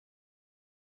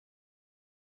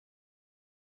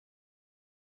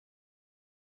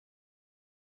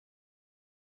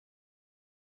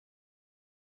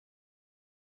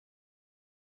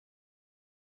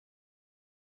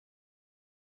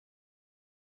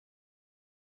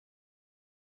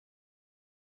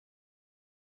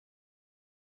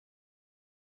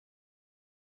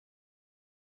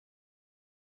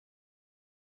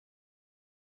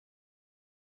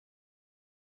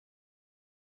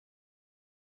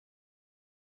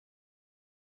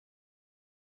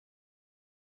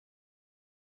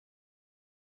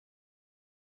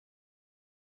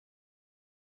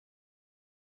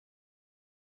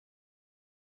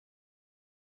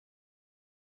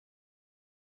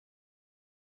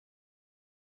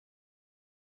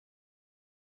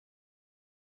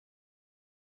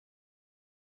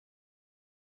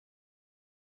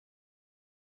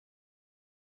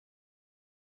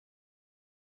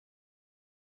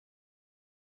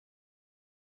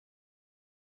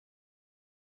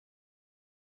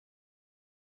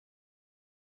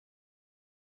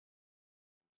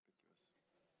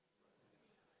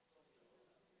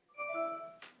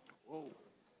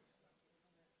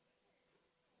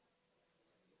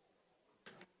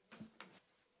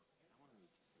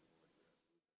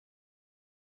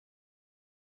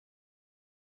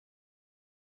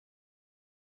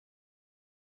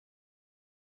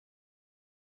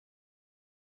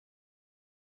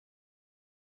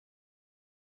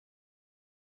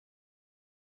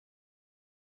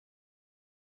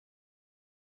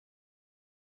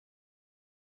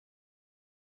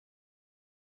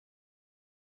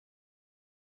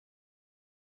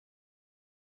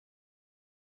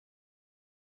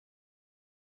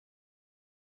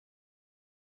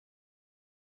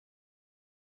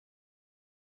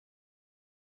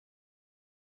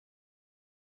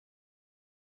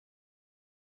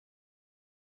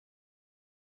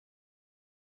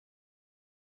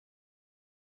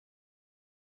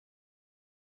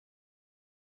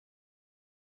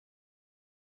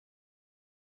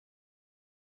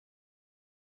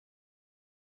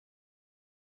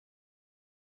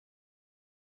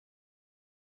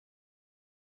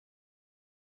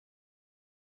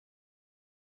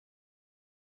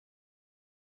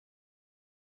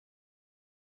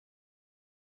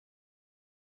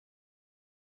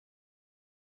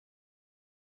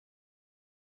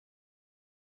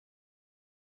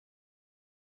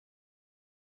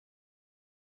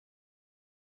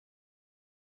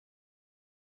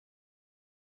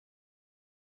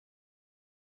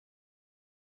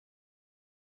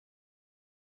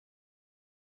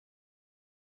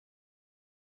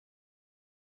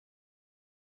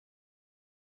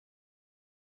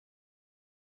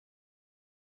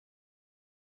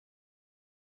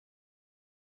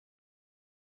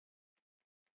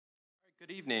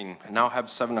Good evening. I now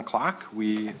have 7 o'clock.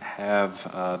 We have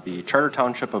the Charter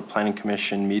Township of Planning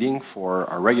Commission meeting for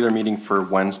our regular meeting for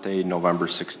Wednesday, November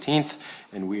 16th,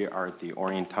 and we are at the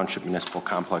Orion Township Municipal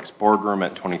Complex Boardroom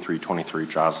at 2323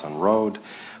 Joslyn Road.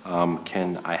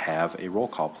 Can I have a roll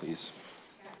call, please?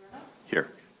 Here.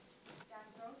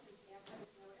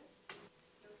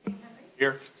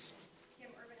 Here.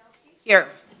 Here.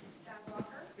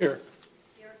 Here.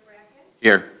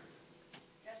 Here.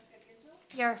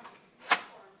 Here.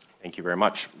 Thank you very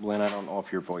much. Lynn, I don't know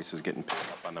if your voice is getting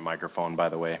picked up on the microphone, by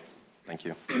the way. Thank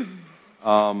you.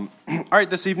 All right,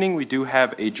 this evening we do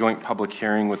have a joint public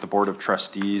hearing with the Board of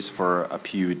Trustees for a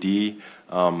PUD,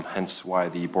 hence why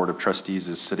the Board of Trustees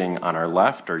is sitting on our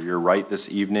left or your right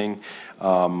this evening.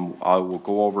 I will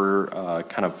go over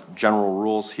kind of general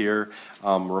rules here.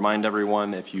 Remind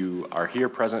everyone, if you are here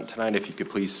present tonight, if you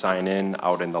could please sign in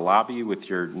out in the lobby with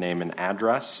your name and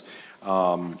address.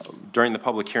 During the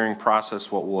public hearing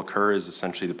process, what will occur is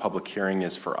essentially the public hearing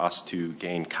is for us to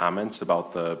gain comments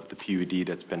about the PUD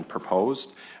that's been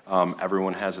proposed.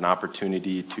 Everyone has an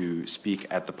opportunity to speak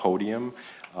at the podium.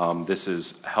 This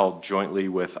is held jointly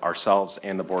with ourselves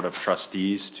and the Board of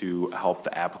Trustees to help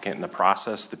the applicant in the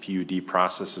process. The PUD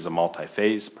process is a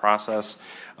multi-phase process.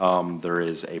 There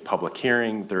is a public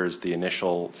hearing, there is the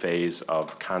initial phase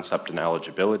of concept and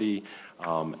eligibility,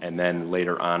 and then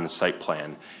later on site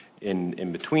plan.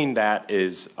 In between that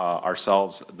is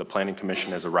ourselves, the Planning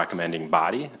Commission, as a recommending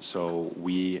body. So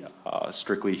we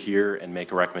strictly hear and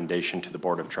make a recommendation to the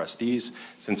Board of Trustees.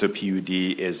 Since a PUD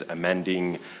is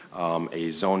amending a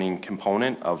zoning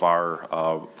component of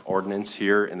our ordinance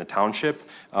here in the township,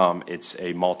 it's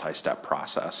a multi-step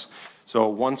process. So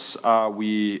once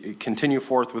we continue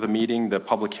forth with a meeting, the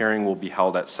public hearing will be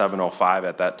held at 7:05.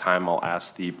 At that time, I'll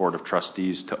ask the Board of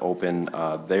Trustees to open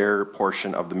their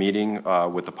portion of the meeting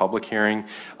with the public hearing.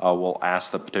 We'll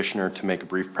ask the petitioner to make a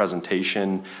brief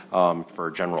presentation for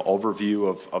a general overview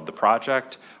of the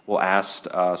project. We'll ask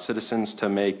citizens to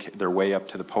make their way up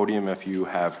to the podium if you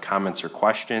have comments or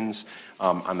questions.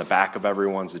 On the back of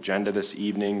everyone's agenda this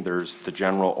evening, there's the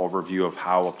general overview of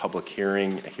how a public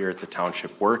hearing here at the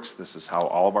township works. This is how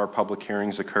all of our public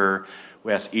hearings occur.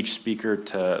 We ask each speaker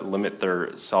to limit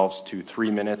themselves to 3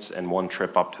 minutes and 1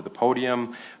 trip up to the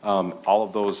podium. All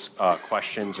of those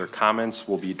questions or comments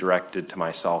will be directed to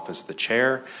myself as the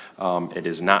chair. It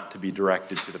is not to be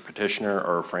directed to the petitioner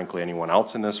or frankly anyone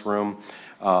else in this room.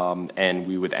 And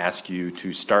we would ask you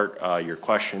to start your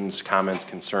questions, comments,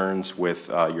 concerns with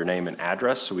your name and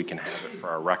address so we can have it for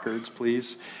our records,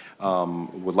 please.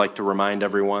 Would like to remind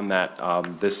everyone that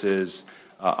this is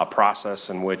a process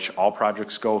in which all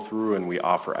projects go through, and we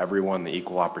offer everyone the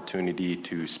equal opportunity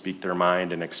to speak their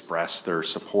mind and express their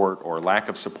support or lack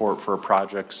of support for a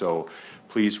project. So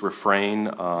please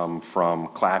refrain from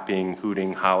clapping,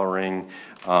 hooting, hollering,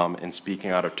 and speaking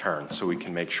out of turn so we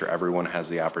can make sure everyone has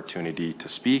the opportunity to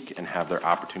speak and have their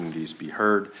opportunities be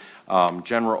heard.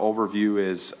 General overview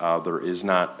is there is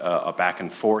not a back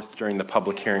and forth during the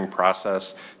public hearing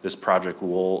process. This project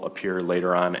will appear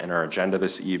later on in our agenda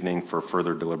this evening for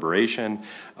further deliberation,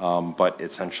 but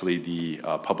essentially the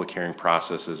public hearing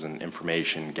process is an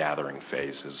information gathering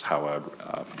phase is how I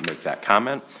would make that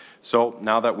comment. So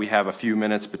now that we have a few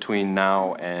minutes between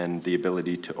now and the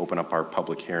ability to open up our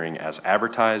public hearing as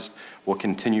advertised, we'll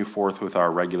continue forth with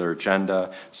our regular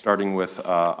agenda. Starting with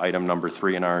item number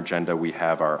 3 in our agenda, we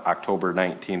have our October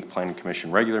 19th Planning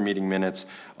Commission regular meeting minutes,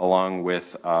 along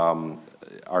with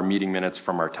our meeting minutes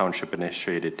from our township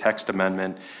initiated text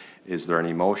amendment. Is there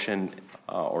any motion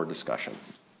or discussion?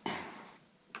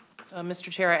 Mr.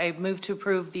 Chair, I move to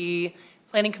approve the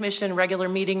Planning Commission regular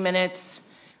meeting minutes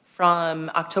from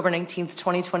October 19th,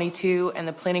 2022, and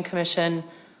the Planning Commission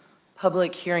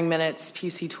public hearing minutes,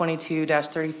 PC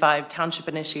 22-35, Township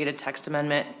Initiated Text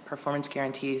Amendment, Performance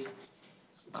Guarantees.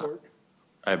 Support.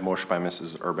 I have motion by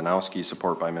Mrs. Urbanowski,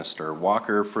 support by Mr.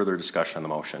 Walker. Further discussion on the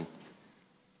motion?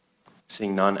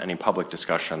 Seeing none, any public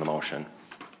discussion on the motion?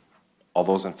 All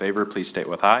those in favor, please state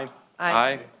with aye. Aye.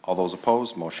 Aye. All those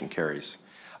opposed, motion carries.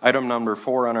 Item number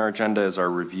 4 on our agenda is our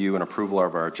review and approval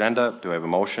of our agenda. Do I have a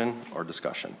motion or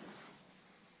discussion?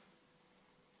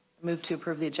 Move to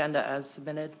approve the agenda as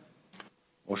submitted.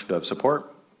 Motion to have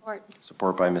support? Support.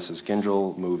 Support by Mrs.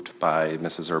 Gingell, moved by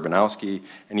Mrs. Urbanowski.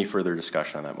 Any further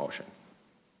discussion on that motion?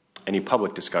 Any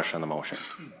public discussion on the motion?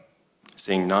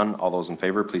 Seeing none, all those in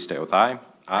favor, please state with aye.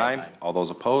 Aye. Aye. All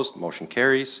those opposed, motion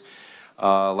carries.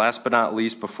 Last but not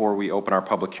least, before we open our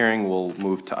public hearing, we'll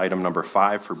move to item number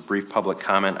 5 for brief public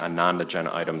comment on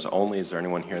non-agenda items only. Is there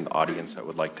anyone here in the audience that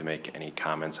would like to make any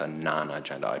comments on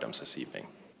non-agenda items this evening?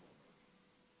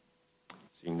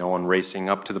 Seeing no one racing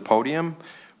up to the podium,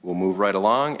 We'll move right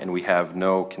along, and we have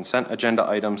no consent agenda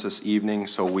items this evening,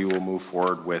 so we will move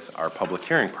forward with our public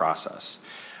hearing process.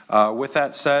 With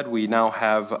that said, we now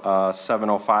have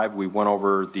 7:05. We went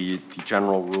over the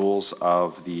general rules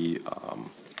of the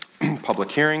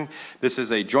public hearing. This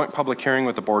is a joint public hearing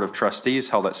with the Board of Trustees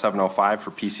held at 7:05 for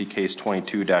PC Case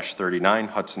 22-39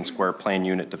 Hudson Square Plan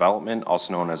Unit Development,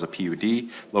 also known as a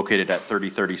PUD, located at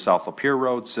 3030 South Lapeer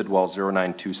Road, Sidwell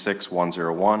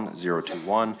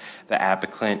 0926101021. The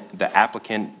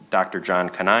applicant, Dr. John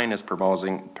Canine, is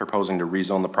proposing to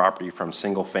rezone the property from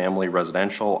single-family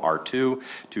residential R2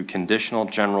 to conditional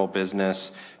general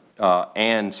business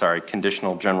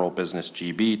conditional general business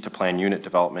GB to plan unit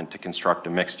development to construct a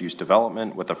mixed-use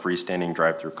development with a freestanding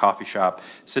drive-through coffee shop,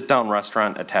 sit-down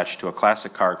restaurant attached to a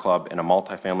classic car club, and a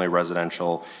multifamily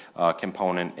residential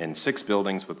component in 6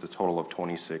 buildings with a total of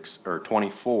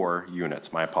 24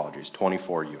 units. My apologies,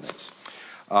 24 units.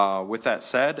 With that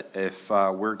said, if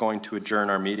we're going to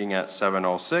adjourn our meeting at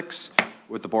 7:06,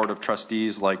 would the Board of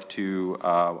Trustees like to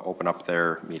open up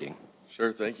their meeting?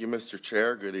 Sure. Thank you, Mr.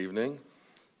 Chair. Good evening.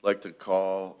 I'd like to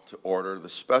call to order the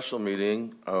special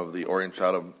meeting of the Orion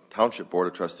Township Board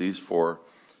of Trustees for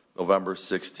November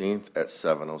 16th at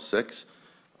 7:06.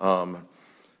 I'll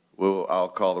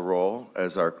call the roll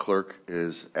as our clerk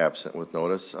is absent with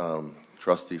notice.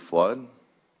 Trustee Flood.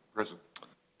 Present.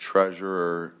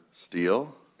 Treasurer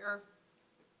Steele. Here.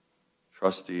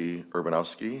 Trustee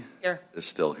Urbanowski. Here. Is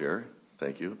still here.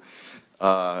 Thank you.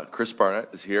 Chris Barnett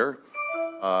is here.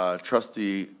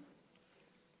 Trustee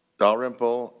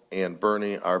Dalrymple and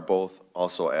Bernie are both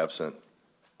also absent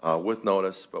with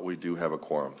notice, but we do have a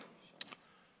quorum.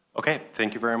 Okay,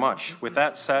 thank you very much. With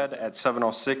that said, at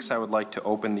 7:06, I would like to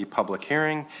open the public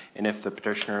hearing, and if the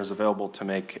petitioner is available to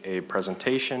make a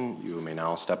presentation, you may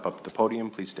now step up to the podium.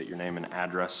 Please state your name and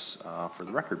address for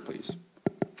the record, please.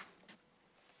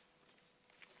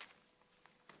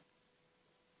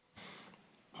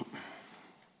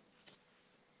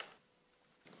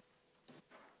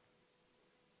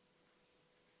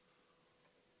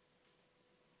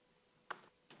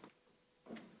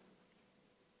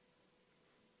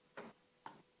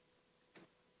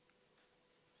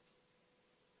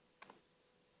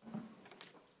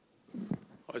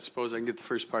 I suppose I can get the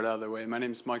first part out of the way. My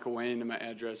name is Michael Wayne, and my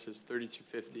address is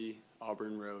 3250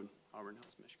 Auburn Road, Auburn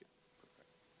Hills, Michigan.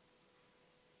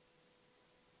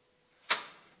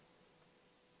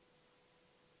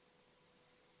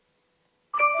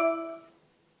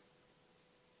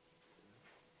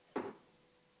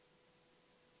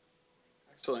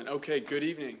 Excellent. Okay, good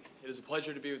evening. It is a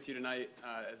pleasure to be with you tonight.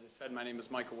 As I said, my name is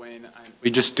Michael Wayne. Will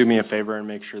you just do me a favor and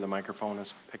make sure the microphone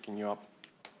is picking you up?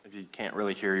 If you can't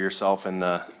really hear yourself in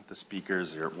the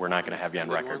speakers, we're not going to have you on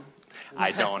record.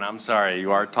 I don't. I'm sorry.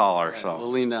 You are taller, so. We'll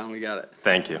lean down. We got it.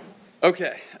 Thank you.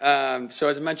 Okay. So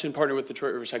as I mentioned, partnered with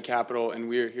Detroit Riverside Capital, and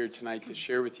we are here tonight to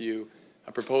share with you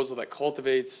a proposal that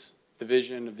cultivates the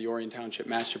vision of the Orion Township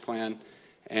Master Plan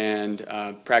and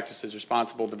practices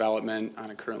responsible development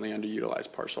on a currently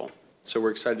underutilized parcel. So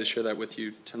we're excited to share that with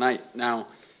you tonight. Now,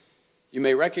 you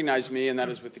may recognize me, and that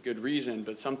is with a good reason,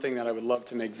 but something that I would love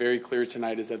to make very clear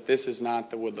tonight is that this is not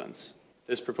the Woodlands.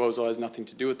 This proposal has nothing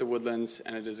to do with the Woodlands,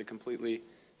 and it is a completely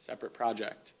separate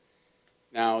project.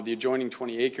 Now, the adjoining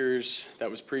 20 acres that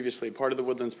was previously part of the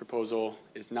Woodlands proposal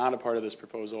is not a part of this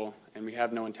proposal, and we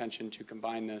have no intention to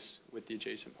combine this with the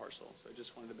adjacent parcel. So I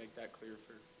just wanted to make that clear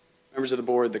for members of the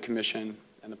board, the commission,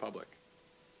 and the public.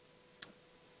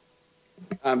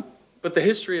 But the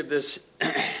history of this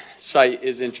site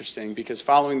is interesting because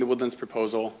following the Woodlands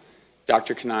proposal,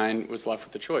 Dr. Canine was left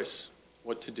with the choice,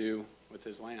 what to do with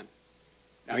his land.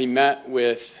 Now, he met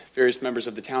with various members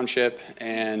of the township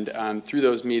and through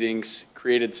those meetings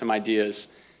created some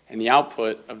ideas, and the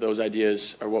output of those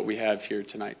ideas are what we have here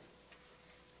tonight.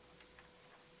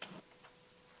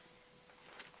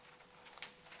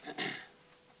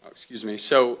 Oh, excuse me.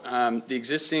 So the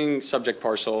existing subject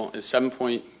parcel is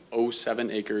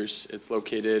 7.07 acres. It's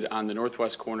located on the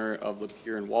northwest corner of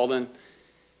Lapeer and Walden,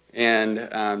 and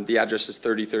the address is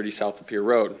 3030 South Lapeer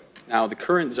Road. Now, the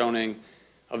current zoning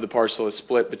of the parcel is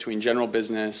split between general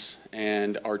business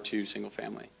and R2 single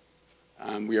family.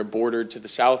 We are bordered to the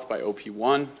south by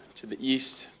OP1, to the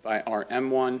east by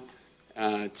RM1,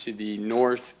 to the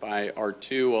north by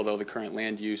R2, although the current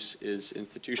land use is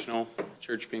institutional,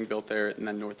 church being built there, and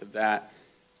then north of that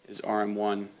is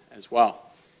RM1 as well.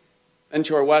 And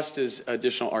to our west is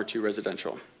additional R2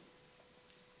 residential.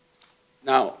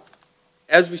 Now,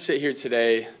 as we sit here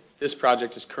today, this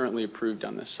project is currently approved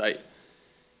on this site.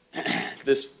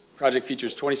 This project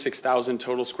features 26,000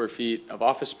 total square feet of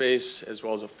office space, as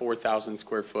well as a 4,000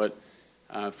 square foot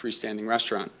freestanding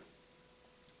restaurant.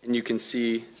 And you can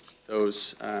see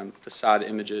those facade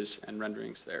images and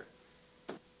renderings there.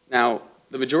 Now,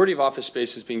 the majority of office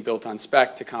space is being built on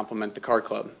spec to complement the car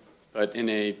club. But in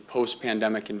a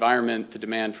post-pandemic environment, the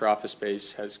demand for office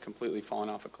space has completely fallen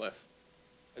off a cliff.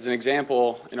 As an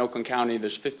example, in Oakland County,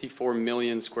 there's 54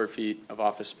 million square feet of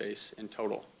office space in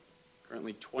total.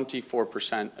 Currently,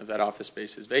 24% of that office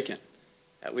space is vacant.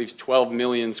 That leaves 12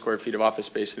 million square feet of office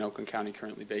space in Oakland County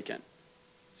currently vacant.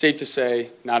 Safe to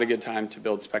say, not a good time to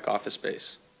build spec office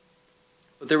space.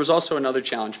 But there was also another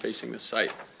challenge facing this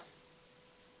site.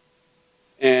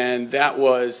 And that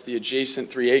was the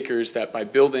adjacent 3 acres that, by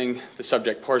building the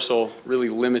subject parcel, really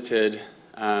limited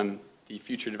the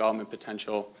future development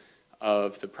potential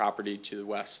of the property to the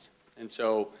west. And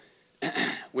so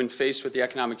when faced with the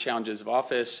economic challenges of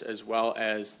office as well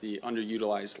as the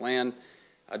underutilized land,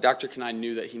 Dr. Kanine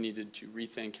knew that he needed to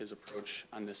rethink his approach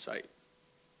on this site.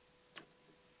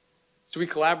 So we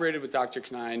collaborated with Dr.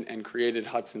 Kanine and created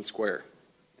Hudson Square.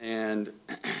 And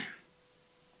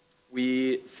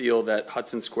we feel that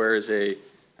Hudson Square is a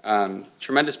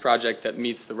tremendous project that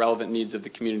meets the relevant needs of the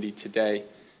community today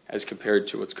as compared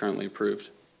to what's currently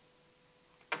approved.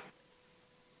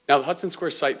 Now, the Hudson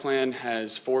Square site plan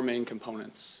has 4 main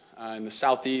components. In the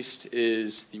southeast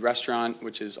is the restaurant,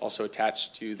 which is also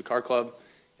attached to the car club.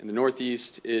 In the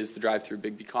northeast is the drive-through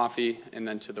Big B Coffee, and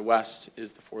then to the west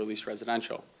is the for-lease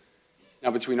residential. Now,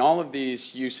 between all of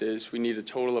these uses, we need a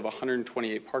total of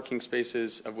 128 parking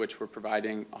spaces, of which we're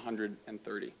providing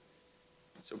 130.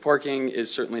 So parking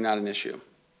is certainly not an issue.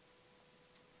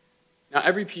 Now,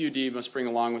 every PUD must bring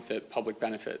along with it public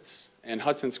benefits, and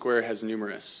Hudson Square has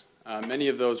numerous. Many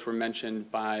of those were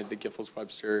mentioned by the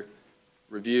Giffords-Webster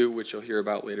review, which you'll hear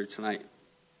about later tonight.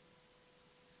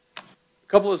 A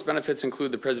couple of those benefits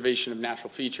include the preservation of natural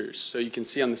features. So you can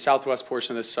see on the southwest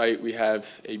portion of the site, we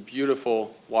have a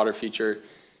beautiful water feature,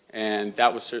 and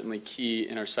that was certainly key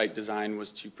in our site design,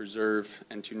 was to preserve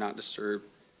and to not disturb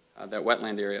that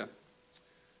wetland area.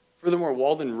 Furthermore,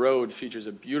 Walden Road features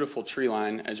a beautiful tree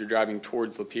line as you're driving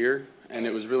towards Lapeer, and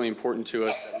it was really important to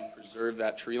us that we preserve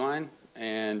that tree line,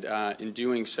 and in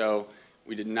doing so,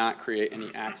 we did not create any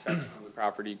access from the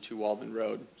property to Walden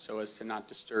Road so as to not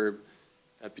disturb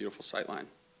that beautiful sightline.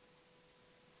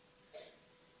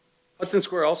 Hudson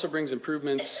Square also brings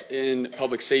improvements in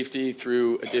public safety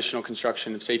through additional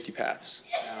construction of safety paths.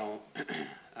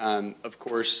 Now, of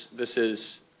course, this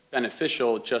is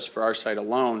beneficial just for our site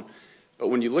alone, but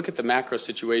when you look at the macro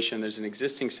situation, there's an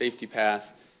existing safety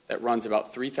path that runs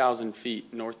about 3,000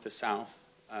 feet north to south,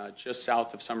 just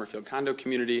south of Summerfield Condo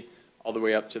Community, all the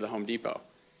way up to the Home Depot.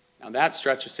 Now, that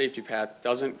stretch of safety path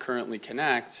doesn't currently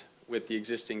connect with the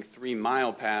existing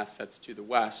 3-mile path that's to the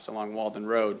west along Walden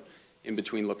Road, in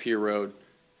between Lapeer Road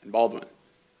and Baldwin.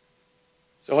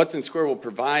 So Hudson Square will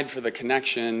provide for the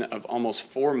connection of almost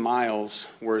 4 miles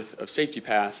worth of safety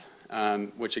path,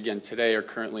 which again today are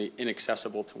currently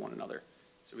inaccessible to one another.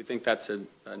 So we think that's an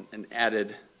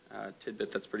added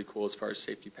tidbit that's pretty cool as far as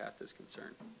safety path is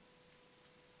concerned.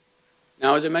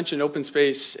 Now, as I mentioned, open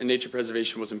space and nature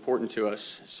preservation was important to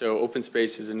us. So open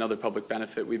space is another public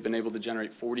benefit. We've been able to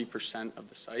generate 40% of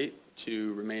the site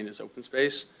to remain as open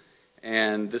space,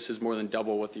 and this is more than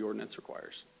double what the ordinance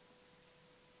requires.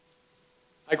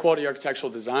 High-quality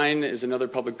architectural design is another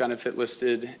public benefit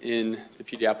listed in the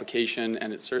PD application,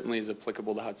 and it certainly is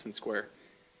applicable to Hudson Square.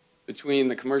 Between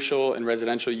the commercial and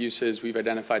residential uses, we've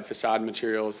identified facade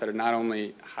materials that are not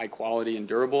only high quality and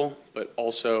durable, but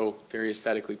also very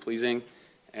aesthetically pleasing,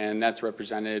 and that's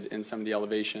represented in some of the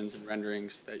elevations and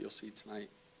renderings that you'll see tonight.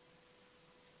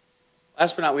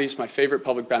 Last but not least, my favorite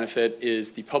public benefit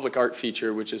is the public art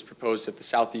feature, which is proposed at the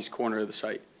southeast corner of the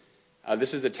site.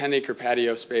 This is a 10-acre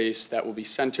patio space that will be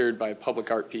centered by a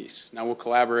public art piece. Now, we'll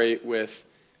collaborate with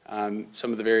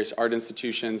some of the various art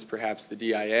institutions, perhaps the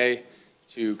DIA,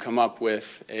 to come up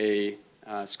with a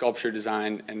sculpture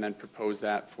design and then propose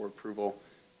that for approval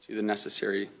to the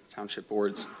necessary township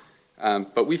boards.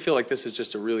 But we feel like this is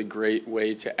just a really great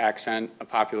way to accent a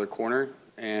popular corner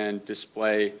and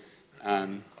display a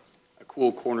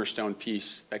cool cornerstone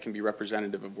piece that can be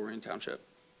representative of Orion Township.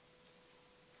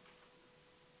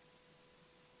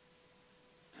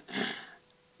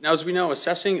 Now, as we know,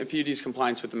 assessing a PUD's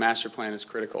compliance with the master plan is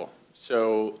critical.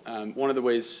 So one of the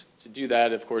ways to do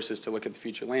that, of course, is to look at the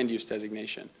future land use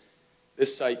designation.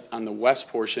 This site on the west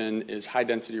portion is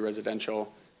high-density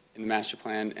residential in the master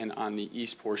plan, and on the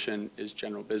east portion is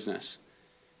general business.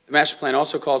 The master plan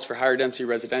also calls for higher-density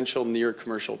residential near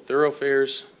commercial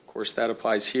thoroughfares. Of course, that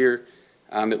applies here.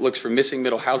 It looks for missing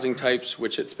middle housing types,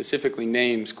 which it specifically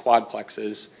names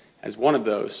quadplexes as one of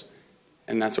those,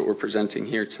 and that's what we're presenting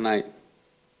here tonight.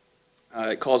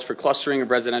 It calls for clustering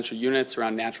of residential units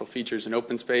around natural features and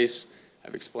open space.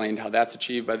 I've explained how that's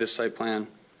achieved by this site plan.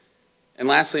 And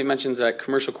lastly, it mentions that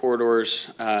commercial corridors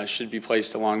should be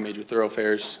placed along major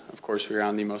thoroughfares. Of course, we're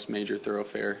on the most major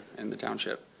thoroughfare in the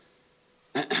township.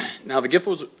 Now, the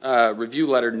Giffords review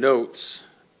letter notes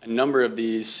a number of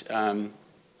these,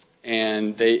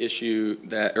 and they issue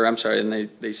that, or I'm sorry, and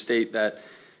they state that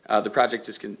the project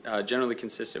is generally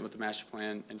consistent with the master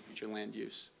plan and future land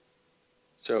use.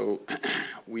 So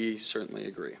we certainly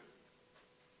agree.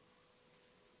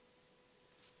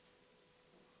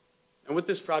 And with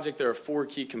this project, there are 4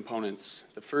 key components.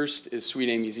 The first is Sweet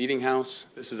Amy's Eating House.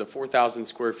 This is a 4,000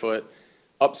 square foot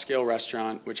upscale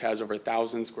restaurant which has over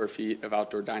 1,000 square feet of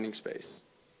outdoor dining space.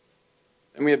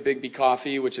 Then we have Big B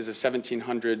Coffee, which is a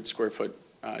 1,700 square foot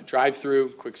drive-through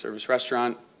quick service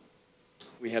restaurant.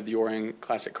 We have the Orion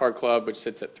Classic Car Club, which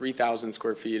sits at 3,000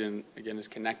 square feet and again is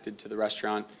connected to the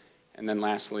restaurant. And then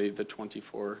lastly, the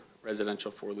 24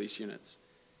 residential for lease units.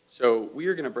 So we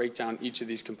are going to break down each of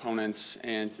these components,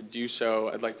 and to do so,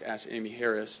 I'd like to ask Amy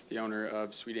Harris, the owner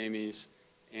of Sweet Amy's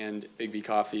and Big B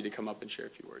Coffee, to come up and share a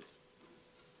few words.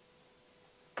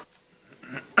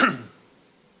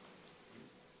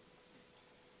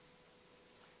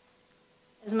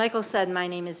 As Michael said, my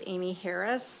name is Amy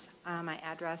Harris. My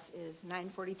address is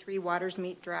 943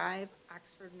 Watersmeet Drive,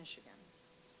 Oxford, Michigan.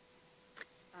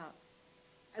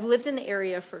 I've lived in the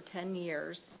area for 10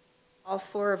 years. All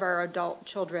 4 of our adult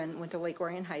children went to Lake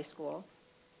Orion High School.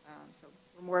 So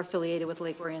we're more affiliated with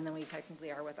Lake Orion than we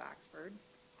technically are with Oxford.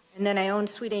 And then I owned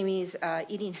Sweet Amy's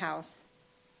Eating House.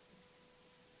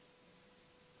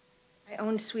 I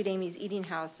owned Sweet Amy's Eating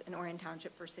House in Orion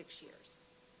Township for 6 years.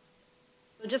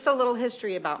 So just a little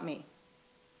history about me.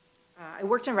 I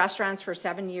worked in restaurants for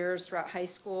 7 years throughout high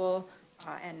school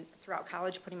and throughout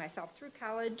college, putting myself through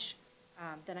college.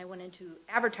 Then I went into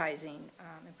advertising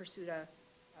and pursued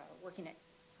working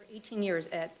for 18 years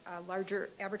at larger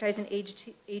advertising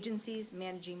agencies,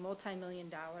 managing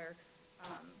multi-million-dollar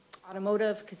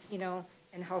automotive, casino,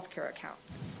 and healthcare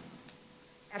accounts.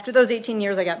 After those 18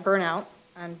 years, I got burnout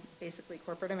on basically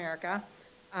corporate America,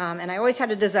 and I always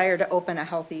had a desire to open a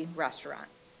healthy restaurant.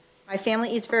 My family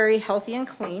eats very healthy and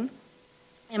clean,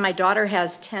 and my daughter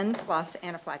has 10-plus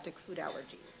anaphylactic food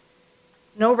allergies.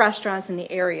 No restaurants in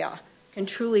the area can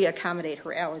truly accommodate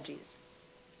her allergies.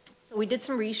 So we did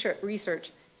some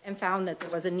research and found that there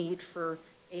was a need for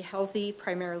a healthy,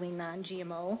 primarily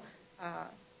non-GMO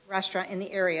restaurant in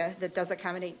the area that does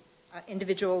accommodate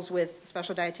individuals with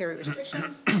special dietary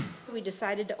restrictions. So we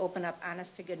decided to open up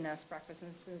Honest to Goodness Breakfast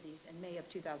and Smoothies in May of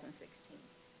 2016.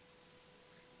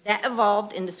 That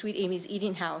evolved into Sweet Amy's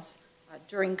Eating House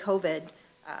during COVID,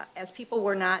 as people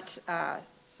were not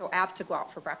so apt to go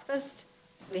out for breakfast.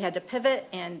 So we had to pivot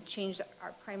and change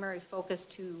our primary focus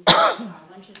to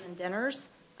lunches and dinners,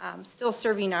 still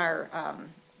serving our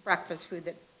breakfast food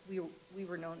that we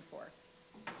were known for.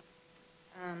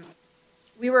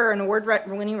 We were an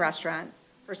award-winning restaurant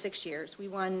for 6 years. We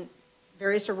won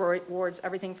various awards,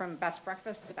 everything from best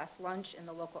breakfast to best lunch in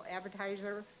the local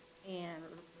advertiser and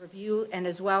review, and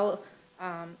as well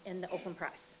in the open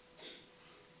press.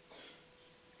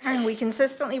 We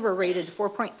consistently were rated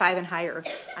 4.5 and higher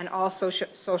on all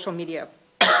social media.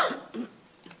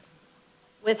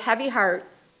 With heavy heart,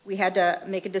 we had to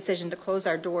make a decision to close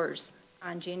our doors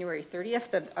on January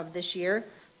 30th of this year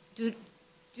due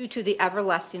to the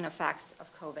everlasting effects of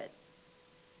COVID.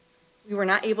 We were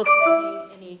not able to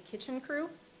retain any kitchen crew,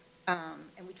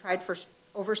 and we tried for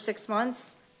over 6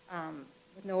 months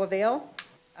with no avail.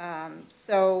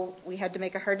 So we had to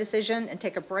make a hard decision and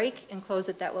take a break and close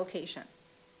at that location.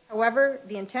 However,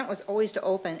 the intent was always to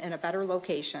open in a better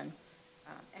location,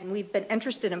 and we've been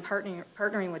interested in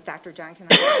partnering with Dr. John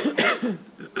Kennedy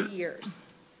for years.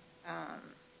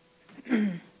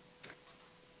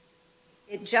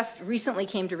 It just recently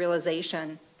came to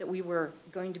realization that we were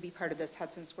going to be part of this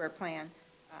Hudson Square plan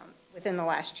within the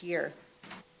last year.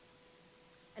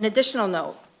 An additional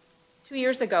note, 2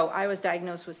 years ago, I was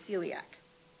diagnosed with celiac.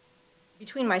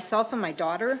 Between myself and my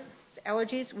daughter's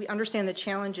allergies, we understand the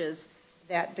challenges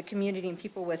that the community and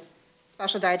people with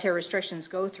special dietary restrictions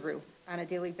go through on a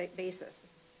daily basis.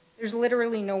 There's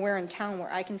literally nowhere in town where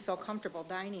I can feel comfortable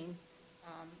dining,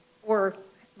 or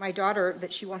my daughter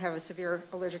that she won't have a severe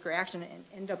allergic reaction and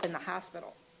end up in the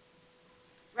hospital.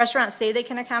 Restaurants say they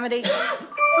can accommodate,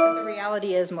 but the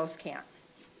reality is most can't.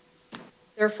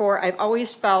 Therefore, I've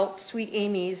always felt Sweet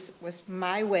Amy's was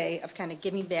my way of kind of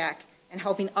giving back and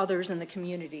helping others in the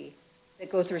community that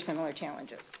go through similar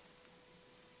challenges.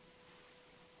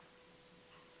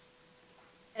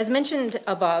 As mentioned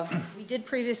above, we did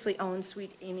previously own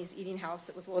Sweet Amy's Eating House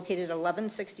that was located at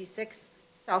 1166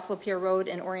 South Lapeer Road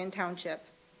in Orion Township.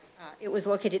 It was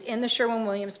located in the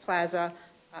Sherwin-Williams Plaza,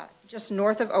 just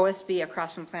north of OSB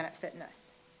across from Planet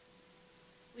Fitness.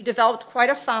 We developed quite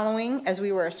a following as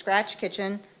we were a scratch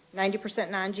kitchen, 90%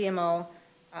 non-GMO,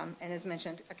 and as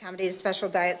mentioned, accommodated special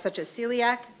diets such as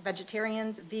celiac,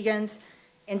 vegetarians, vegans,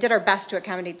 and did our best to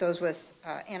accommodate those with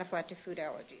anaphylactic food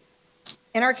allergies.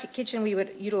 In our kitchen, we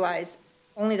would utilize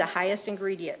only the highest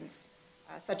ingredients,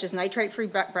 such as nitrate-free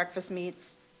breakfast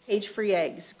meats, cage-free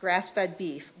eggs, grass-fed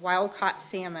beef, wild-caught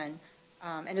salmon,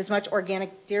 and as much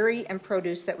organic dairy and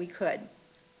produce that we could.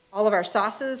 All of our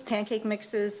sauces, pancake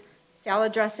mixes,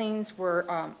 salad dressings were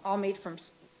all made from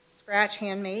scratch,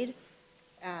 handmade.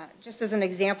 Just as an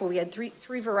example, we had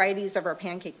three varieties of our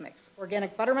pancake mix: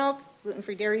 organic buttermilk,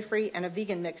 gluten-free, dairy-free, and a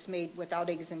vegan mix made without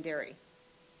eggs and dairy.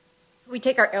 So we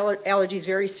take our allergies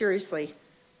very seriously.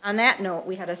 On that note,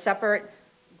 we had a separate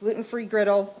gluten-free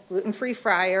griddle, gluten-free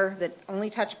fryer that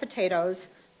only touched potatoes,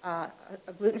 a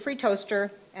gluten-free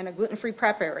toaster, and a gluten-free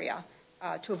prep area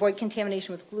to avoid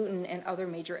contamination with gluten and other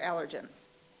major allergens.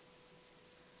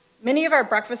 Many of our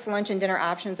breakfast, lunch, and dinner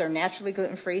options are naturally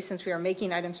gluten-free since we are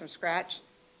making items from scratch.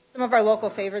 Some of our local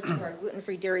favorites are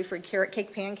gluten-free, dairy-free carrot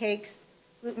cake pancakes,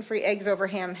 gluten-free eggs over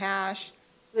ham hash,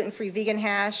 gluten-free vegan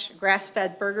hash,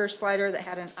 grass-fed burger slider that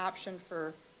had an option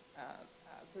for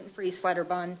gluten-free slider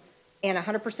bun, and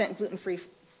 100% gluten-free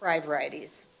fry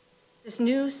varieties. This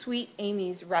new Sweet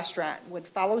Amy's restaurant would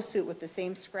follow suit with the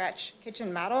same scratch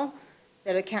kitchen model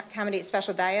that accommodates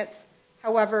special diets.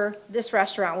 However, this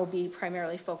restaurant will be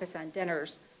primarily focused on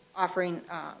dinners, offering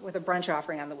with a brunch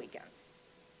offering on the weekends.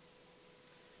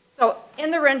 So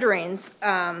in the renderings,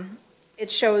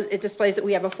 it displays that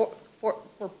we have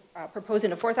we're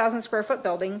proposing a 4,000 square foot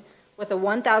building with a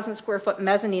 1,000 square foot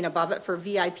mezzanine above it for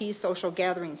VIP social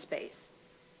gathering space.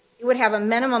 It would have a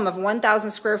minimum of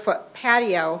 1,000 square foot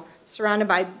patio surrounded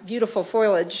by beautiful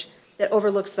foliage that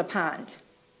overlooks the pond.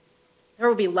 There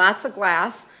will be lots of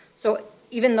glass, so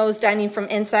even those dining from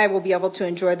inside will be able to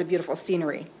enjoy the beautiful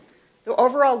scenery. The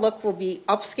overall look will be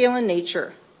upscale in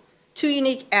nature. Two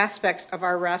unique aspects of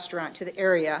our restaurant to the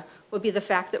area would be the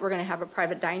fact that we're going to have a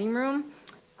private dining room,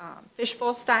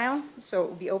 fishbowl style, so it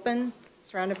will be open,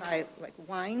 surrounded by like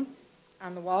wine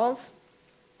on the walls.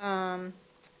 And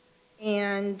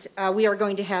we are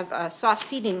going to have soft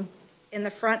seating in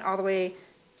the front all the way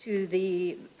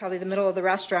to probably the middle of the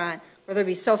restaurant, where there'll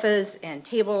be sofas and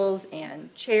tables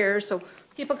and chairs, so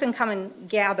people can come and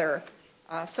gather,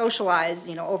 socialize,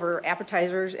 over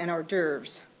appetizers and hors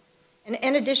d'oeuvres. And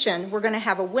in addition, we're going to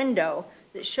have a window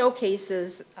that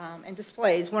showcases and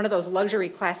displays one of those luxury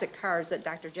classic cars that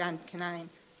Dr. John Canine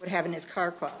would have in his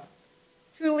car club.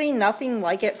 Truly nothing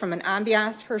like it from an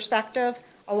ambiance perspective,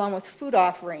 along with food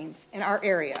offerings in our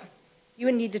area. You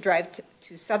would need to drive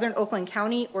to southern Oakland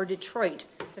County or Detroit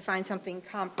to find something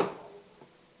comparable.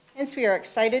 Hence, we are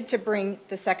excited to bring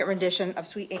the second rendition of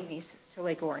Sweet Amy's to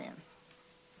Lake Orion.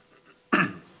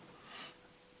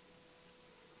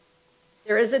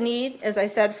 There is a need, as I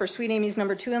said, for Sweet Amy's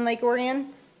 #2 in Lake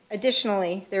Orion.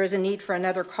 Additionally, there is a need for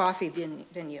another coffee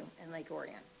venue in Lake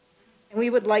Orion. And we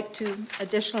would like to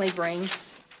additionally bring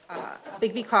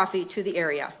Big B Coffee to the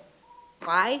area.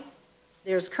 Why?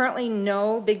 There's currently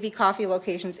no Big B Coffee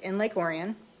locations in Lake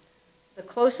Orion. The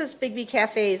closest Big B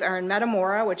cafes are in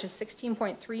Metamora, which is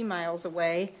 16.3 miles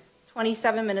away,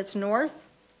 27 minutes north,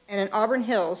 and in Auburn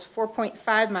Hills,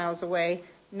 4.5 miles away,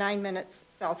 9 minutes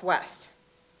southwest.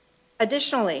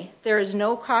 Additionally, there is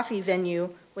no coffee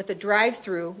venue with a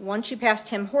drive-through once you pass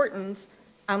Tim Hortons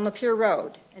on Lapeer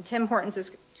Road, and Tim Hortons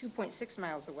is 2.6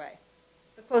 miles away.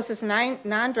 The closest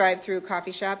non-drive-through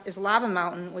coffee shop is Lava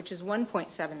Mountain, which is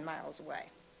 1.7 miles away.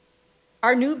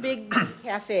 Our new Big B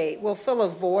Cafe will fill a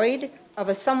void of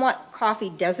a somewhat coffee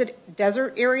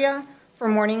desert area for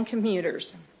morning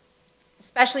commuters,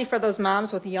 especially for those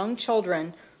moms with young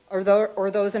children or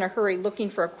those in a hurry looking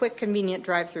for a quick, convenient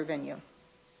drive-through venue.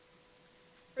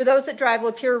 For those that drive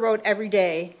Lapeer Road every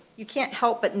day, you can't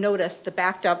help but notice the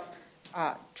backed up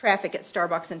traffic at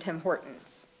Starbucks and Tim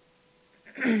Hortons,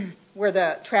 where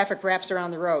the traffic wraps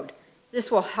around the road.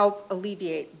 This will help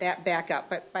alleviate that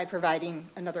backup by providing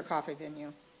another coffee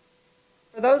venue.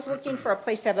 For those looking for a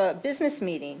place to have a business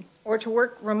meeting or to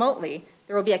work remotely,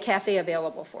 there will be a cafe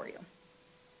available for you.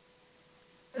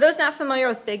 For those not familiar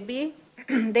with Big B,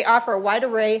 they offer a wide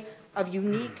array of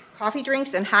unique coffee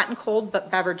drinks and hot and cold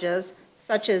beverages,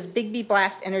 such as Big B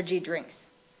Blast energy drinks.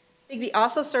 Big B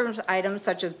also serves items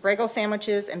such as bagel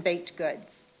sandwiches and baked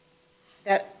goods.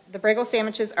 The bagel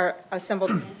sandwiches are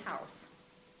assembled in-house.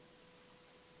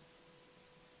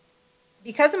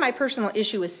 Because of my personal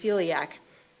issue with celiac,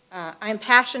 I am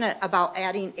passionate about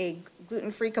adding a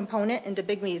gluten-free component into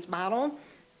Big B's model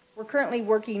We're currently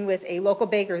working with a local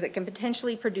baker that can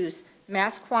potentially produce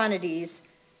mass quantities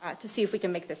to see if we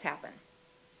can make this happen.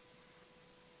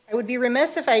 I would be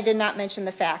remiss if I did not mention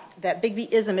the fact that Big B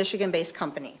is a Michigan-based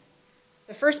company.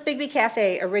 The first Big B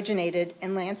Cafe originated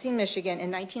in Lansing, Michigan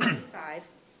in 1995,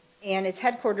 and its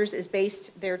headquarters is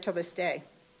based there till this day.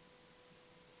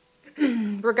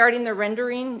 Regarding the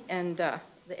rendering and the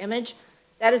image,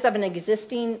 that is of an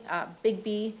existing Big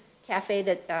B Cafe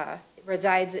that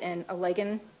resides in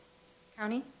Allegan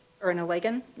County, or in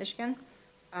Allegan, Michigan,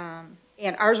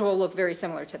 and ours will look very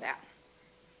similar to that.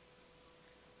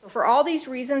 So for all these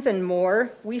reasons and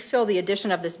more, we feel the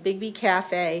addition of this Big B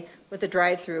Cafe with a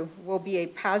drive-through will be a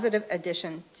positive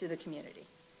addition to the community.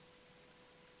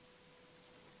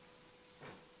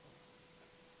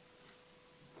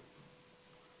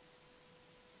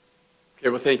 Okay,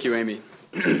 well, thank you, Amy.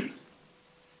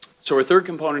 So our third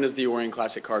component is the Orion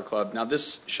Classic Car Club. Now,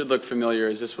 this should look familiar,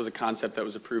 as this was a concept that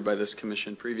was approved by this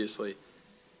commission previously.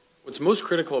 What's most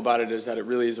critical about it is that it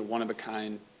really is a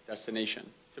one-of-a-kind destination.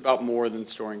 It's about more than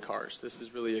storing cars. This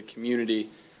is really a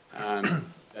community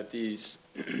that these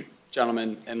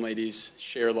gentlemen and ladies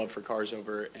share love for cars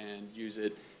over and use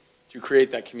it to create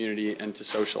that community and to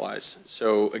socialize.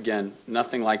 So again,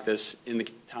 nothing like this in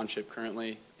the township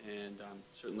currently, and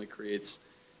certainly creates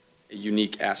a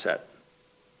unique asset.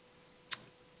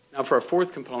 Now for our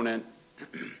fourth component,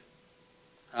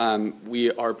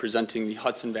 we are presenting the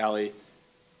Hudson Valley.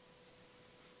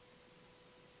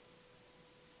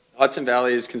 Hudson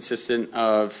Valley is consistent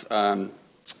of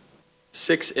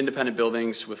 6 independent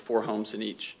buildings with 4 homes in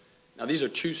each. Now these are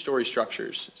 2-story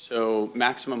structures, so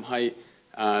maximum height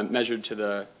measured to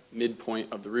the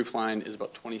midpoint of the roof line is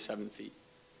about 27 feet.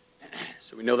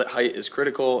 So we know that height is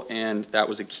critical, and that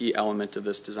was a key element of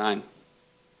this design.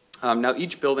 Now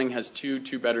each building has 2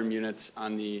 2-bedroom units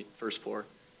on the first floor,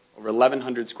 over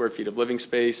 1,100 square feet of living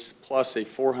space, plus a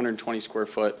 420 square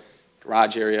foot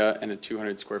garage area and a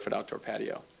 200 square foot outdoor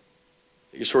patio.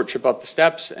 Take a short trip up the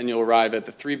steps and you'll arrive at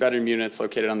the 3-bedroom units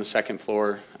located on the second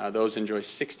floor. Those enjoy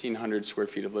 1,600 square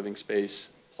feet of living space,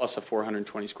 plus a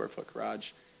 420 square foot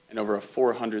garage and over a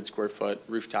 400 square foot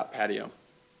rooftop patio,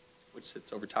 which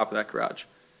sits over top of that garage.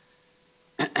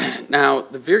 Now,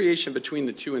 the variation between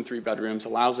the 2 and 3 bedrooms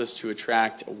allows us to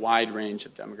attract a wide range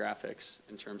of demographics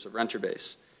in terms of renter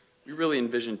base. We really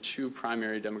envision 2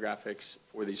 primary demographics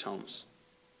for these homes.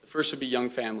 The first would be young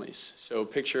families. So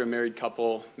picture a married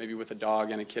couple, maybe with a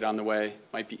dog and a kid on the way,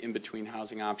 might be in between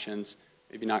housing options,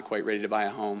 maybe not quite ready to buy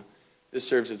a home. This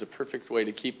serves as a perfect way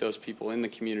to keep those people in the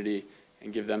community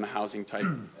and give them a housing type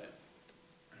that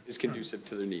is conducive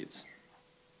to their needs.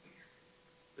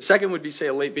 The second would be, say,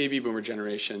 a late baby boomer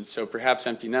generation, so perhaps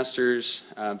empty nesters,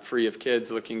 free of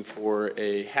kids, looking for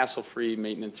a hassle-free,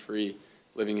 maintenance-free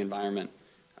living environment.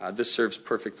 This serves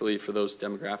perfectly for those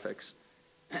demographics.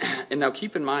 And now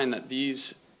keep in mind that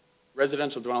these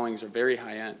residential dwellings are very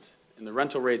high-end, and the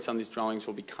rental rates on these dwellings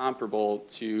will be comparable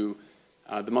to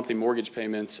the monthly mortgage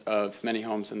payments of many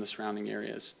homes in the surrounding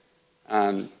areas.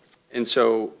 And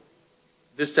so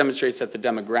this demonstrates that the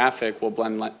demographic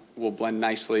will blend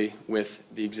nicely with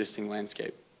the existing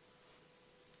landscape.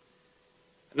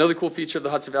 Another cool feature of the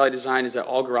Hudson Valley design is that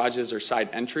all garages are side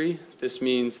entry. This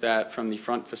means that from the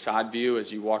front facade view,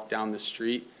 as you walk down the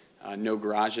street, no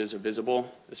garages are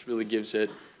visible. This really gives it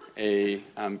a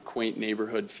quaint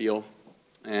neighborhood feel,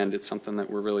 and it's something that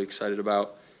we're really excited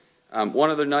about. One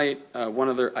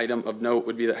other item of note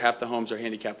would be that half the homes are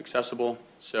handicap accessible,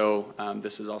 so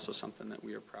this is also something that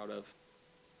we are proud of.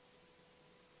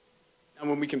 And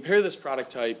when we compare this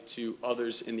product type to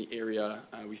others in the area,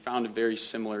 we found a very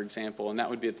similar example, and that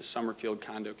would be at the Summerfield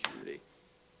condo community.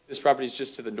 This property is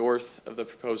just to the north of the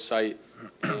proposed site,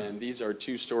 and these are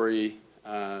 2-story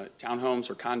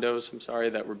townhomes or condos, I'm sorry,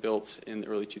 that were built in the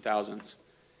early 2000s.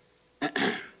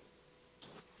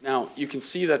 Now, you can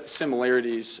see that the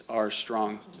similarities are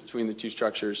strong between the 2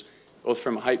 structures, both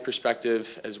from a height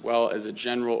perspective as well as a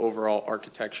general overall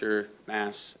architecture,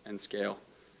 mass, and scale.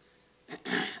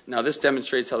 Now, this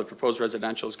demonstrates how the proposed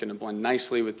residential is going to blend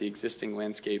nicely with the existing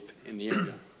landscape in the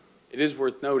area. It is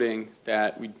worth noting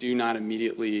that we do not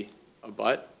immediately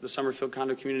abut the Summerfield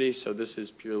condo community, so this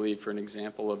is purely for an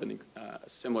example of a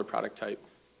similar product type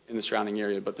in the surrounding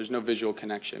area, but there's no visual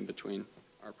connection between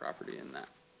our property and that.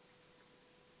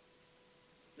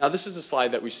 Now, this is a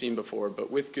slide that we've seen before, but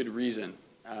with good reason.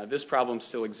 This problem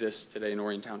still exists today in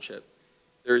Orion Township.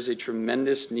 There is a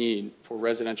tremendous need for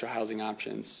residential housing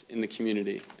options in the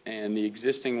community, and the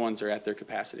existing ones are at their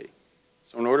capacity.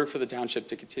 So in order for the township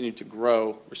to continue to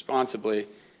grow responsibly,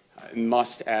 it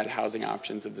must add housing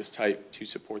options of this type to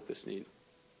support this need.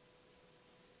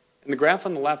 And the graph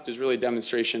on the left is really a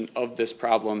demonstration of this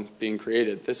problem being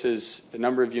created. This is the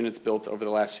number of units built over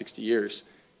the last 60 years.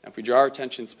 Now, if we draw our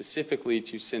attention specifically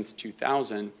to since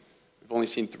 2000, we've only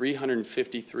seen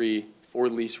 353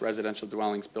 for-lease residential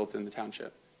dwellings built in the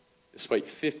township, despite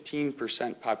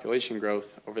 15% population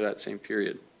growth over that same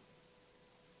period.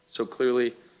 So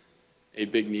clearly, a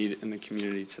big need in the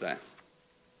community today.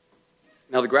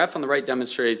 Now, the graph on the right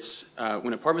demonstrates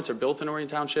when apartments are built in Orion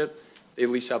Township, they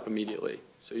lease up immediately.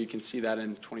 So you can see that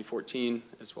in 2014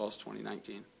 as well as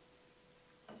 2019.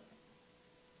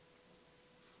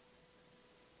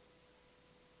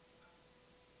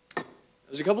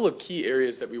 There's a couple of key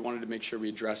areas that we wanted to make sure we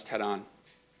addressed head on.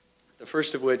 The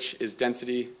first of which is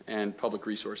density and public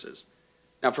resources.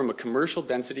 Now, from a commercial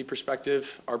density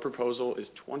perspective, our proposal is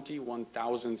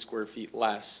 21,000 square feet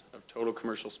less of total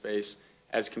commercial space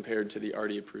as compared to the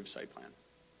already approved site plan.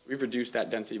 So we've reduced that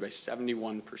density by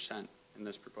 71% in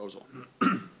this proposal.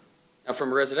 Now,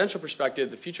 from a residential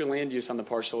perspective, the future land use on the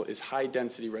parcel is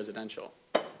high-density residential.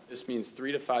 This means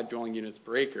 3 to 5 dwelling units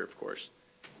per acre, of course.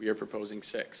 We are proposing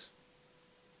 6.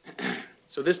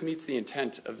 So this meets the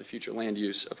intent of the future land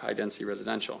use of high-density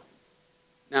residential.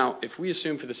 Now, if we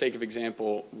assume, for the sake of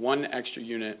example, 1 extra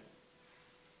unit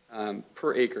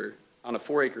per acre on a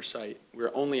 4-acre site,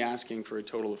 we're only asking for a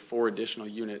total of 4 additional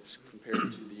units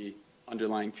compared to the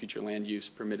underlying future land use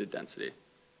permitted density.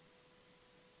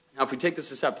 Now, if we take this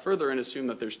a step further and assume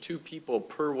that there's 2 people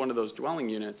per one of those dwelling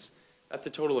units, that's a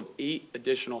total of 8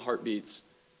 additional heartbeats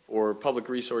for public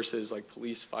resources like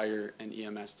police, fire, and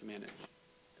EMS to manage.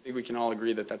 I think we can all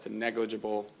agree that that's a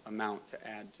negligible amount to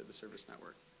add to the service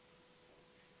network.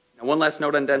 Now, one last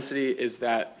note on density is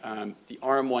that the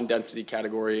RM1 density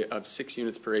category of 6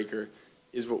 units per acre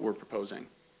is what we're proposing.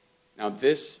 Now,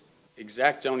 this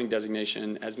exact zoning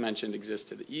designation, as mentioned, exists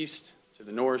to the east, to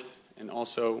the north, and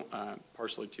also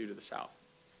parcel or 2 to the south.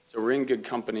 So we're in good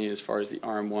company as far as the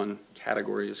RM1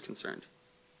 category is concerned.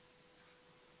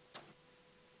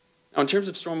 Now, in terms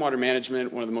of stormwater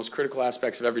management, one of the most critical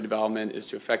aspects of every development is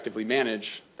to effectively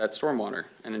manage that stormwater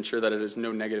and ensure that it has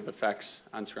no negative effects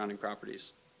on surrounding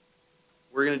properties.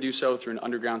 We're going to do so through an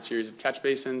underground series of catch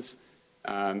basins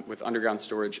with underground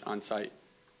storage on site.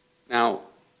 Now,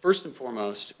 first and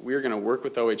foremost, we're going to work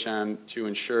with OHM to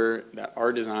ensure that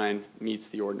our design meets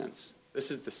the ordinance.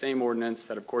 This is the same ordinance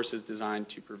that, of course, is designed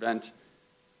to prevent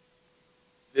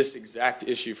this exact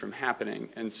issue from happening.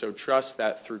 And so trust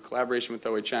that through collaboration with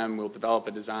OHM, we'll develop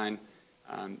a design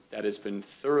that has been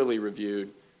thoroughly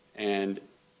reviewed and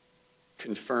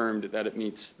confirmed that it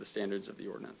meets the standards of the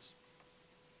ordinance.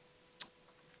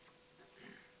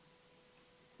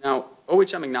 Now,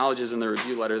 OHM acknowledges in the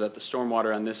review letter that the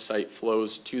stormwater on this site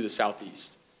flows to the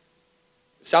southeast.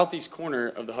 The southeast corner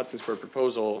of the Hudson Square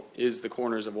proposal is the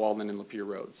corners of Walden and Lapeer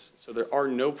roads. So there are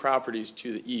no properties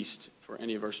to the east for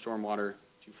any of our stormwater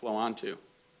to flow onto.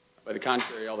 By the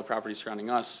contrary, all the properties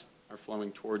surrounding us are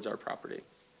flowing towards our property.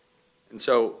 And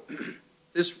so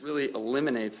this really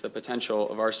eliminates the potential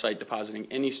of our site depositing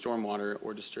any stormwater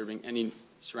or disturbing any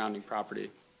surrounding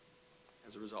property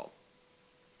as a result.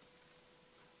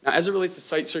 Now, as it relates to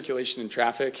site circulation and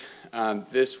traffic,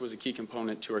 this was a key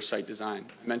component to our site design.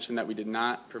 I mentioned that we did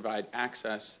not provide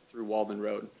access through Walden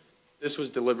Road. This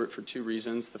was deliberate for 2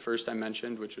 reasons. The first I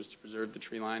mentioned, which was to preserve the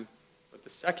tree line, but the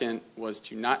second was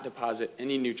to not deposit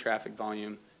any new traffic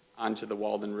volume onto the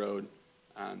Walden Road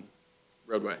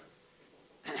roadway.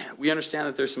 We understand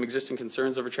that there's some existing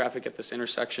concerns over traffic at this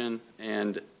intersection,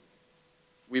 and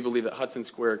we believe that Hudson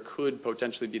Square could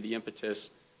potentially be the impetus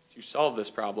to solve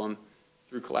this problem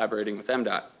through collaborating with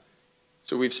MDOT.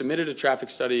 So we've submitted a traffic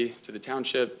study to the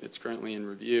township. It's currently in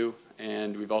review,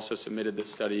 and we've also submitted this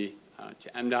study to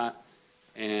MDOT,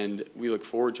 and we look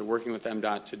forward to working with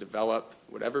MDOT to develop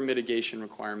whatever mitigation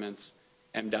requirements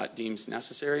MDOT deems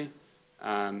necessary.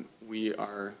 We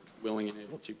are willing and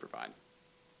able to provide.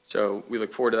 So we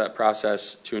look forward to that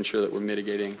process to ensure that we're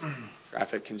mitigating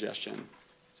traffic congestion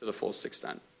to the fullest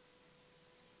extent.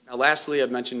 Now, lastly,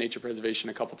 I've mentioned nature preservation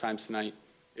a couple times tonight.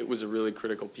 It was a really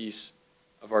critical piece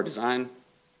of our design.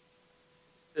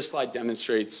 This slide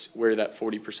demonstrates where that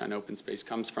 40% open space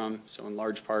comes from. So in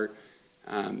large part,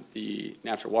 the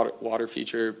natural water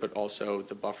feature, but also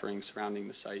the buffering surrounding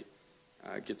the site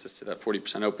gets us to that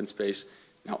 40% open space.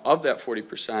 Now, of that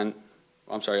 40%,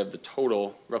 well, I'm sorry, of the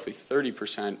total, roughly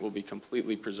 30% will be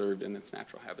completely preserved in its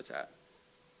natural habitat.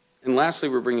 And lastly,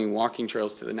 we're bringing walking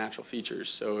trails to the natural features.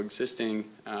 So existing,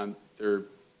 they're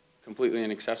completely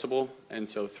inaccessible, and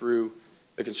so through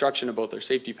the construction of both our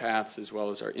safety paths as well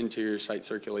as our interior site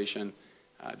circulation,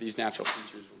 these natural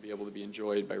features will be able to be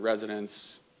enjoyed by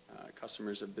residents,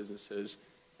 customers of businesses,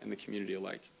 and the community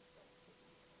alike.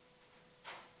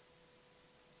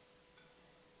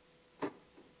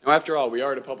 Now, after all, we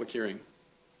are at a public hearing.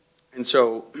 And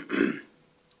so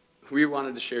we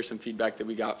wanted to share some feedback that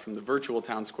we got from the virtual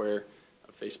town square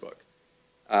of Facebook.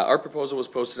 Our proposal was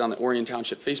posted on the Orion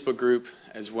Township Facebook group,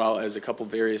 as well as a couple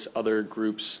various other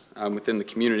groups within the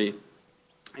community.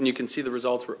 And you can see the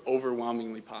results were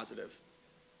overwhelmingly positive.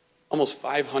 Almost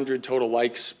 500 total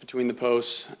likes between the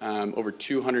posts, over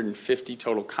 250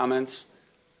 total comments.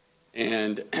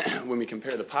 And when we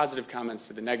compare the positive comments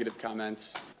to the negative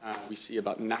comments, we see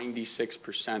about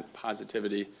 96%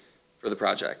 positivity for the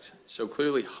project. So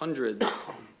clearly hundreds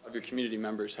of your community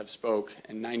members have spoke,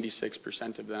 and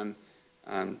 96% of them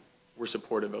were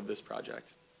supportive of this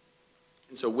project.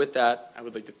 And so with that, I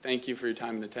would like to thank you for your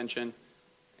time and attention,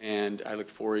 and I look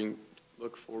forward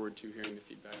to hearing the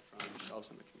feedback from yourselves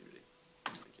and the community.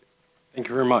 Thank you. Thank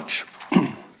you very much.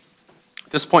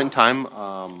 At this point in time,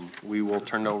 we will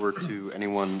turn it over to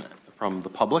anyone from the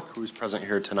public who's present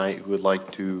here tonight who would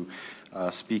like to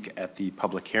speak at the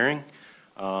public hearing.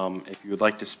 If you would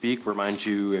like to speak, remind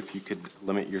you if you could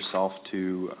limit yourself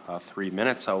to 3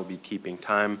 minutes. I will be keeping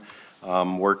time.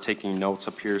 We're taking notes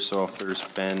up here, so if there's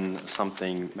been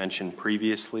something mentioned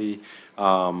previously,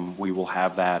 we will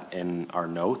have that in our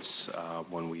notes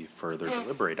when we further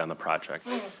deliberate on the project.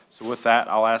 So with that,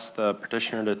 I'll ask the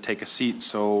petitioner to take a seat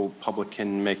so public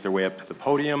can make their way up to the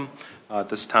podium. At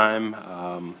this time,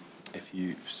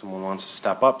 if someone wants to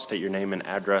step up, state your name and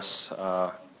address.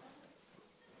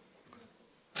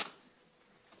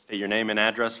 State your name and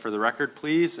address for the record,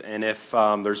 please. And if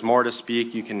there's more to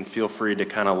speak, you can feel free to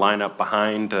kind of line up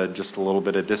behind just a little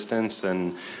bit of distance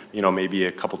and, maybe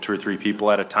a couple, 2 or 3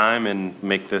 people at a time and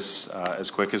make this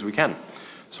as quick as we can.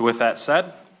 So with that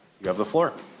said, you have the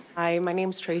floor. Hi, my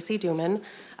name's Tracy Duman.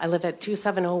 I live at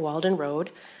 270 Walden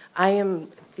Road. I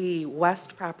am the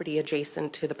west property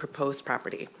adjacent to the proposed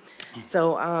property.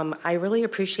 So I really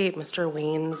appreciate Mr.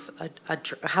 Wayne's,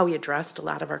 how he addressed a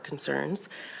lot of our concerns.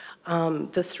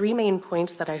 The 3 main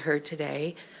points that I heard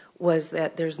today was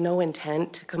that there's no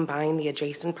intent to combine the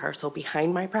adjacent parcel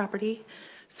behind my property.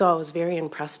 So I was very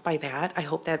impressed by that. I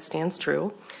hope that stands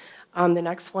true. The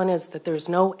next one is that there's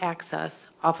no access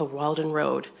off of Walden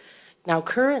Road. Now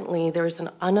currently there's an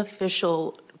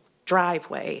unofficial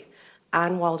driveway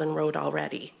on Walden Road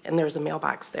already, and there's a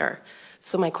mailbox there.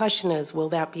 So my question is, will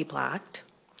that be blocked?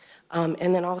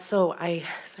 And then also,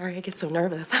 sorry, I get so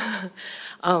nervous.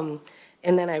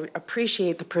 And then I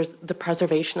appreciate the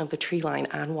preservation of the tree line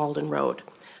on Walden Road.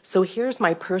 So here's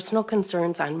my personal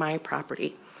concerns on my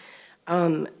property.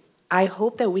 I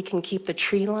hope that we can keep the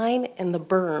tree line and the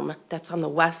berm that's on the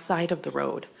west side of the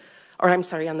road, or I'm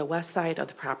sorry, on the west side of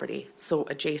the property, so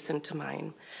adjacent to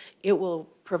mine. It will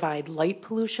provide light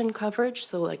pollution coverage,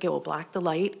 so like it will block the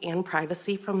light and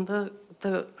privacy from the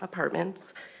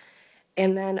apartments.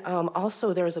 And then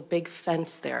also there's a big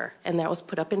fence there, and that was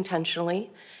put up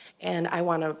intentionally. And I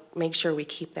want to make sure we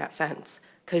keep that fence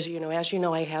because, as you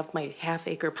know, I have my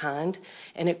half-acre pond,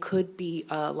 and it could be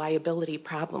a liability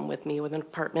problem with me with an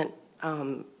apartment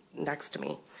next to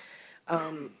me.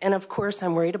 And, of course,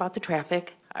 I'm worried about the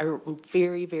traffic. I'm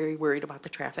very, very worried about the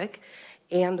traffic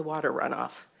and the water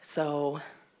runoff. So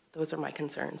those are my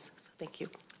concerns. So thank you.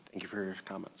 Thank you for your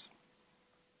comments.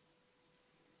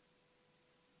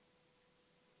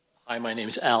 Hi, my name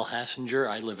is Al Hassinger.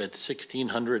 I live at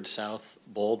 1600 South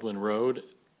Baldwin Road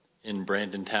in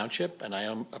Brandon Township, and I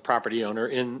am a property owner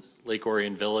in Lake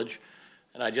Orion Village.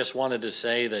 And I just wanted to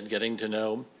say that getting to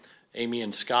know Amy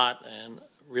and Scott and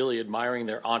really admiring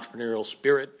their entrepreneurial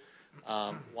spirit,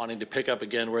 wanting to pick up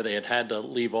again where they had to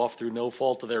leave off through no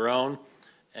fault of their own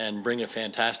and bring a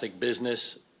fantastic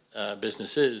businesses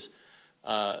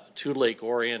to Lake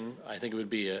Orion. I think it would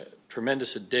be a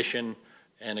tremendous addition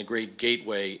and a great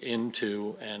gateway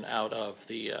into and out of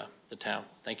the town.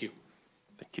 Thank you.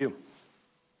 Thank you.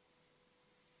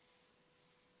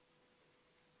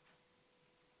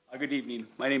 Good evening.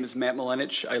 My name is Matt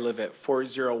Milenich. I live at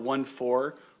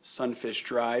 4014 Sunfish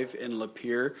Drive in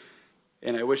Lapeer.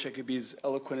 And I wish I could be as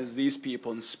eloquent as these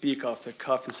people and speak off the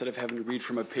cuff instead of having to read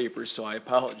from a paper, so I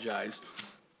apologize.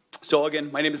 So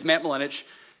again, my name is Matt Milenich,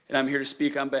 and I'm here to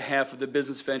speak on behalf of the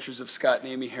business ventures of Scott and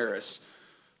Amy Harris.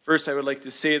 First, I would like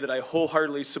to say that I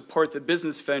wholeheartedly support the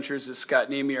business ventures that Scott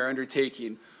and Amy are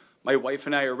undertaking. My wife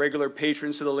and I are regular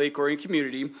patrons of the Lake Orion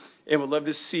community and would love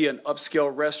to see an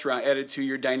upscale restaurant added to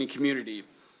your dining community.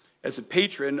 As a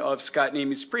patron of Scott and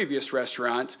Amy's previous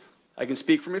restaurant, I can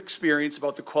speak from experience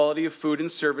about the quality of food and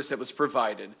service that was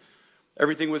provided.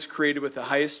 Everything was created with the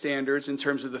highest standards in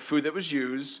terms of the food that was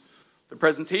used, the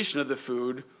presentation of the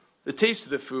food, the taste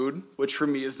of the food, which for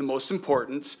me is the most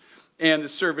important, and the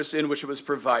service in which it was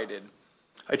provided.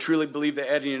 I truly believe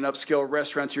that adding an upscale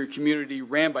restaurant to your community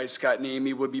ran by Scott and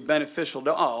Amy would be beneficial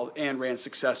to all and ran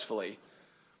successfully.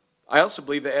 I also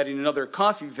believe that adding another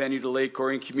coffee venue to Lake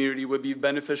Orion community would be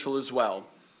beneficial as well.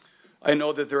 I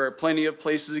know that there are plenty of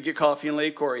places to get coffee in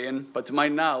Lake Orion, but to my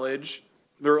knowledge,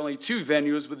 there are only 2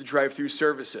 venues with drive-through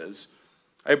services.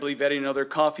 I believe adding another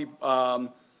coffee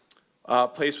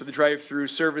place with drive-through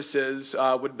services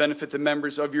would benefit the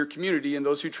members of your community and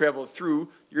those who travel through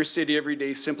your city every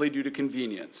day simply due to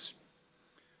convenience.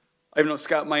 I've known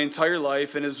Scott my entire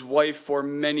life and his wife for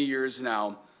many years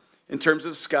now. In terms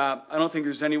of Scott, I don't think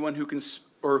there's anyone who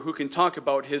can talk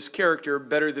about his character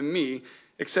better than me,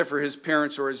 except for his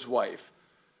parents or his wife.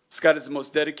 Scott is the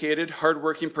most dedicated,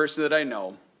 hardworking person that I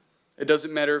know. It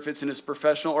doesn't matter if it's in his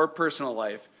professional or personal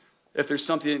life. If there's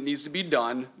something that needs to be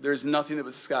done, there's nothing that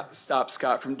would stop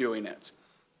Scott from doing it.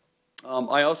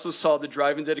 I also saw the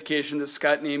drive and dedication that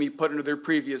Scott and Amy put into their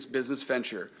previous business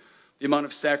venture. The amount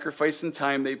of sacrifice and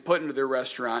time they put into their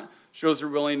restaurant shows their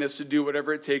willingness to do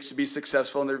whatever it takes to be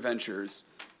successful in their ventures.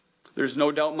 There's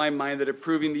no doubt in my mind that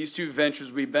approving these 2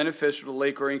 ventures will be beneficial to the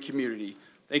Lake Orion community.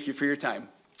 Thank you for your time.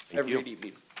 Have a great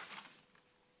evening.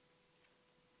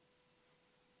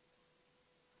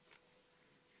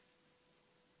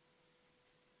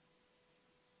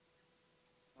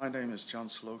 My name is John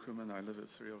Slocum, and I live at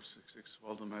 3066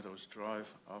 Walden Meadows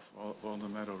Drive off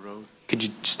Walden Meadow Road. Could you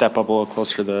step up a little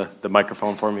closer to the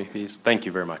microphone for me, please? Thank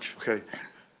you very much. Okay.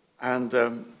 And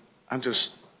I'm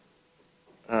just,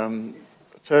 a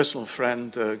personal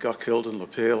friend got killed in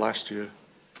Lapeer last year.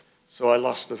 So I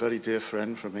lost a very dear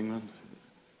friend from England.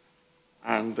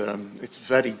 And it's a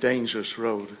very dangerous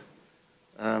road.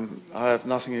 I have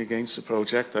nothing against the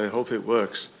project. I hope it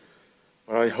works.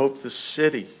 But I hope the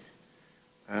city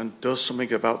does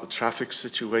something about the traffic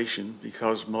situation,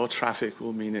 because more traffic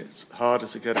will mean it's harder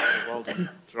to get out of Walden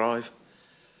Drive.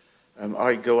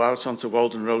 I go out onto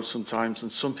Walden Road sometimes,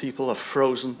 and some people are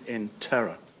frozen in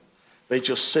terror. They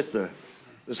just sit there.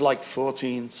 There's like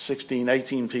 14, 16,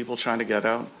 18 people trying to get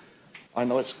out. I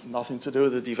know it's nothing to do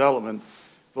with the development,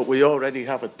 but we already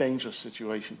have a dangerous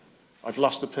situation. I've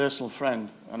lost a personal friend,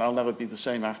 and I'll never be the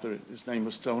same after it. His name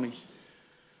was Tony.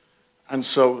 And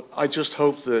so I just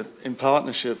hope that in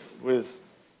partnership with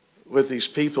these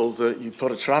people that you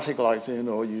put a traffic light in,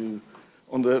 or you,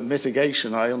 under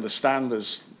mitigation, I understand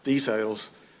there's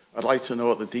details. I'd like to know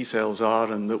what the details are,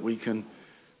 and that we can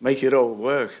make it all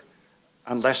work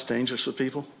and less dangerous for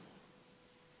people.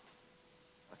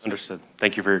 That's Understood.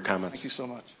 Thank you for your comments. Thank you so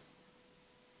much.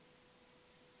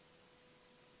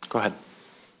 Go ahead.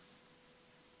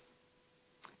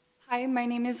 Hi, my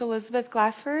name is Elizabeth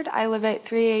Glassford. I live at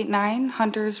 389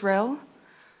 Hunter's Rill.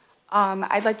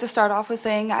 I'd like to start off with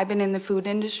saying I've been in the food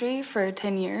industry for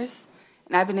 10 years,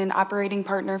 and I've been an operating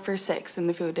partner for 6 in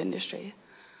the food industry.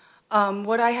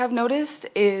 What I have noticed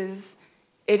is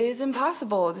it is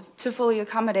impossible to fully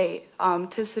accommodate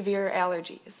to severe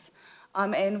allergies.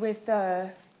 And with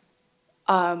the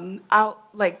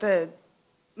the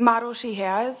model she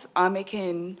has, it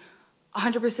can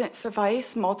 100%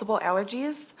 suffice multiple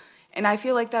allergies. And I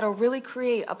feel like that'll really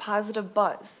create a positive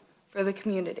buzz for the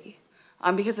community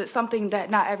because it's something that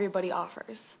not everybody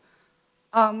offers.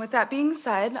 With that being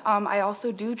said, I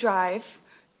also do drive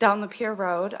down the Pier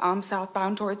Road,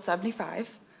 southbound towards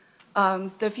 75.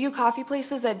 The few coffee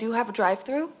places that do have a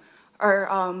drive-through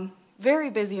are very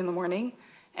busy in the morning,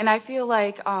 and I feel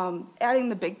like adding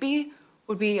the Big B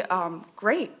would be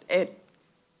great.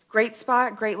 Great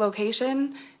spot, great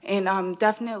location, and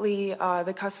definitely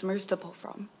the customers to pull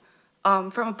from.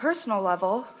 From a personal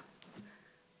level,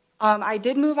 I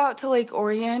did move out to Lake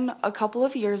Orion a couple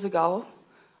of years ago.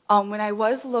 When I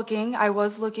was looking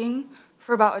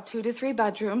for about a 2 to 3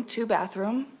 bedroom, 2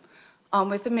 bathroom,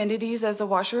 with amenities as a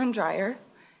washer and dryer,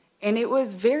 and it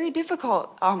was very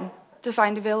difficult to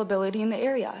find availability in the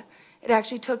area. It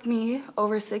actually took me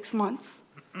over 6 months,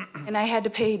 and I had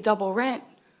to pay double rent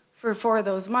for 4 of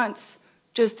those months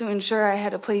just to ensure I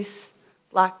had a place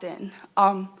locked in.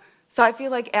 So I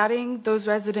feel like adding those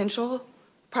residential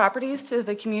properties to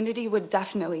the community would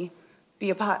definitely be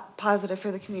a positive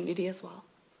for the community as well.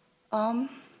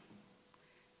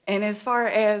 And as far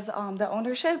as the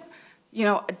ownership, you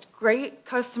know, a great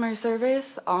customer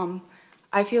service.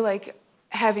 I feel like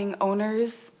having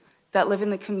owners that live in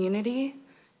the community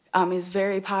is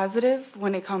very positive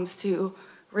when it comes to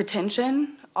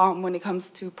retention, when it comes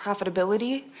to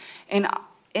profitability, and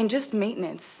just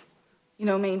maintenance. You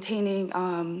know, maintaining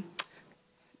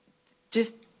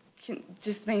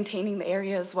just maintaining the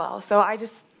area as well. So I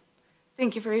just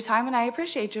thank you for your time, and I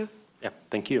appreciate you. Yeah,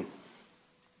 thank you.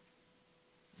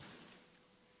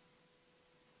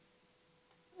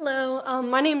 Hello,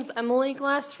 My name's Emily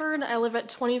Glassford. I live at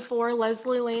 24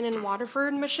 Leslie Lane in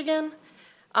Waterford, Michigan.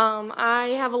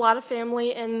 I have a lot of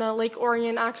family in the Lake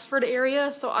Orion, Oxford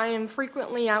area, so I am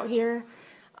frequently out here.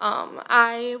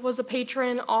 I was a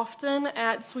patron often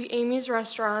at Sweet Amy's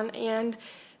restaurant, and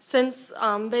since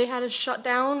they had a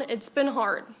shutdown, it's been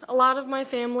hard. A lot of my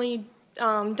family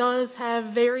does have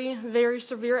very, very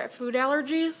severe food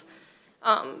allergies.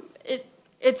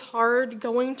 It's hard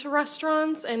going to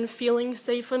restaurants and feeling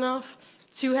safe enough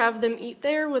to have them eat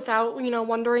there without,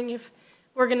 wondering if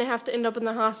we're going to have to end up in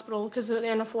the hospital because of an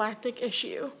anaphylactic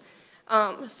issue.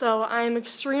 So I'm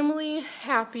extremely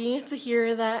happy to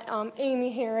hear that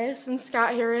Amy Harris and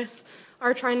Scott Harris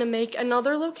are trying to make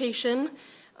another location.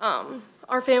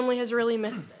 Our family has really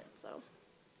missed it. So.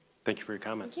 Thank you for your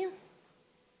comments. Thank you.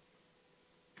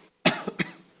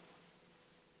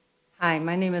 Hi,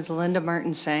 my name is Linda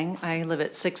Martin Sang. I live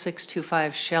at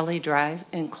 6625 Shelley Drive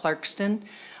in Clarkston.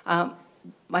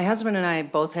 My husband and I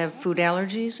both have food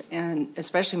allergies, and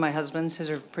especially my husband's,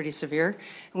 his are pretty severe.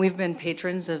 And we've been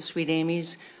patrons of Sweet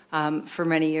Amy's for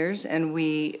many years, and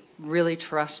we really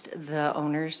trust the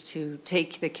owners to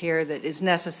take the care that is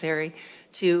necessary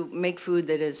to make food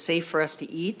that is safe for us to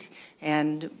eat.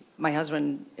 And my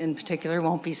husband in particular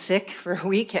won't be sick for a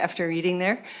week after eating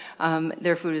there.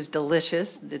 Their food is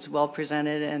delicious, it's well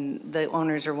presented, and the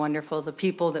owners are wonderful. The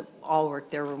people that all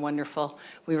work there were wonderful.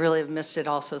 We really have missed it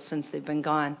also since they've been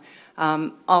gone.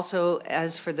 Also,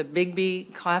 as for the Big B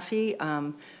coffee,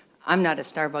 I'm not a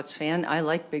Starbucks fan. I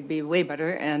like Big B way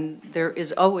better, and there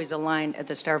is always a line at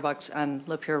the Starbucks on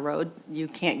Lapeer Road. You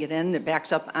can't get in. It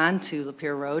backs up onto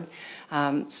Lapeer Road.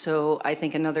 So I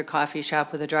think another coffee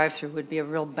shop with a drive-through would be a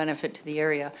real benefit to the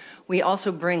area. We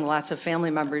also bring lots of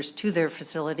family members to their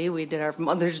facility. We did our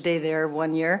Mother's Day there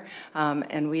one year,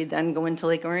 and we then go into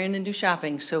Lake Orion and do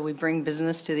shopping. So we bring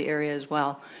business to the area as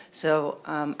well. So,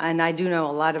 and I do know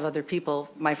a lot of other people.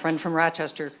 My friend from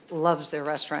Rochester loves their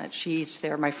restaurant. She eats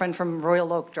there. My friend from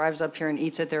Royal Oak drives up here and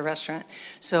eats at their restaurant.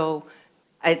 So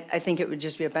I think it would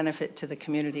just be a benefit to the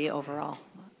community overall.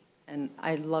 And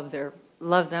I love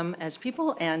them as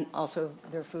people and also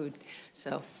their food.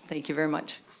 So thank you very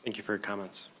much. Thank you for your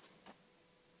comments.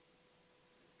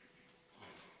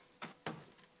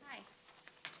 Hi.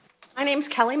 My name's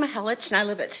Kelly Mahelich, and I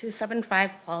live at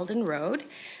 275 Walden Road.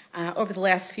 Over the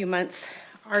last few months,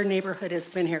 our neighborhood has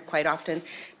been here quite often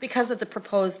because of the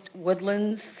proposed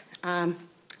Woodlands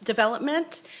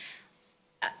development.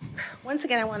 Once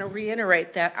again, I want to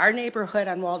reiterate that our neighborhood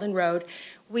on Walden Road,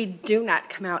 we do not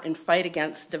come out and fight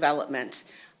against development.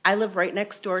 I live right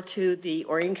next door to the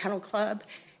Orion Kennel Club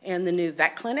and the new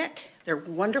vet clinic. They're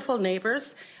wonderful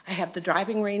neighbors. I have the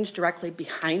driving range directly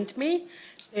behind me.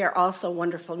 They are also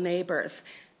wonderful neighbors.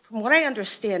 From what I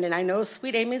understand, and I know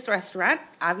Sweet Amy's restaurant,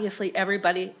 obviously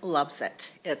everybody loves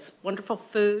it. It's wonderful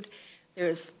food.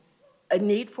 There's a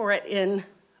need for it in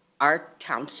our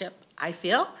township, I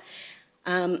feel.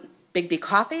 Big B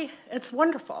Coffee, it's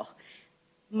wonderful.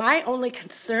 My only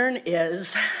concern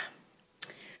is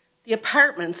the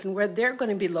apartments and where they're going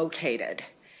to be located.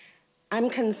 I'm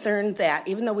concerned that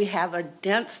even though we have a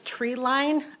dense tree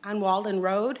line on Walden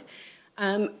Road,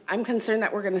 I'm concerned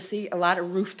that we're going to see a lot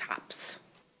of rooftops.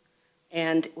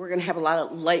 And we're going to have a lot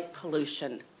of light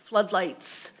pollution,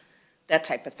 floodlights, that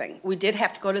type of thing. We did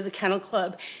have to go to the Kennel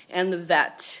Club and the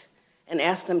vet and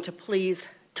ask them to please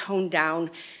tone down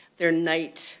their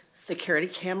night security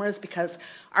cameras because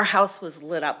our house was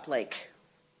lit up like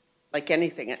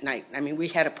anything at night. I mean, we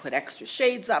had to put extra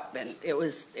shades up, and it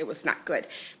was not good.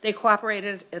 They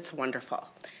cooperated. It's wonderful.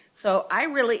 So I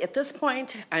really, at this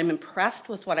point, I'm impressed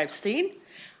with what I've seen.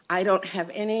 I don't have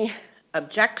any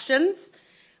objections.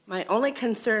 My only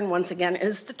concern, once again,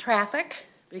 is the traffic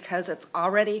because it's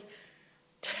already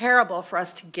terrible for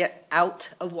us to get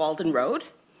out of Walden Road.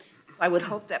 So I would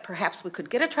hope that perhaps we could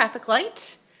get a traffic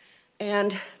light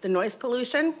and the noise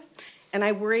pollution, and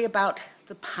I worry about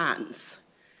the ponds.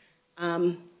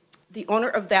 The owner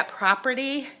of that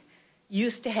property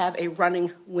used to have a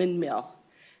running windmill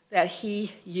that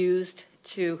he used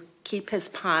to keep his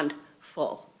pond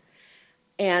full.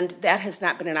 And that has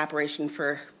not been in operation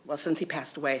for, well, since he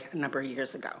passed away a number of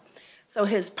years ago. So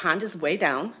his pond is way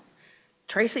down.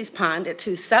 Tracy's pond at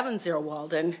 270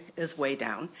 Walden is way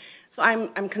down. So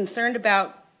I'm concerned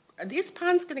about, are these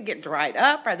ponds going to get dried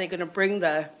up? Are they going to bring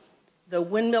the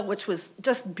windmill, which was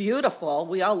just beautiful?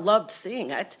 We all loved seeing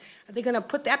it. Are they going to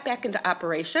put that back into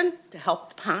operation to help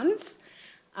the ponds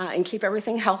and keep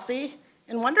everything healthy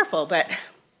and wonderful? But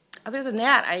other than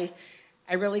that, I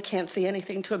really can't see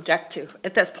anything to object to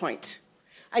at this point.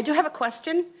 I do have a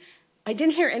question. I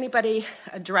didn't hear anybody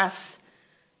address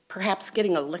perhaps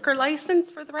getting a liquor license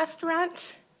for the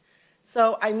restaurant.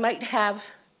 So I might have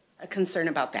a concern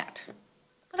about that.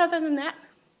 But other than that,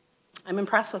 I'm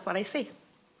impressed with what I see.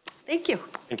 Thank you.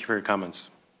 Thank you for your comments.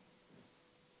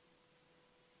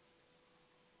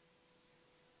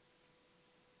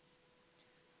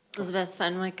 Elizabeth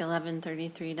Fenwick,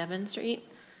 1133 Devon Street.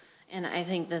 And I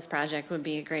think this project would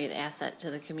be a great asset to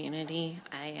the community.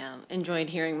 I enjoyed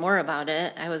hearing more about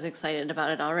it. I was excited about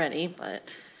it already, but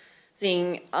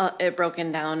seeing it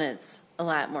broken down, it's a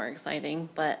lot more exciting.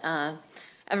 But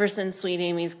ever since Sweet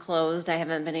Amy's closed, I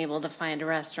haven't been able to find a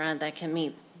restaurant that can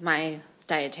meet my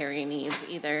dietary needs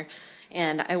either.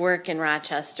 And I work in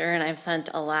Rochester, and I've sent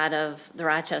a lot of the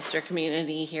Rochester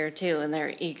community here too, and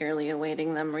they're eagerly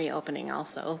awaiting them reopening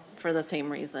also for the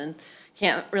same reason.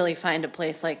 Can't really find a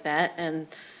place like that, and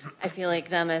I feel like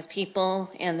them as people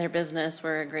and their business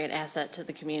were a great asset to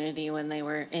the community when they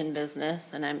were in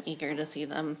business, and I'm eager to see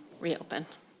them reopen.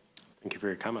 Thank you for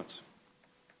your comments.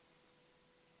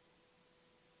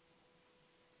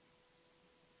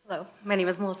 Hello, my name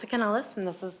is Melissa Canellis, and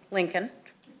this is Lincoln.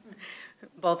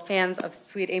 Both fans of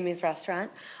Sweet Amy's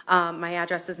Restaurant. My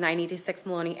address is 986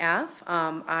 Maloney Ave.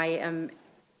 I am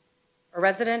a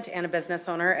resident and a business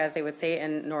owner, as they would say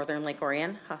in northern Lake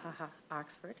Orion,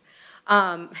 Oxford.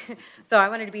 So I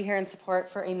wanted to be here in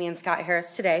support for Amy and Scott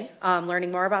Harris today.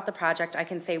 Learning more about the project, I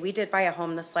can say we did buy a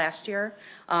home this last year.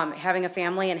 Having a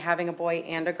family and having a boy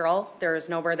and a girl, there is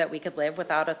nowhere that we could live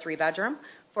without a 3-bedroom.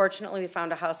 Fortunately, we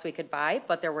found a house we could buy,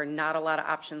 but there were not a lot of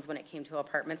options when it came to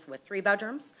apartments with 3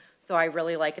 bedrooms. So I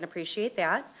really like and appreciate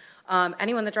that.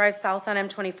 Anyone that drives south on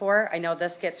M24, I know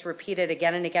this gets repeated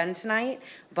again and again tonight,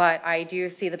 but I do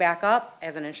see the backup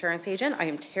as an insurance agent. I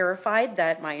am terrified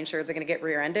that my insureds are going to get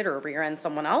rear-ended or rear-end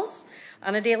someone else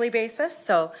on a daily basis.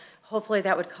 So hopefully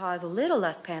that would cause a little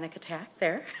less panic attack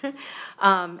there.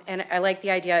 And I like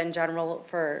the idea in general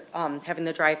for having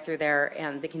the drive-through there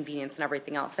and the convenience and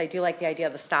everything else. I do like the idea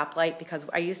of the stoplight because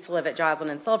I used to live at Joslin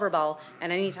and Silverbell,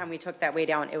 and anytime we took that way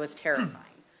down, it was terrifying.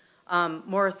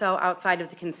 More so outside of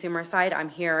the consumer side, I'm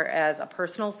here as a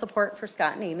personal support for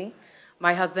Scott and Amy.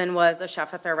 My husband was a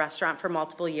chef at their restaurant for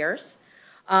multiple years.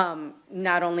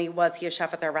 Not only was he a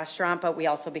chef at their restaurant, but we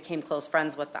also became close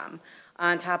friends with them.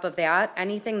 On top of that,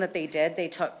 anything that they did, they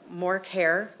took more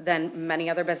care than many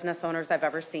other business owners I've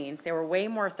ever seen. They were way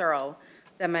more thorough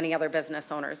than many other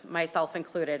business owners, myself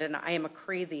included, and I am a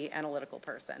crazy analytical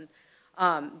person.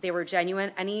 They were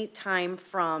genuine any time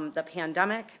from the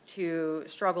pandemic to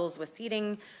struggles with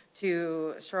seating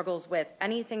to struggles with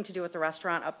anything to do with the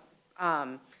restaurant,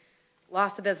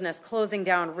 loss of business, closing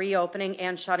down, reopening,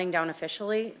 and shutting down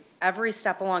officially. Every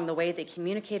step along the way, they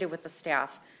communicated with the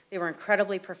staff. They were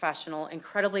incredibly professional,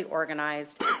 incredibly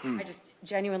organized. I just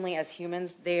genuinely, as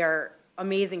humans, they are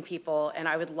amazing people, and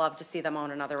I would love to see them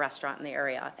own another restaurant in the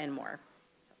area and more.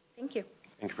 So, thank you.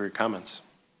 Thank you for your comments.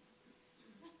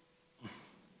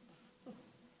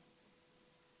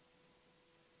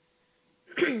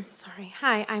 Sorry.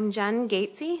 Hi, I'm Jen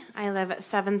Gatesy. I live at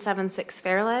 776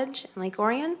 Fairledge in Lake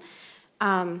Orion.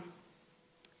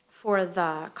 For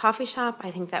the coffee shop,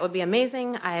 I think that would be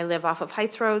amazing. I live off of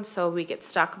Heights Road, so we get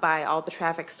stuck by all the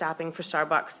traffic stopping for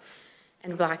Starbucks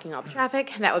and blocking all the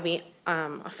traffic. That would be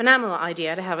a phenomenal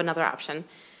idea to have another option.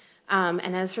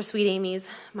 And as for Sweet Amy's,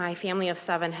 my family of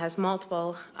 7 has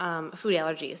multiple food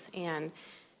allergies, and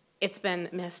it's been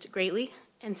missed greatly.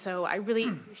 And so I really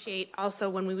appreciate also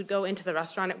when we would go into the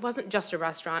restaurant, it wasn't just a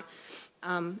restaurant.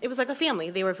 It was like a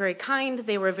family. They were very kind.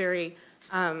 They were very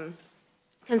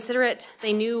considerate.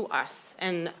 They knew us.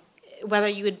 And whether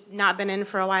you had not been in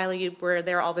for a while or you were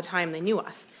there all the time, they knew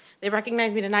us. They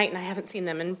recognized me tonight, and I haven't seen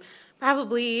them in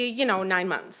probably, 9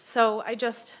 months. So I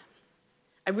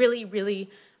really,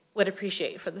 really would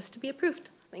appreciate for this to be approved.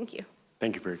 Thank you.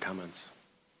 Thank you for your comments.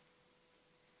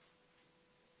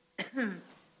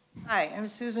 Hi, I'm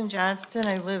Susan Johnston.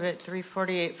 I live at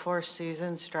 348 Four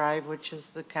Seasons Drive, which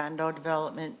is the condo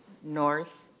development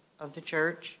north of the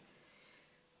church.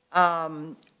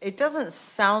 It doesn't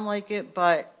sound like it,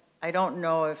 but I don't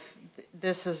know if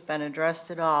this has been addressed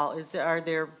at all. Are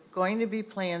there going to be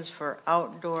plans for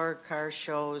outdoor car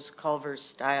shows, Culver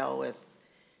style, with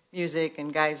music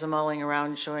and guys mulling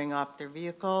around showing off their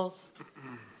vehicles?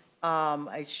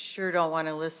 I sure don't want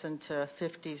to listen to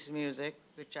 50s music,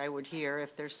 which I would hear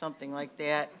if there's something like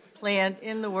that planned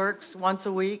in the works once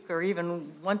a week or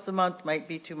even once a month might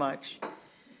be too much.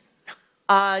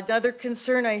 Another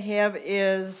concern I have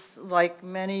is, like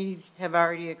many have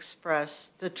already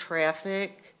expressed, the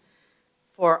traffic.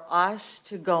 For us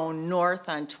to go north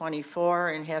on 24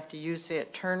 and have to use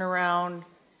that turnaround,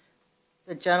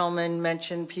 the gentleman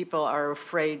mentioned people are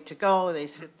afraid to go, they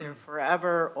sit there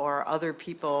forever, or other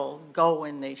people go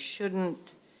when they shouldn't.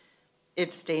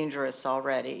 it's dangerous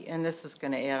already, and this is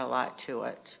going to add a lot to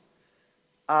it.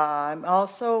 I'm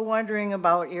also wondering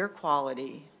about air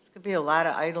quality. There's going to be a lot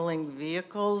of idling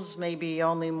vehicles, maybe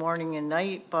only morning and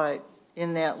night, but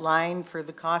in that line for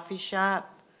the coffee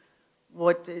shop,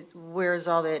 where's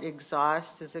all that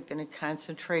exhaust? Is it going to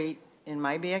concentrate in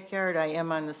my backyard? I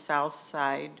am on the south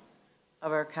side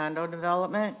of our condo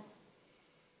development.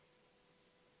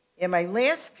 And my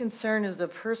last concern is a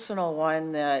personal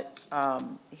one, that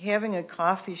having a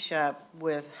coffee shop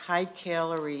with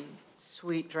high-calorie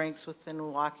sweet drinks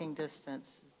within walking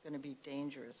distance is going to be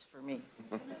dangerous for me.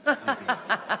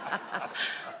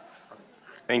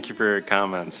 Thank you for your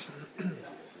comments.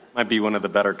 Might be one of the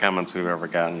better comments we've ever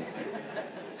gotten.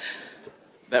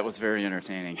 That was very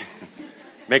entertaining.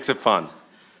 Makes it fun.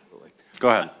 Go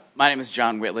ahead. My name is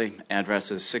John Whitley. Address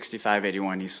is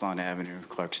 6581 East Lawn Avenue,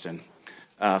 Clarkston.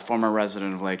 Former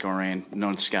resident of Lake Orion.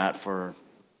 Known Scott for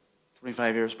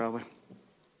 25 years probably,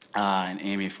 and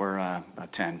Amy for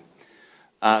about 10.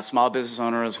 Small business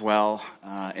owner as well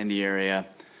in the area.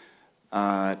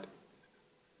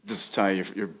 Just to tell you,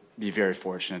 you'll be very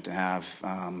fortunate to have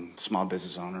small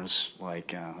business owners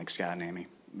like Scott and Amy.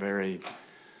 Very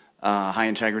high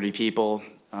integrity people.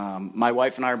 My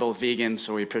wife and I are both vegans,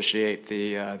 so we appreciate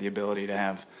the ability to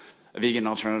have a vegan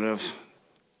alternative,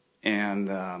 and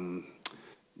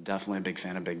definitely a big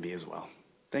fan of Big B as well.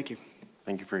 Thank you.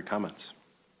 Thank you for your comments.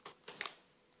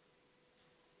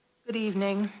 Good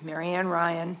evening, Mary Ann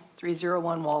Ryan,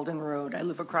 301 Walden Road. I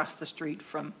live across the street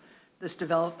from this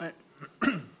development.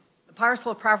 The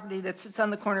parcel of property that sits on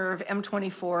the corner of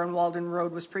M24 and Walden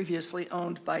Road was previously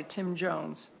owned by Tim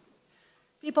Jones.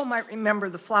 People might remember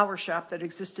the flower shop that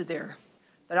existed there,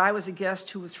 but I was a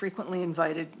guest who was frequently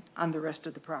invited on the rest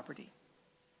of the property.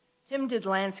 Tim did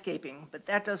landscaping, but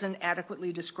that doesn't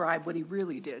adequately describe what he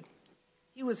really did.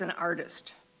 He was an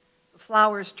artist. The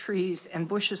flowers, trees, and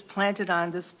bushes planted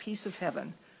on this piece of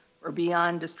heaven were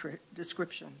beyond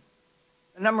description.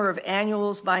 The number of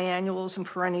annuals, biannuals, and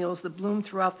perennials that bloomed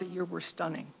throughout the year were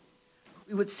stunning.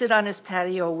 We would sit on his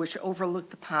patio, which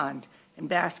overlooked the pond, and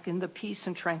bask in the peace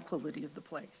and tranquility of the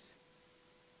place.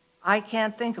 I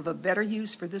can't think of a better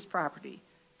use for this property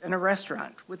than a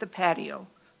restaurant with a patio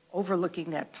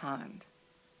overlooking that pond.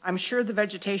 I'm sure the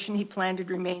vegetation he planted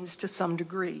remains to some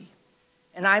degree,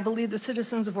 and I believe the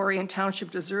citizens of Orion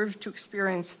Township deserve to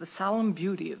experience the solemn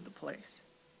beauty of the place.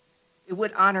 It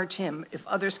would honor Tim if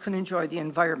others could enjoy the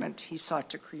environment he sought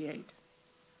to create.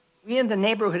 We in the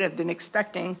neighborhood have been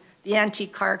expecting the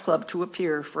Antique Car Club to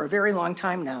appear for a very long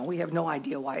time now. We have no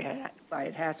idea why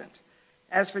it hasn't.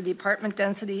 As for the apartment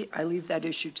density, I leave that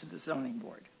issue to the zoning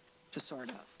board to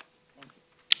sort out. Thank you.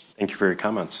 Thank you for your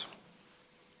comments.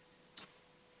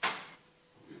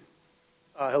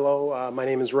 Hello, my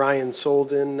name is Ryan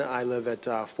Solden. I live at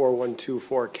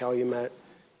 4124 Calumet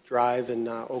Drive in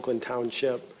Oakland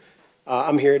Township.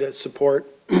 I'm here to support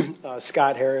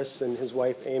Scott Harris and his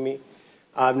wife Amy.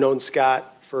 I've known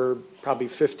Scott for probably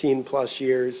 15 plus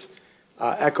years,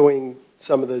 echoing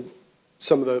some of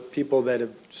the people that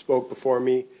have spoke before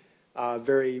me.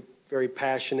 Very, very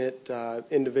passionate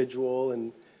individual,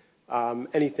 and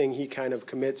anything he kind of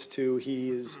commits to, he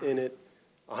is in it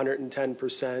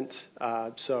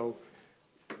 110%. So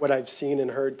what I've seen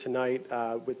and heard tonight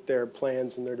with their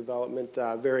plans and their development,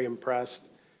 very impressed.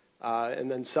 And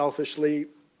then selfishly,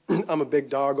 I'm a big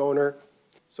dog owner,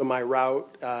 so my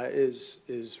route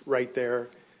is right there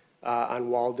on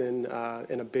Walden,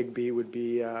 and a Big B would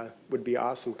be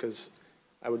awesome, because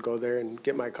I would go there and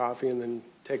get my coffee and then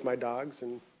take my dogs,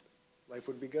 and life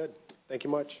would be good. Thank you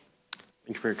much.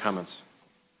 Thank you for your comments.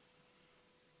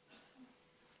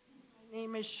 My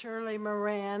name is Shirley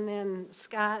Moran, and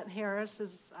Scott Harris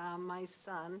is my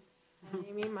son, and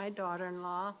Amy, my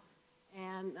daughter-in-law.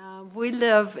 And we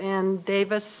live in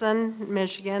Davison,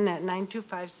 Michigan at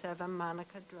 9257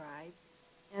 Monica Drive.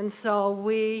 And so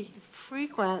we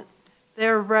frequent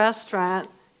their restaurant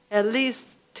at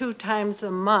least 2 times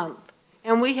a month.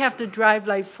 And we have to drive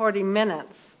like 40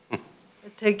 minutes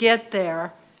to get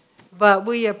there. But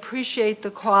we appreciate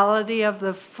the quality of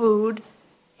the food.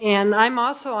 And I'm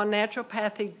also a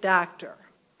naturopathic doctor.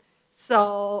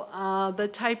 So the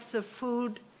types of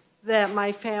food that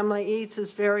my family eats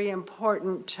is very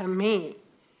important to me.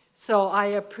 So I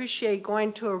appreciate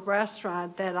going to a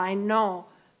restaurant that I know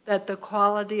that the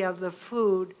quality of the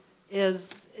food is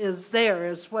there,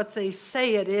 is what they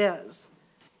say it is.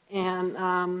 And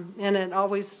it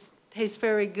always tastes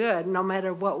very good no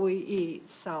matter what we eat.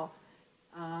 So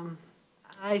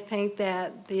I think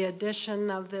that the addition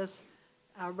of this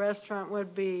restaurant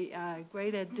would be a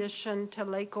great addition to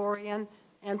Lake Orion,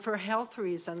 and for health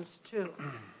reasons too.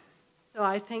 So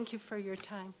I thank you for your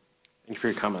time. Thank you for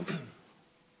your comments.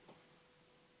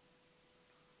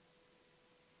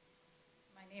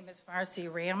 My name is Marcy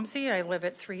Ramsey. I live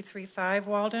at 335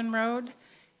 Walden Road.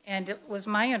 And it was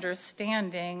my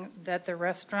understanding that the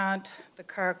restaurant, the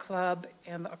car club,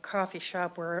 and the coffee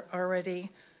shop were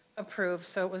already approved.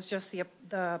 So it was just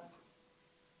the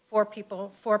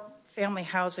four family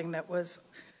housing that was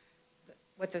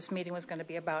what this meeting was going to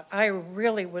be about. I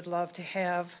really would love to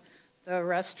have the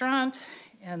restaurant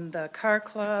and the car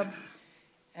club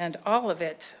and all of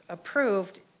it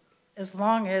approved, as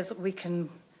long as we can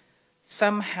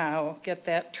somehow get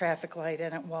that traffic light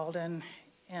in at Walden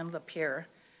and Lapeer,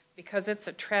 because it's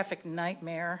a traffic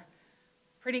nightmare,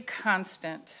 pretty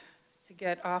constant to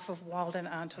get off of Walden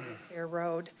onto Lapeer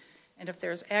Road. And if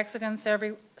there's accidents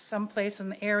someplace in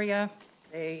the area,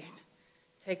 they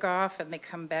take off and they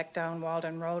come back down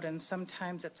Walden Road, and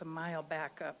sometimes it's a mile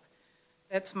backup.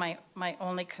 That's my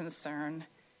only concern.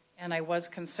 And I was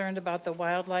concerned about the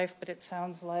wildlife, but it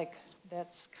sounds like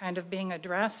that's kind of being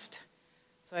addressed,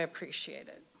 so I appreciate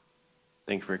it.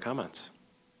 Thank you for your comments.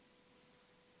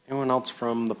 Anyone else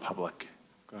from the public?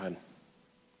 Go ahead.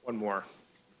 One more.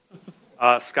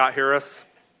 Scott Harris,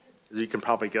 as you can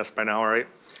probably guess by now, right?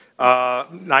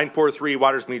 943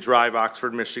 Watersmead Drive,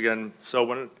 Oxford, Michigan. So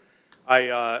when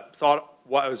I thought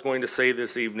what I was going to say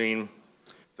this evening,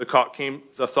 the thought came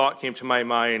to my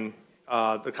mind,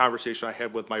 the conversation I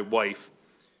had with my wife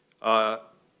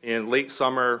in late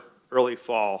summer, early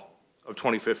fall of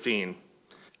 2015.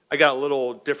 I got a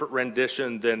little different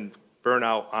rendition than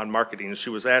burnout on marketing. She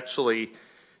was actually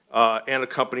in a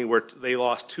company where they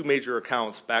lost two major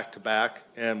accounts back to back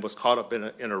and was caught up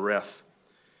in a riff.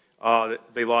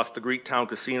 They lost the Greektown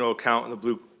Casino account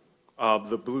and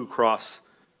the Blue Cross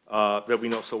that we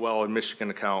know so well in Michigan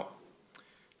account.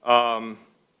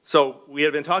 So we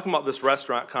had been talking about this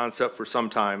restaurant concept for some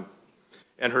time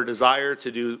and her desire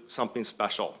to do something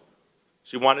special.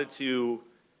 She wanted to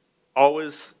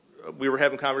we were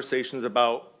having conversations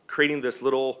about creating this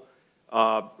little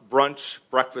brunch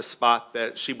breakfast spot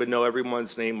that she would know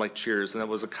everyone's name like Cheers, and that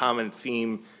was a common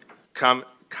theme,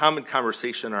 common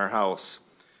conversation in our house.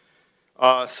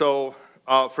 So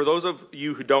for those of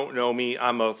you who don't know me,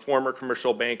 I'm a former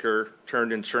commercial banker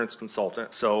turned insurance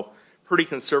consultant, so pretty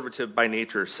conservative by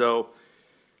nature. So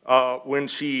when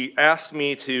she asked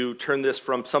me to turn this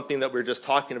from something that we were just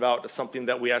talking about to something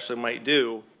that we actually might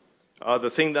do, the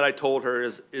thing that I told her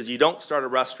is you don't start a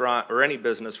restaurant, or any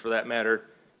business for that matter,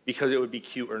 because it would be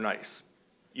cute or nice.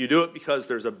 You do it because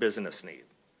there's a business need.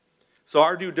 So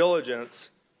our due diligence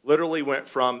literally went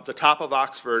from the top of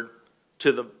Oxford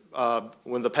to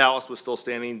when the Palace was still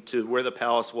standing, to where the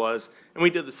Palace was, and we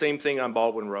did the same thing on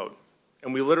Baldwin Road.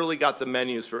 And we literally got the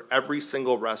menus for every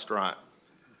single restaurant.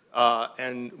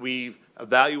 And we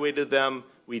evaluated them,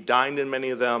 we dined in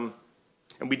many of them,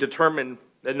 and we determined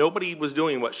that nobody was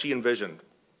doing what she envisioned.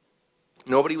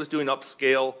 Nobody was doing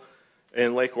upscale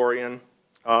in Lake Orion.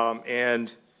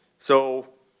 And so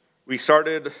we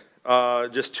started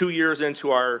just 2 years into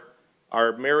our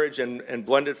marriage and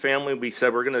blended family. We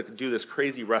said we're going to do this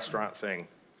crazy restaurant thing.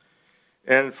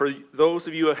 And for those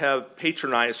of you who have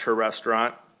patronized her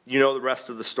restaurant, you know the rest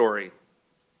of the story.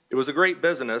 It was a great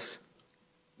business,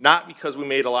 not because we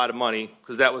made a lot of money,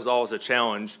 because that was always a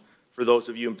challenge for those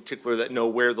of you in particular that know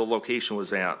where the location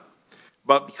was at,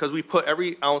 but because we put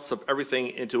every ounce of everything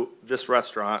into this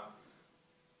restaurant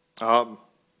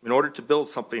in order to build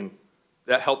something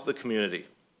that helped the community.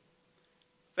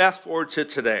 Fast forward to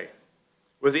today.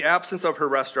 With the absence of her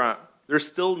restaurant, there's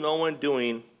still no one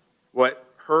doing what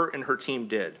her and her team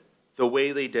did, the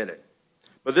way they did it.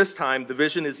 But this time, the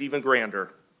vision is even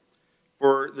grander.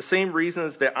 For the same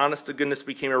reasons that honest to goodness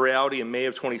became a reality in May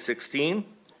of 2016,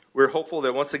 we're hopeful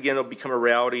that once again it'll become a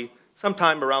reality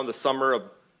sometime around the summer of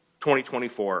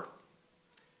 2024.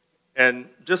 And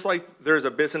just like there's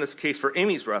a business case for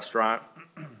Amy's restaurant,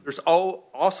 there's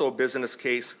also a business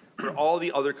case for all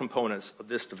the other components of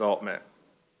this development.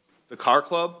 The car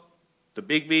club, the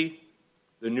Big V,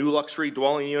 the new luxury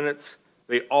dwelling units,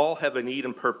 they all have a need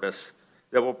and purpose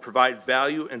that will provide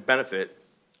value and benefit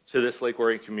to this Lake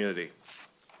Orion community.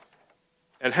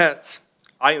 And hence,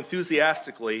 I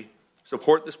enthusiastically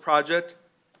support this project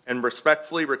and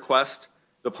respectfully request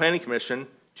the Planning Commission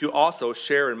to also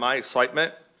share in my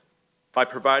excitement by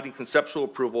providing conceptual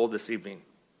approval this evening.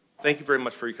 Thank you very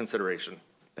much for your consideration.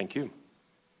 Thank you.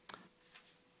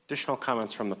 Additional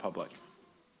comments from the public?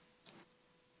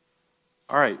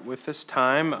 All right, with this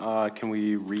time, can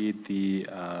we read the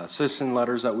citizen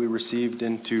letters that we received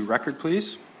into record,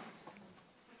 please?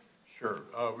 Sure.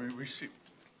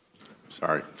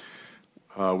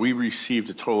 We received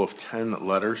a total of 10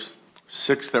 letters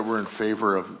 6 that were in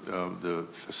favor of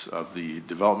the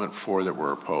development, 4 that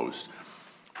were opposed.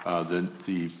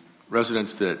 The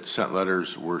residents that sent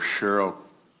letters were Cheryl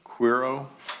Quiro,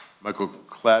 Michael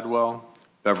Cladwell,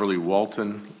 Beverly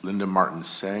Walton, Linda Martin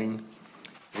Sang,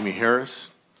 Amy Harris,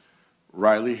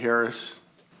 Riley Harris,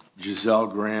 Giselle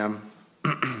Graham,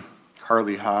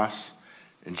 Carly Haas,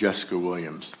 and Jessica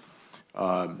Williams.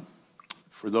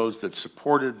 For those that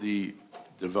supported the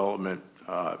development,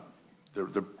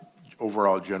 the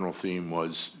overall general theme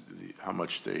was how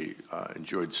much they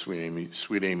enjoyed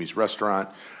Sweet Amy's restaurant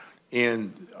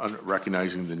and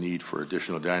recognizing the need for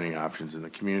additional dining options in the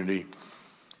community.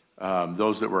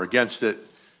 Those that were against it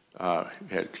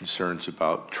had concerns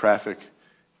about traffic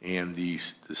and the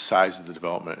size of the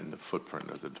development and the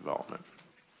footprint of the development.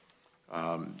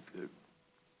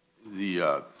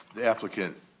 The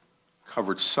applicant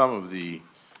covered some of the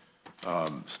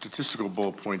statistical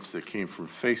bullet points that came from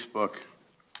Facebook.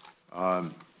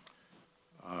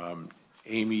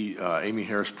 Amy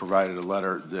Harris provided a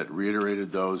letter that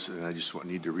reiterated those, and I just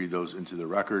need to read those into the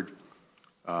record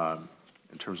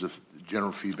in terms of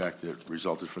general feedback that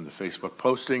resulted from the Facebook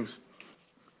postings.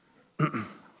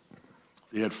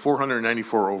 They had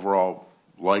 494 overall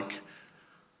like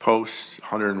posts,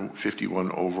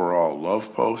 151 overall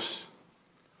love posts,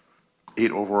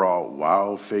 8 overall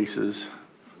wow faces,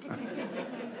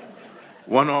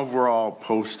 1 overall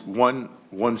post, one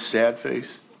sad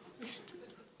face,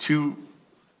 2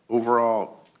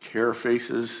 overall care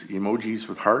faces, emojis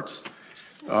with hearts,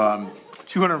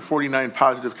 249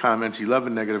 positive comments,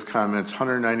 11 negative comments,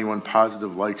 191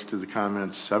 positive likes to the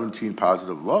comments, 17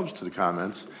 positive loves to the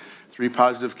comments, 3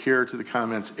 positive care to the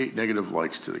comments, 8 negative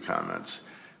likes to the comments.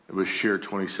 It was shared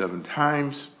 27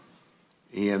 times,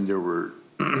 and there were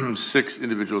 6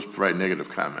 individuals provide negative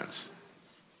comments.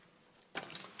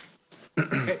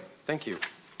 Okay, thank you.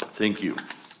 Thank you.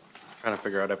 Trying to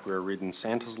figure out if we were reading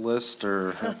Santa's list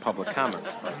or public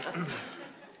comments. But.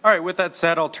 All right, with that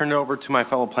said, I'll turn it over to my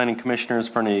fellow planning commissioners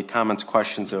for any comments,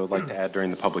 questions they would like to add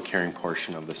during the public hearing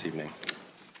portion of this evening.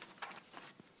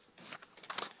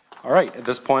 All right, at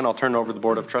this point, I'll turn it over to the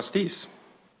Board of Trustees.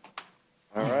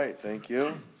 All right, thank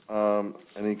you.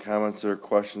 Any comments or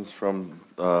questions from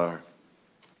the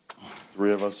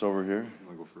 3 of us over here? You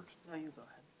want to go first? No, you go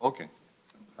ahead. Okay.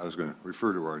 I was going to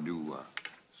refer to our new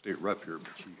state rep here,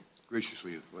 but she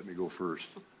graciously let me go first.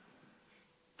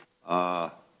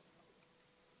 I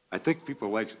think people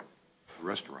like the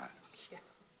restaurant. Yeah.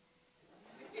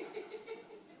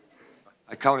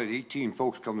 I counted 18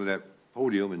 folks come to that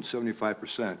podium, and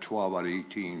 75%, 12 out of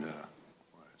 18.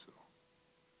 So.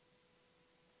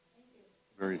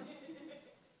 Very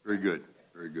good,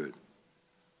 very good.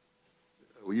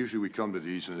 Well, usually we come to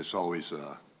these, and it's always,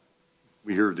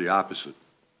 we hear the opposite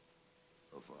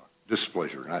of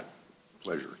displeasure, not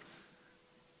pleasure.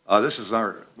 This is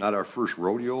not our first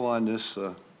rodeo on this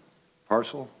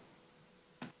parcel.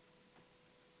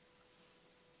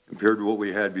 Compared to what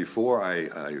we had before, I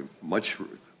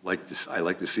like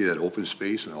to see that open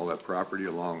space and all that property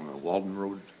along Walden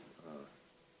Road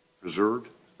preserved,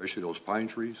 especially those pine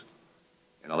trees.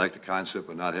 And I like the concept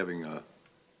of not having an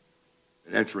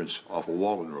entrance off of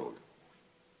Walden Road.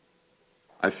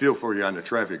 I feel for you on the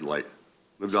traffic light.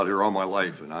 Lived out here all my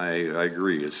life, and I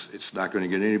agree. It's not going to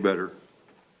get any better.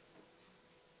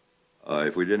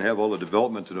 If we didn't have all the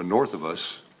development to the north of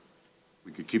us,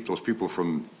 we could keep those people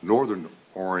from northern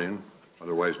Orion,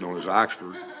 otherwise known as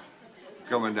Oxford,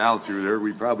 coming down through there.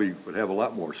 We probably would have a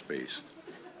lot more space.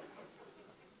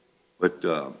 But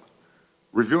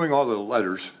reviewing all the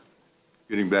letters,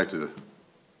 getting back to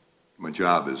my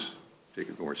job is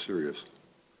taking it more serious.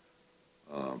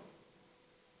 Our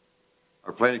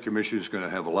planning commission is going to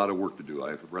have a lot of work to do.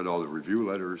 I've read all the review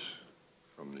letters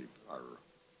from our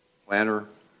planner,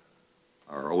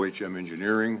 our OHM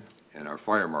engineering, and our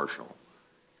fire marshal.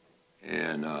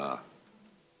 And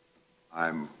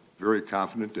I'm very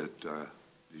confident that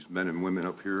these men and women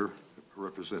up here who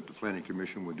represent the planning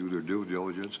commission will do their due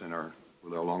diligence and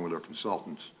along with our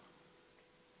consultants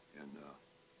and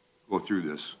go through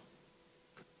this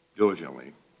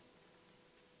diligently.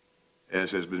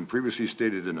 As has been previously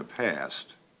stated in the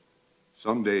past,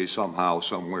 someday, somehow,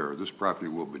 somewhere, this property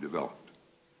will be developed.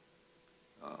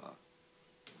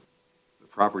 The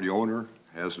property owner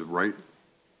has the right,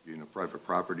 being a private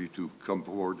property, to come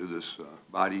forward to this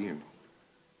body and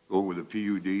go with a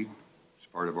PUD. It's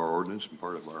part of our ordinance and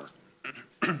part of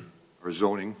our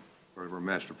zoning, part of our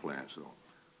master plan. So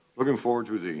looking forward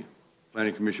to the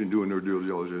planning commission doing their due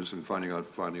diligence and finding out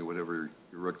finally whatever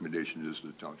your recommendation is to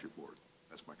the township board.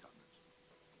 That's my comment.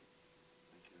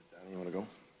 You want to go?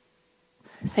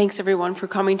 Thanks, everyone, for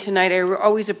coming tonight. I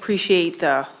always appreciate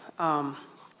the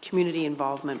community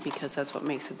involvement, because that's what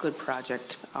makes a good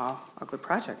project a good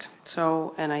project.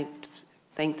 So, and I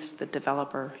thanks the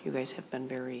developer. You guys have been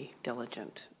very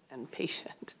diligent and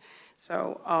patient.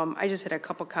 So I just had a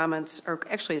couple comments, or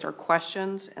actually there are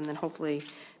questions, and then hopefully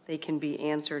they can be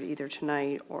answered either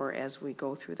tonight or as we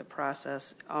go through the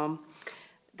process.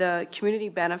 The community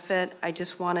benefit, I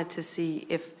just wanted to see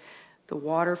if the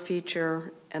water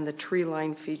feature and the tree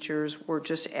line features were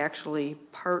just actually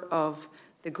part of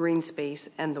the green space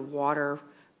and the water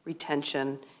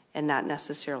retention, and not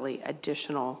necessarily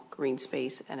additional green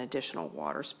space and additional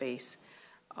water space.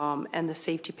 And the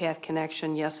safety path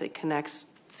connection, yes, it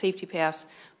connects safety paths,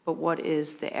 but what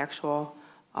is the actual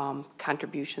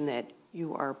contribution that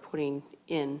you are putting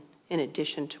in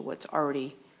addition to what's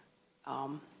already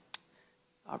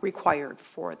required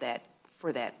for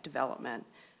that development?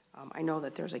 I know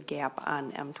that there's a gap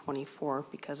on M24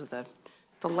 because of the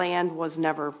land was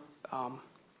never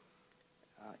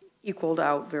equaled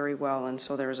out very well, and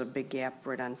so there's a big gap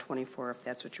right on 24, if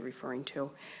that's what you're referring to.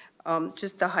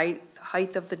 Just the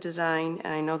height of the design,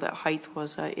 and I know that height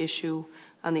was an issue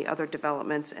on the other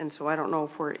developments, and so I don't know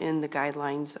if we're in the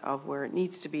guidelines of where it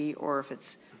needs to be or if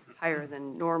it's higher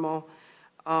than normal.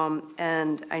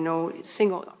 And I know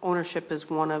single ownership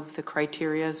is one of the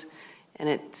criterias, and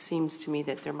it seems to me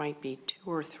that there might be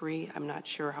 2 or 3. I'm not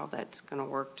sure how that's going to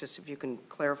work, just if you can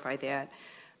clarify that.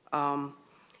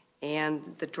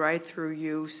 And the drive-through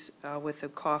use with the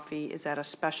coffee, is that a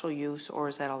special use or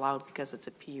is that allowed because it's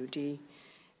a PUD?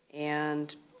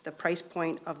 And the price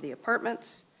point of the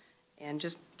apartments, and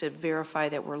just to verify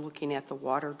that we're looking at the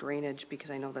water drainage,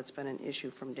 because I know that's been an issue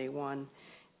from day one.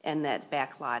 And that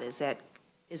back lot, is that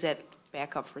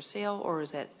back up for sale, or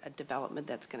is that a development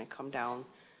that's going to come down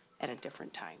at a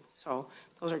different time? So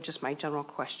those are just my general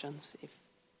questions as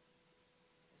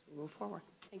we move forward.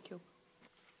 Thank you.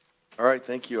 All right,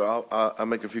 thank you. I'll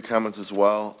make a few comments as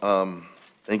well.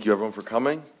 Thank you, everyone, for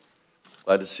coming.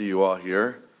 Glad to see you all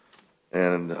here.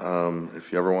 And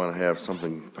if you ever want to have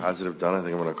something positive done, I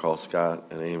think I'm going to call Scott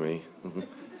and Amy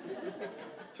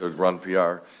to run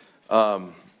PR.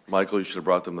 Michael, you should have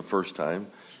brought them the first time.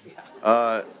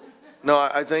 No,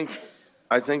 I think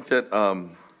that,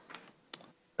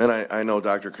 and I know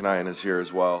Dr. Kanayan is here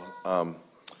as well.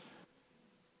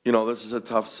 You know, this is a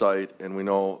tough site, and we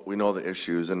know the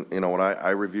issues. And you know, when I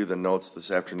reviewed the notes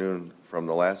this afternoon from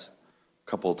the last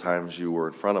couple of times you were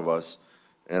in front of us,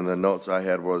 and the notes I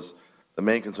had was the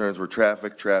main concerns were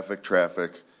traffic,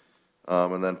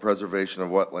 and then preservation of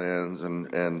wetlands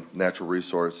and natural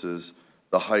resources,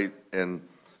 the height, and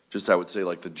just I would say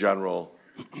like the general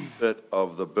fit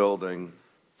of the building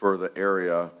for the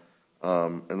area.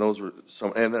 And those were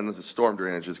some, and then the storm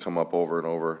drainage has come up over and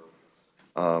over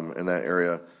in that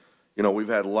area. You know, we've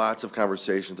had lots of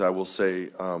conversations. I will say,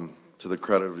 to the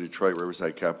credit of Detroit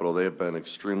Riverside Capital, they have been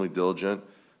extremely diligent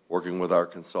working with our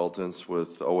consultants,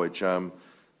 with OHM,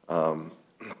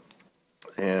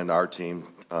 and our team,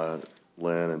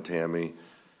 Lynn and Tammy,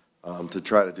 to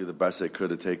try to do the best they could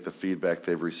to take the feedback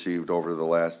they've received over the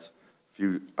last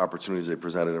few opportunities they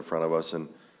presented in front of us and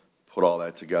put all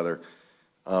that together.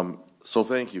 So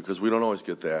thank you, because we don't always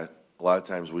get that. A lot of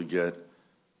times we get,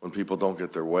 when people don't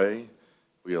get their way,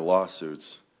 we get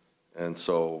lawsuits. And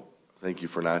so thank you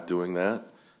for not doing that,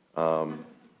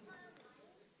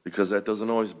 because that doesn't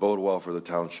always bode well for the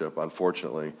township,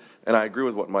 unfortunately. And I agree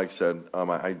with what Mike said.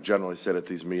 I generally said at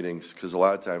these meetings, because a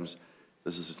lot of times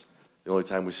this is the only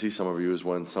time we see some of you is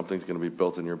when something's going to be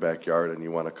built in your backyard and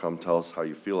you want to come tell us how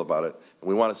you feel about it. And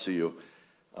we want to see you,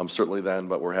 certainly then,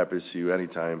 but we're happy to see you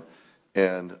anytime.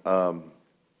 And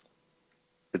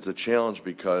it's a challenge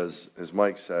because, as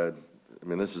Mike said, I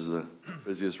mean, this is the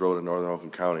busiest road in northern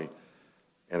Oakland County,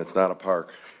 and it's not a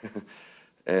park.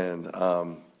 And,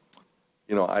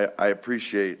 you know, I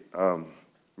appreciate,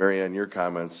 Mary Ann, your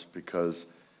comments, because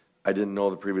I didn't know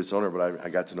the previous owner, but I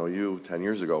got to know you 10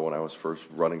 years ago when I was first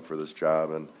running for this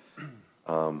job. And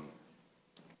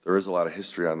there is a lot of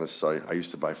history on this site. I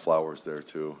used to buy flowers there,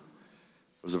 too.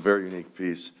 It was a very unique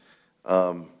piece.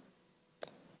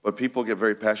 But people get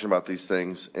very passionate about these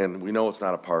things, and we know it's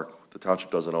not a park. The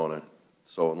township doesn't own it.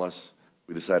 So unless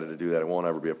we decided to do that, it won't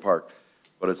ever be a park.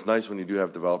 But it's nice when you do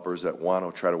have developers that want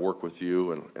to try to work with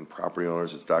you and property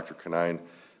owners, as Dr. Kanine,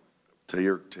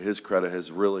 to his credit,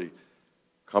 has really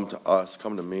come to us,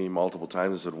 come to me multiple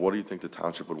times and said, what do you think the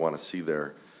township would want to see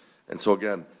there? And so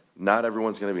again, not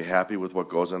everyone's going to be happy with what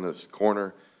goes on this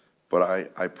corner, but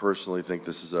I personally think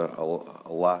this is a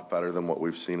lot better than what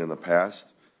we've seen in the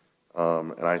past.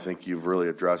 And I think you've really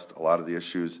addressed a lot of the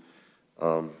issues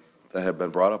that have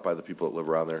been brought up by the people that live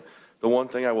around there. The one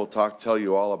thing I will tell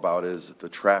you all about is the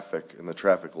traffic and the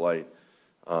traffic light.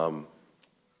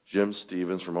 Jim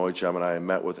Stevens from OHM and I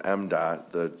met with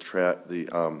MDOT,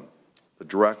 the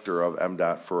director of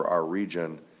MDOT for our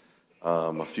region,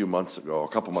 a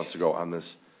couple months ago on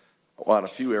this, on a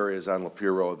few areas on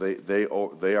Lapeer Road.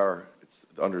 They are, it's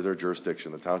under their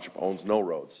jurisdiction. The township owns no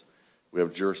roads. We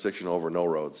have jurisdiction over no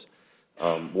roads.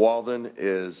 Walden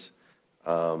is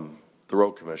the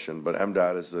road commission, but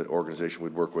MDOT is the organization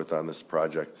we'd work with on this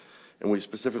project. And we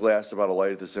specifically asked about a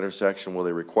light at this intersection. Will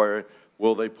they require it?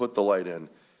 Will they put the light in?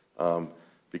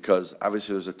 Because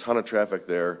obviously there's a ton of traffic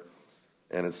there,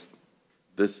 and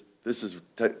this is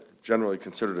generally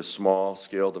considered a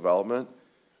small-scale development,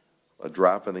 a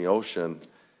drop in the ocean,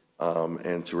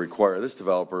 and to require this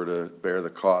developer to bear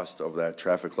the cost of that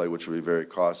traffic light, which would be very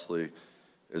costly,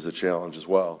 is a challenge as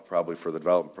well, probably for the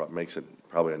development, makes it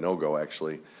probably a no-go,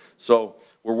 actually. So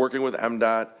we're working with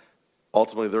MDOT.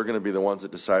 Ultimately, they're going to be the ones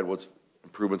that decide what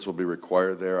improvements will be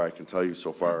required there. I can tell you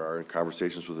so far our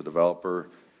conversations with the developer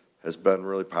has been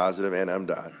really positive, and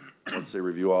MDOT. Once they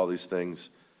review all these things,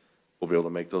 we'll be able to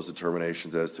make those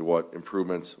determinations as to what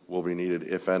improvements will be needed,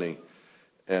 if any.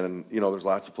 And, you know, there's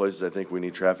lots of places I think we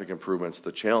need traffic improvements.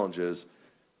 The challenge is,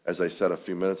 as I said a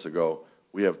few minutes ago,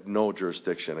 we have no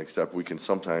jurisdiction except we can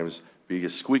sometimes be a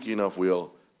squeaky enough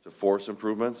wheel to force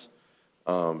improvements.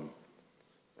 And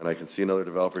I can see another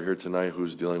developer here tonight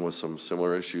who's dealing with some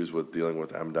similar issues with dealing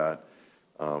with MDOT.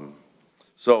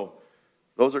 So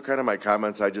those are kind of my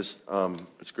comments.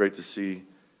 It's great to see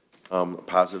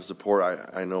positive support.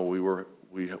 I know we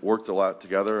worked a lot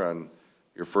together on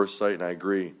your first site, and I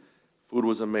agree. Food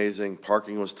was amazing,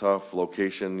 parking was tough,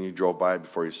 location, you drove by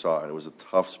before you saw it. It was a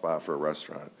tough spot for a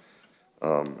restaurant.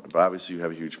 But obviously you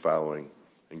have a huge following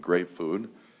and great food.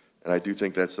 And I do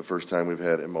think that's the first time we've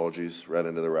had emojis read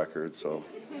into the record, so.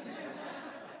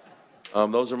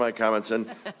 Those are my comments. And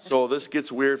so this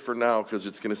gets weird for now because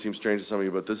it's going to seem strange to some of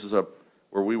you, but this is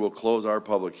where we will close our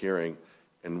public hearing,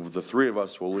 and the three of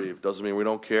us will leave. Doesn't mean we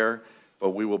don't care, but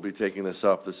we will be taking this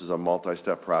up. This is a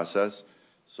multi-step process.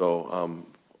 So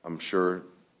I'm sure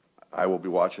I will be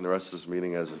watching the rest of this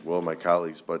meeting, as will my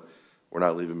colleagues, but we're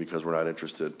not leaving because we're not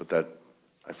interested. But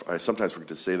I sometimes forget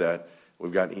to say that.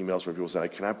 We've gotten emails from people saying, I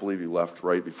cannot believe you left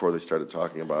right before they started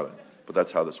talking about it. But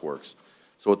that's how this works.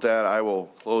 So with that, I will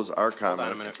close our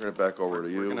comments and turn it back over to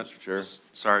you, Mr. Chair.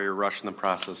 Sorry, you're rushing the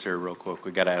process here real quick.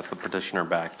 We got to ask the petitioner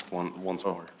back once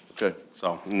more. Okay.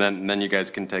 So, and then you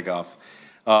guys can take off.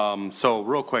 So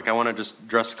real quick, I want to just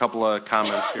address a couple of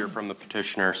comments here from the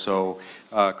petitioner. So,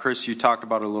 Chris, you talked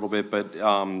about it a little bit, but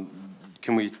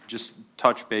can we just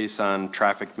touch base on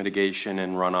traffic mitigation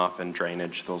and runoff and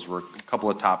drainage? Those were a couple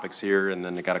of topics here, and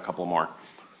then I got a couple more.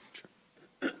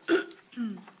 Sure.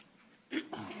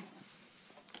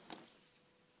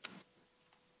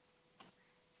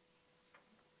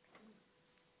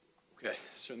 Okay,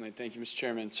 certainly. Thank you, Mr.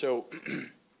 Chairman. So the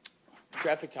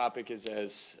traffic topic is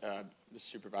as the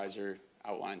supervisor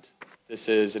outlined. This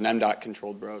is an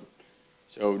MDOT-controlled road.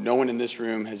 So no one in this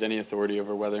room has any authority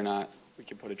over whether or not we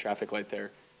can put a traffic light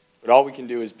there. But all we can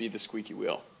do is be the squeaky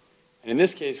wheel. And in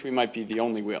this case, we might be the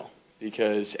only wheel,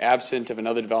 because absent of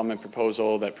another development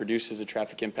proposal that produces a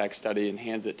traffic impact study and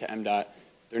hands it to MDOT,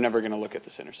 they're never going to look at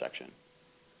this intersection.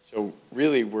 So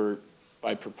really,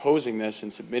 by proposing this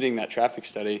and submitting that traffic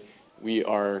study, we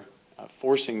are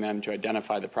forcing them to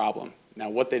identify the problem. Now,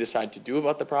 what they decide to do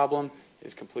about the problem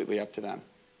is completely up to them.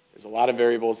 There's a lot of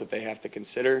variables that they have to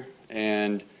consider,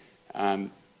 and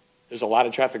there's a lot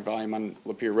of traffic volume on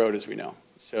Lapeer Road, as we know.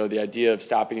 So the idea of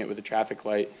stopping it with a traffic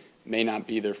light may not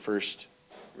be their first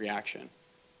reaction.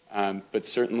 But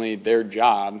certainly their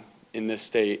job in this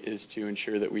state is to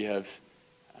ensure that we have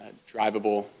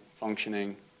drivable,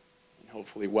 functioning, and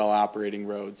hopefully well-operating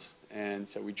roads. And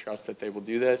so we trust that they will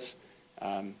do this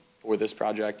for this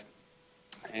project.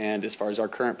 And as far as our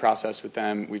current process with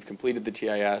them, we've completed the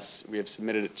TIS. We have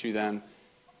submitted it to them.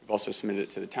 We've also submitted it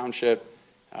to the township.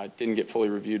 Didn't get fully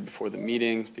reviewed before the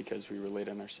meeting because we were late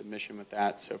on our submission with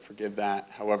that, so forgive that.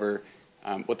 However,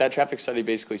 what that traffic study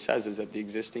basically says is that the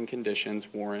existing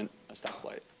conditions warrant a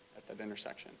stoplight at that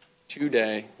intersection.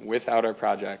 Today, without our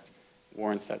project,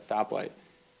 warrants that stoplight,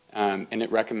 and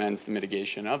it recommends the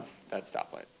mitigation of that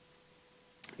stoplight.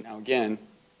 Now again,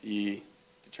 the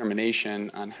determination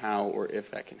on how or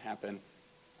if that can happen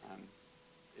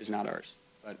is not ours,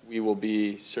 but we will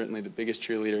be certainly the biggest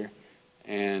cheerleader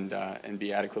and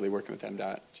be adequately working with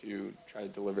MDOT to try to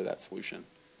deliver that solution.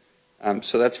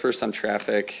 So that's first on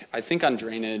traffic. I think on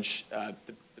drainage,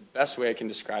 the best way I can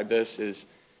describe this is,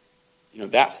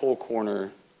 that whole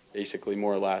corner basically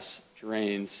more or less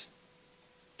drains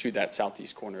to that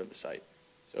southeast corner of the site.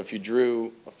 So if you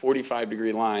drew a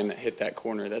 45-degree line that hit that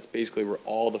corner, that's basically where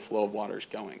all the flow of water is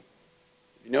going.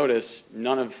 If you notice,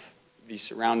 none of the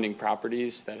surrounding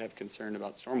properties that have concern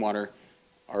about stormwater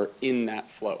are in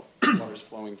that flow. Water is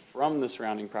flowing from the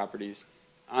surrounding properties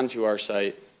onto our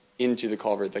site into the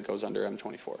culvert that goes under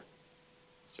M24.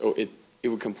 So it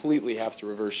would completely have to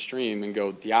reverse stream and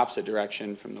go the opposite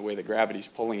direction from the way the gravity's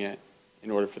pulling it in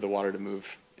order for the water to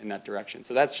move in that direction.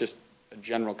 So that's just a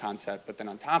general concept. But then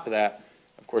on top of that,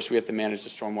 of course, we have to manage the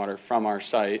stormwater from our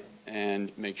site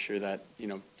and make sure that, you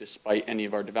know, despite any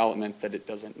of our developments, that it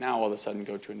doesn't now all of a sudden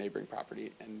go to a neighboring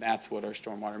property. And that's what our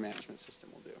stormwater management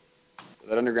system will do. So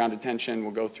that underground detention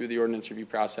will go through the ordinance review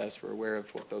process. We're aware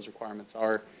of what those requirements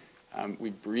are.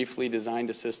 We briefly designed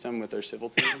a system with our civil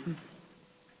team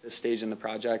at this stage in the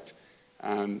project.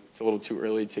 It's a little too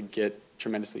early to get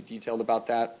tremendously detailed about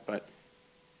that, but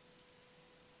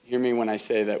hear me when I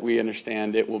say that we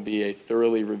understand it will be a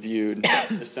thoroughly reviewed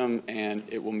system and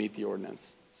it will meet the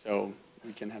ordinance. So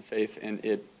we can have faith in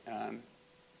it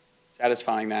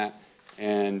satisfying that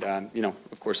and, you know,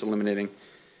 of course, eliminating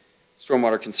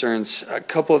stormwater concerns. A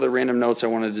couple of the random notes I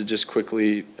wanted to just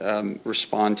quickly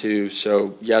respond to.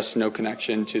 So yes, no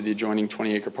connection to the adjoining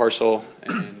 20-acre parcel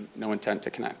and no intent to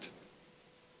connect.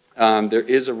 There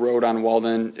is a road on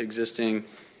Walden existing,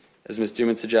 as Ms.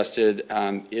 Duman suggested.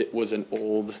 It was an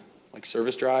old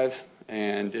service drive,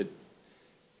 and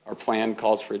our plan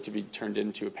calls for it to be turned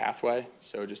into a pathway,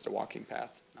 so just a walking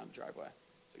path, not a driveway.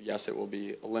 So yes, it will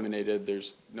be eliminated.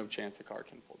 There's no chance a car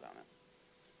can pull down it.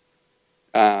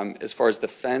 As far as the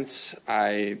fence,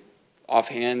 I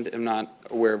offhand am not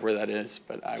aware of where that is,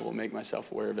 but I will make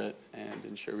myself aware of it and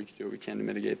ensure we can do what we can to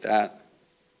mitigate that.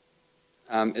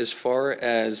 As far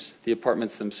as the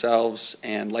apartments themselves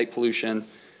and light pollution,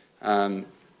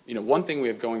 you know, one thing we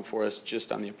have going for us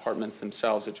just on the apartments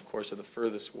themselves, which of course are the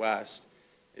furthest west,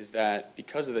 is that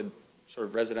because of the sort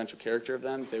of residential character of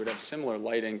them, they would have similar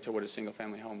lighting to what a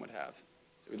single-family home would have.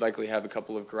 So we'd likely have a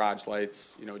couple of garage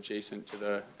lights, you know, adjacent to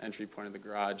the entry point of the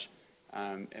garage,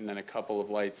 and then a couple of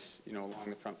lights, you know, along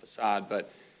the front facade. But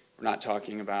we're not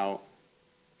talking about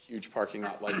huge parking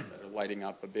lot lights that are lighting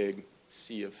up a big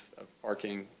sea of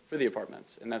parking for the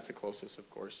apartments, and that's the closest, of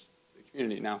course, to the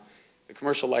community. Now, the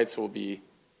commercial lights will be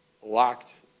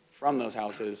blocked from those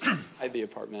houses, hide the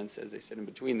apartments as they sit in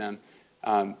between them,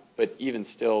 but even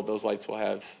still, those lights will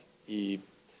have the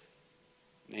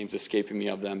names escaping me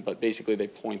of them, but basically they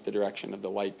point the direction of the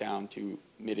light down to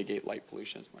mitigate light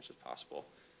pollution as much as possible,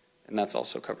 and that's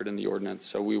also covered in the ordinance,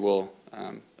 so we will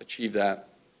achieve that.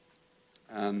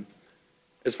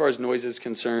 As far as noise is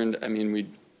concerned, I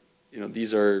mean, you know,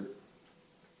 these are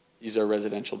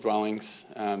residential dwellings.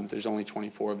 There's only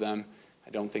 24 of them. I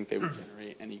don't think they would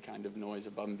generate any kind of noise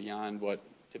above and beyond what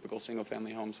typical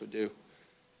single-family homes would do.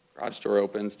 Garage door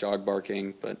opens, dog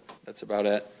barking, but that's about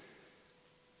it.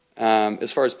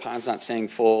 As far as ponds not staying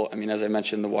full, I mean, as I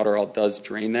mentioned, the water all does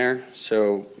drain there.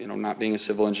 So, you know, not being a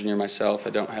civil engineer myself, I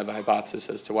don't have a hypothesis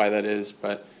as to why that is,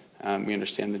 but we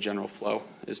understand the general flow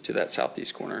is to that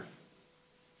southeast corner.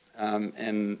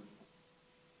 And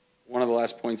one of the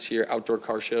last points here, outdoor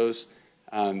car shows.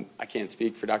 I can't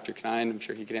speak for Dr. Knine. I'm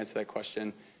sure he could answer that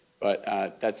question,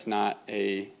 but that's not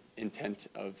a intent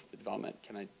of the development.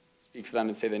 Can I speak for them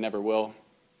and say they never will?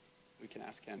 We can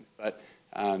ask him. But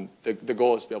the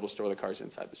goal is to be able to store the cars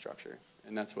inside the structure,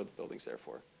 and that's what the building's there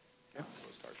for. Okay.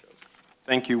 Those car shows.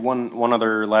 Thank you. One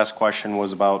other last question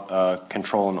was about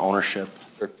control and ownership.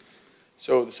 Sure.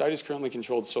 So the site is currently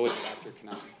controlled solely by Dr.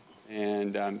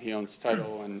 Knine, and he owns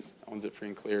title and owns it free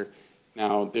and clear.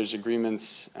 Now, there's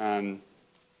agreements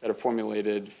that are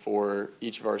formulated for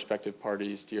each of our respective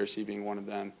parties, DRC being one of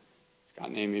them, Scott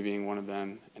and Amy being one of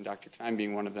them, and Dr. Knine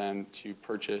being one of them, to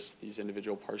purchase these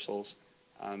individual parcels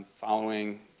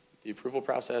following the approval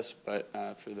process, but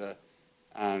for the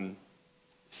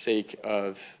sake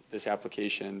of this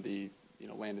application, the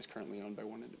land is currently owned by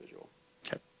one individual.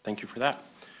 Okay, thank you for that.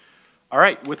 All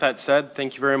right, with that said,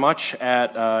 thank you very much.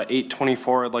 At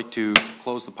 8:24, I'd like to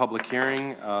close the public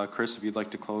hearing. Chris, if you'd like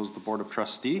to close the Board of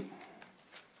Trustee.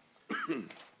 Mr.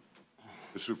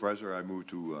 Supervisor, I move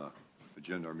to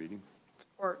adjourn our meeting.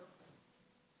 Support.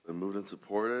 Been moved and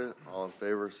supported. All in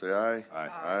favor, say aye. Aye.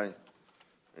 Aye.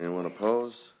 Anyone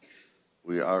opposed?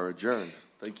 We are adjourned.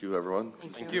 Thank you, everyone.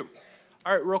 Thank you.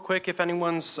 All right, real quick, if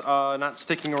anyone's not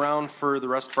sticking around for the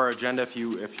rest of our agenda, if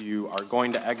you are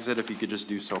going to exit, if you could just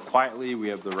do so quietly. We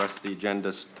have the rest of the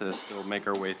agenda to still make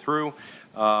our way through.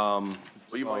 Well,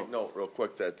 you might note real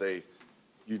quick that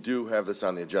you do have this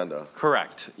on the agenda.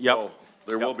 Correct. Yep. So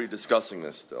there will be discussing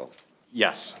this still.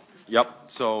 Yes. Yep.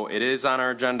 So it is on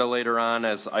our agenda later on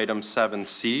as item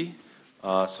 7C.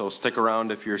 So stick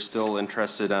around if you're still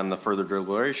interested on the further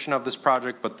deliberation of this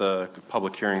project, but the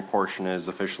public hearing portion is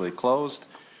officially closed.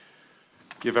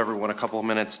 Give everyone a couple of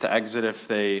minutes to exit if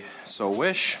they so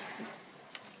wish.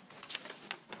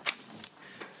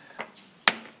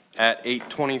 At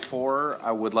 8:24,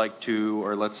 I would like to,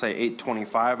 or let's say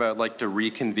 8:25, I would like to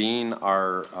reconvene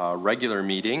our regular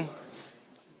meeting.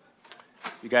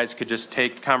 You guys could just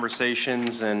take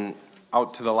conversations and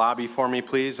out to the lobby for me,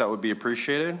 please. That would be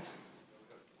appreciated.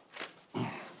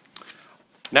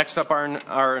 Next up on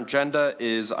our agenda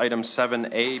is item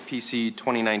 7A, PC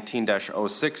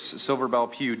 2019-06, Silver Bell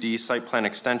PUD site plan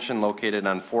extension located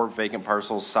on 4 vacant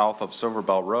parcels south of Silver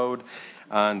Bell Road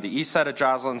on the east side of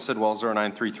Joslin, Sidwell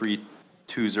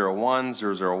 0933-201,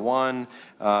 001,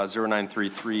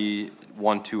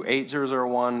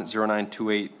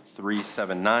 0933-128-001,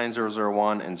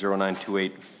 0928-379-001, and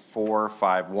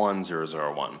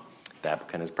 0928-451-001. The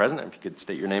applicant is present. If you could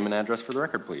state your name and address for the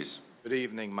record, please. Good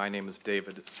evening. My name is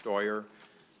David Stoyer.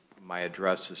 My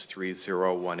address is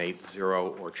 30180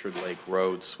 Orchard Lake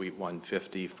Road, Suite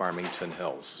 150, Farmington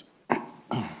Hills.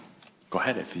 Go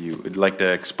ahead if you would like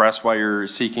to express why you're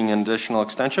seeking an additional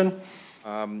extension.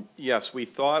 Yes, we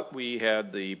thought we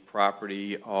had the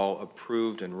property all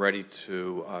approved and ready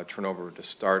to turn over to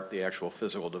start the actual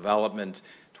physical development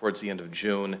towards the end of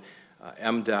June.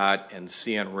 MDOT and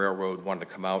CN Railroad wanted to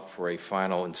come out for a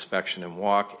final inspection and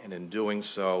walk, and in doing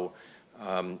so,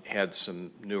 had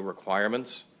some new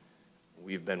requirements.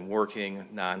 We've been working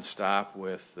nonstop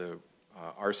with the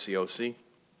RCOC,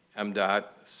 MDOT,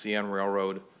 CN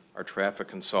Railroad, our traffic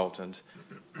consultant,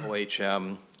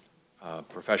 OHM,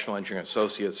 Professional Engineering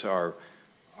Associates, our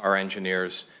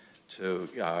engineers, to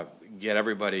get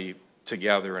everybody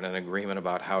together in an agreement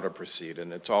about how to proceed.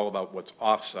 And it's all about what's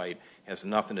off-site, has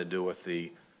nothing to do with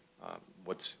the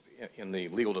what's in the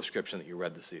legal description that you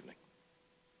read this evening.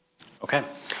 Okay.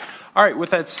 All right, with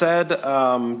that said,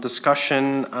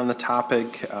 discussion on the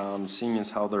topic, seeing as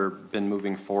how they've been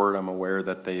moving forward, I'm aware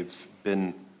that they've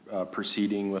been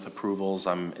proceeding with approvals.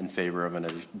 I'm in favor of an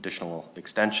additional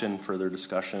extension. Further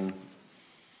discussion?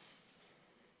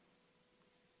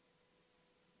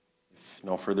 If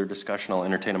no further discussion, I'll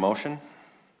entertain a motion.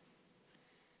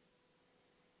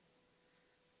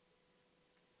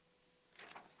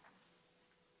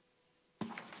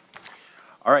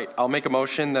 All right, I'll make a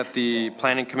motion that the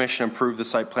Planning Commission approve the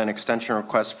site plan extension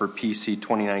request for PC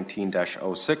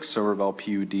 2019-06 Silver Bell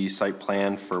PUD site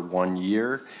plan for 1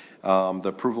 year. The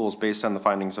approval is based on the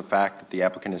findings of fact that the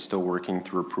applicant is still working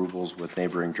through approvals with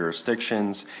neighboring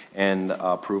jurisdictions, and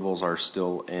approvals are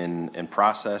still in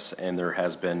process, and there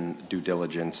has been due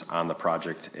diligence on the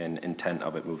project and intent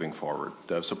of it moving forward.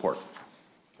 Do I have support?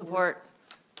 Support.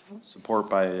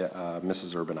 Support by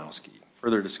Mrs. Urbanowski.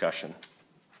 Further discussion?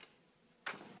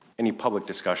 Any public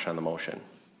discussion on the motion?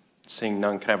 Seeing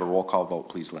none, can I have a roll call vote,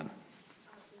 please, Lynn?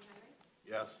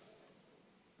 Yes.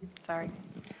 Sorry.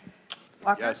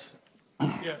 Walker? Yes.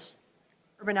 Yes.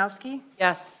 Urbanowski?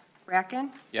 Yes.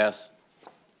 Bracken? Yes.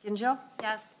 Gingell?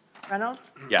 Yes.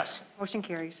 Reynolds? Yes. Motion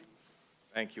carries.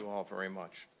 Thank you all very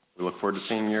much. We look forward to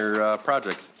seeing your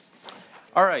project.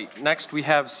 All right, next we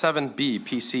have 7B,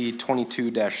 PC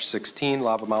 22-16,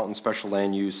 Lava Mountain Special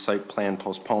Land Use Site Plan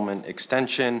Postponement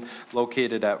Extension,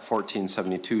 located at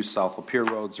 1472 South Lapeer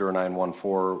Road,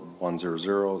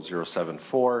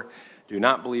 0914-100-074. Do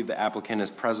not believe the applicant is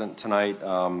present tonight.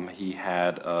 He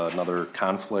had another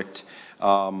conflict.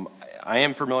 I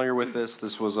am familiar with this.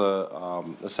 This was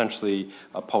essentially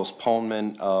a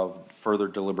postponement of further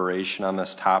deliberation on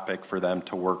this topic for them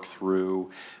to work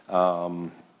through.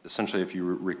 Essentially, if you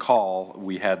recall,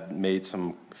 we had made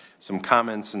some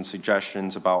comments and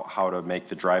suggestions about how to make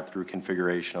the drive-through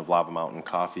configuration of Lava Mountain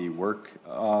Coffee work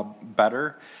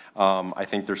better. I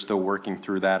think they're still working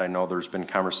through that. I know there's been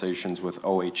conversations with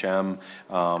OHM,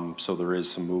 so there is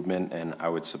some movement, and I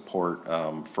would support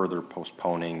further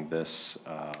postponing this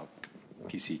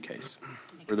PC case.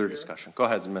 Further discussion. Go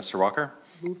ahead, Mr. Walker.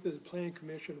 Move that the Planning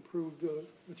Commission approved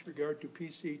with regard to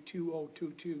PC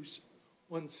 2022-16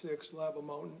 Lava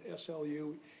Mountain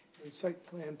SLU and site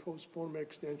plan postponement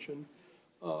extension,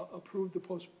 approve the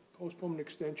postponement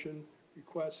extension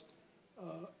request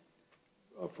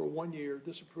for 1 year.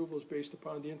 This approval is based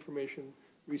upon the information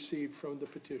received from the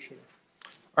petitioner.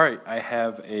 All right, I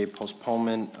have a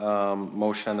postponement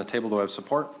motion on the table. Do I have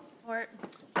support? Support.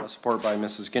 Support by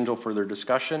Mrs. Gingell. Further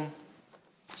discussion?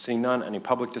 Seeing none, any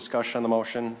public discussion on the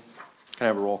motion? Can I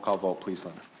have a roll call vote, please,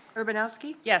 Lynn?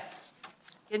 Urbanowski? Yes.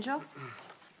 Gingell?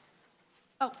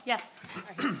 Oh, yes.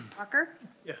 Sorry. Walker?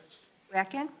 Yes.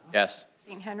 Bracken? Yes.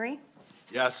 St. Henry?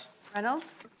 Yes.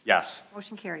 Reynolds? Yes.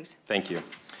 Motion carries. Thank you.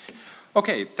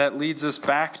 Okay, that leads us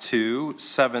back to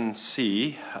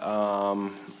 7C.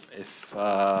 If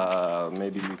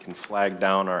maybe we can flag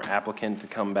down our applicant to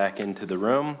come back into the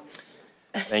room.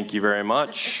 Thank you very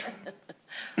much.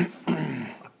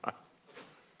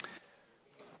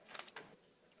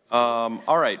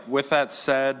 All right, with that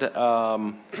said,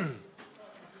 the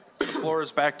floor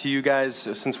is back to you guys.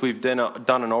 Since we've done an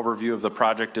overview of the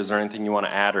project, is there anything you want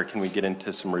to add, or can we get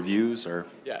into some reviews? Or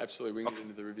Yeah, absolutely. We can get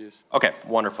into the reviews. okay,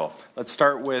 wonderful. Let's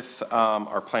start with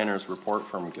our planner's report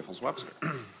from Giffords-Webster.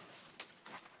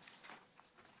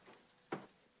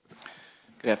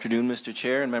 Good afternoon, Mr.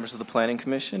 Chair and members of the Planning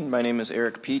Commission. My name is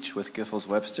Eric Peach with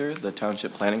Giffords-Webster, the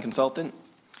Township Planning Consultant.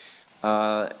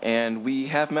 And we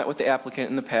have met with the applicant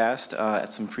in the past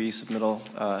at some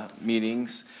pre-submittal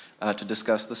meetings to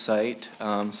discuss the site.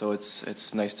 So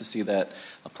it's nice to see that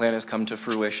a plan has come to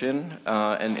fruition.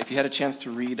 And if you had a chance to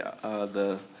read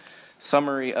the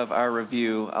summary of our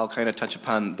review, I'll kind of touch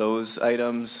upon those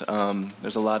items.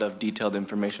 There's a lot of detailed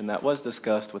information that was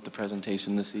discussed with the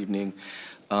presentation this evening.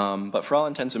 But for all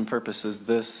intents and purposes,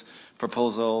 this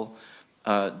proposal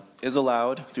is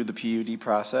allowed through the PUD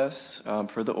process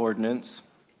per the ordinance.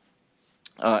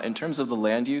 In terms of the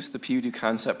land use, the PUD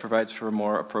concept provides for a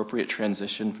more appropriate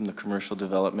transition from the commercial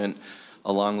development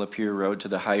along Lapeer Road to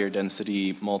the higher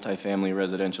density multifamily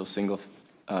residential single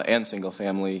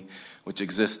family which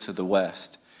exists to the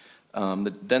west.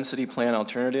 The density plan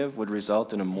alternative would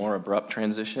result in a more abrupt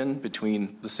transition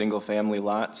between the single family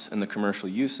lots and the commercial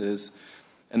uses.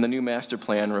 And the new master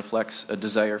plan reflects a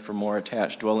desire for more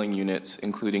attached dwelling units,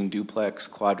 including duplex,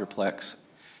 quadruplex,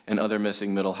 and other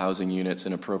missing middle housing units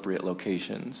in appropriate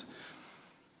locations.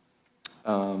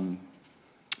 In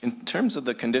terms of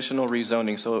the conditional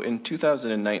rezoning, so in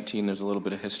 2019, there's a little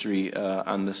bit of history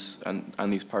on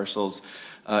these parcels.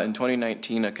 In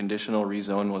 2019, a conditional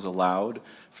rezone was allowed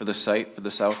for the site for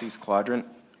the southeast quadrant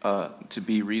to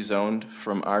be rezoned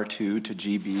from R2 to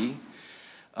GB.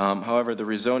 However, the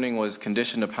rezoning was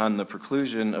conditioned upon the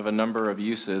preclusion of a number of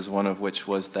uses, one of which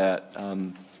was that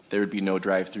there would be no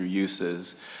drive-through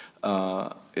uses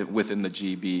within the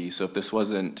GB. So if this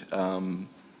wasn't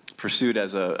pursued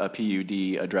as a PUD,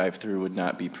 a drive-through would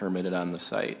not be permitted on the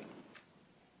site.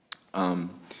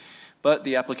 But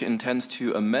the applicant intends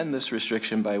to amend this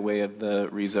restriction by way of the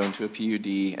rezone to a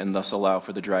PUD and thus allow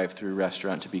for the drive-through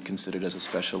restaurant to be considered as a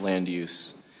special land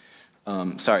use.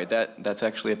 Sorry, that's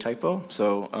actually a typo.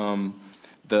 So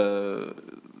the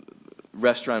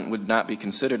restaurant would not be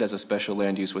considered as a special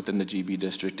land use within the GB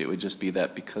district. It would just be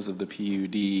that because of the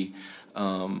PUD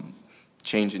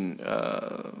changing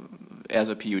as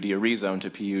a PUD, a rezone to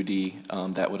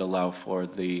PUD, that would allow for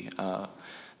the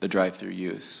drive-through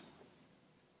use.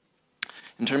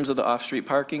 In terms of the off-street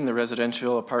parking, the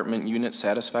residential apartment units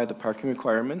satisfy the parking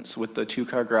requirements with the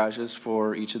 2-car garages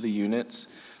for each of the units.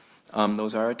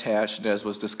 Those are attached, and as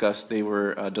was discussed, they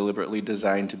were deliberately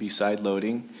designed to be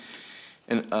side-loading.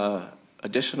 And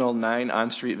additional 9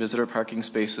 on-street visitor parking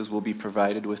spaces will be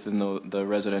provided within the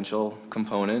residential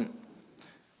component.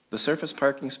 The surface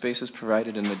parking spaces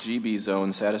provided in the GB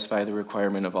zone satisfy the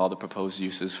requirement of all the proposed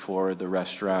uses for the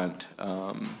restaurant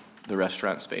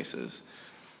spaces.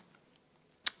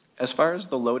 As far as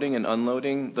the loading and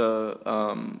unloading,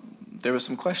 there was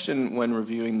some question when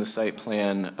reviewing the site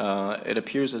plan. It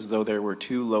appears as though there were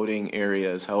 2 loading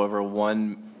areas. However,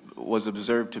 one was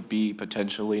observed to be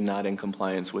potentially not in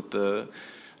compliance with the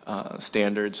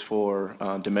standards for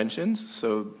dimensions.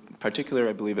 So particularly,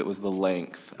 I believe it was the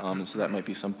length. So that might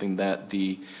be something that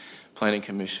the Planning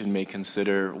Commission may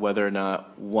consider, whether or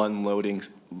not one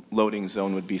loading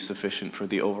zone would be sufficient for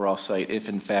the overall site if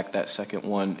in fact that second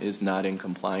one is not in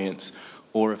compliance,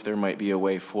 or if there might be a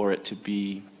way for it to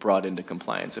be brought into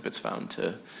compliance if it's found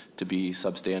to be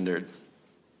substandard.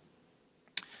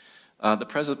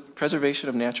 The preservation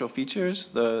of natural features.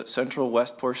 The central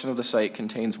west portion of the site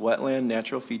contains wetland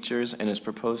natural features and is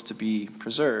proposed to be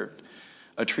preserved.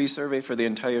 A tree survey for the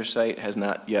entire site has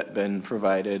not yet been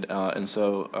provided, and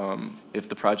so if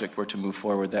the project were to move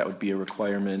forward, that would be a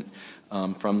requirement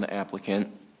from the applicant.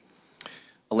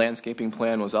 A landscaping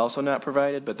plan was also not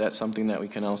provided, but that's something that we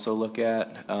can also look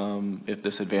at if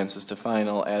this advances to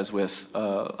final, as with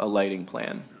a lighting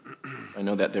plan. I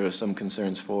know that there was some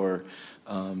concerns for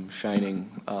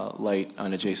shining light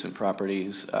on adjacent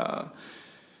properties.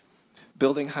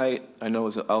 Building height, I know,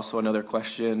 is also another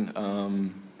question.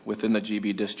 Within the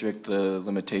GB district, the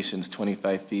limitation's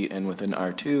 25 feet, and within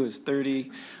R2 is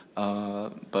 30.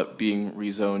 But being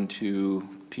rezoned to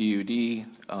PUD,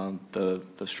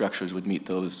 the structures would meet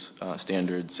those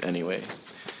standards anyway.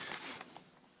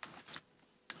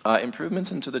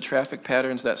 Improvements into the traffic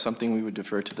patterns, that's something we would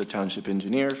defer to the township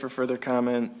engineer for further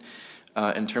comment.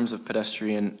 In terms of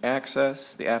pedestrian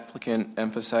access, the applicant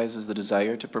emphasizes the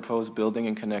desire to propose building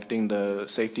and connecting the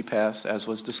safety paths as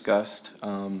was discussed.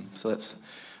 So that's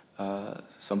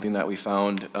something that we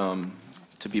found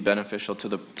to be beneficial to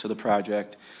the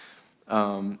project.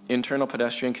 Internal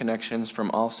pedestrian connections from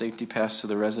all safety paths to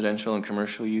the residential and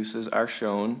commercial uses are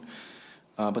shown,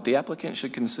 but the applicant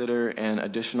should consider an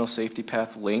additional safety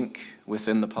path link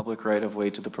within the public right-of-way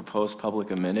to the proposed public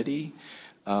amenity,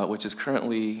 which is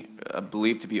currently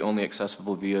believed to be only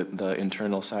accessible via the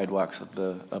internal sidewalks of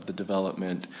the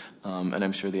development, and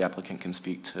I'm sure the applicant can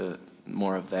speak to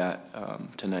more of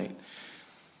that tonight.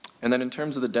 And then in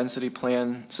terms of the density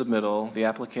plan submittal, the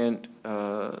applicant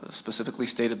specifically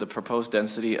stated the proposed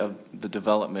density of the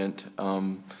development.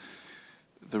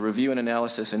 The review and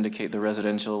analysis indicate the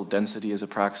residential density is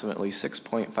approximately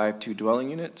 6.52 dwelling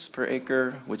units per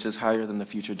acre, which is higher than the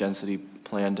future density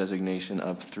plan designation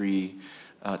of 3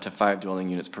 to 5 dwelling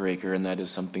units per acre, and that is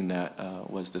something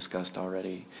that was discussed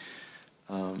already.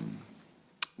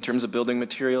 In terms of building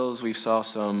materials, we saw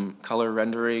some color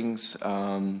renderings,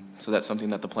 so that's something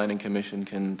that the Planning Commission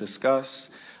can discuss.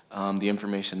 The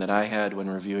information that I had when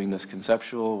reviewing this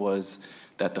conceptual was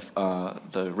that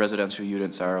the residential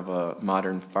units are of a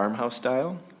modern farmhouse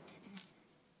style.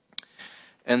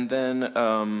 And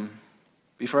then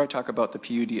before I talk about the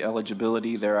PUD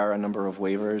eligibility, there are a number of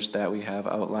waivers that we have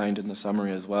outlined in the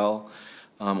summary as well.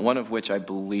 One of which I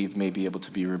believe may be able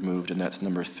to be removed, and that's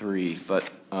number 3.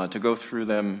 But to go through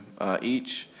them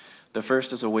each, the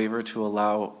first is a waiver to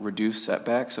allow reduced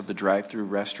setbacks of the drive-through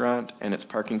restaurant and its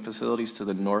parking facilities to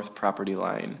the north property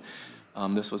line.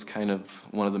 This was kind of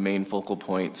one of the main focal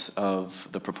points of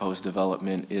the proposed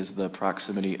development, is the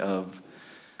proximity of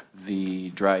the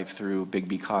drive-through Big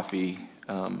B Coffee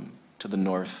to the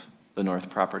north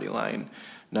property line.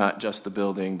 Not just the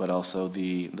building, but also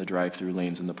the drive-through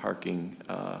lanes and the parking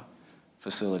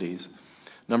facilities.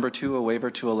 Number 2, a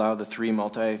waiver to allow the 3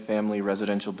 multifamily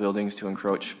residential buildings to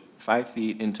encroach 5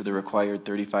 feet into the required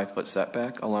 35-foot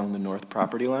setback along the north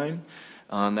property line.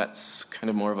 That's kind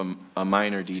of more of a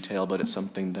minor detail, but it's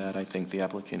something that I think the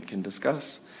applicant can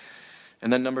discuss.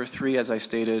 And then number 3, as I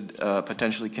stated,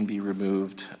 potentially can be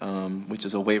removed, which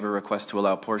is a waiver request to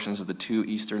allow portions of the 2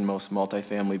 easternmost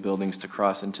multifamily buildings to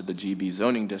cross into the GB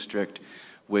zoning district,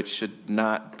 which should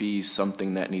not be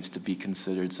something that needs to be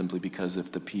considered simply because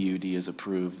if the PUD is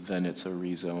approved, then it's a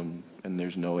rezone and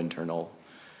there's no internal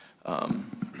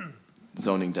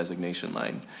zoning designation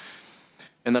line.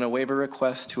 And then a waiver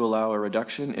request to allow a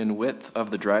reduction in width of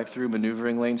the drive-through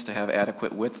maneuvering lanes to have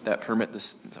adequate width that permit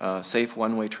this safe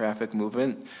one-way traffic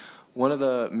movement. One of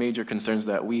the major concerns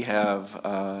that we have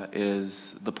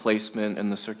is the placement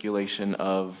and the circulation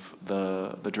of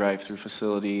the drive-through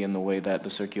facility and the way that the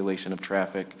circulation of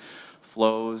traffic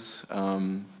flows.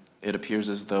 It appears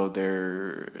as though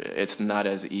it's not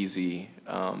as easy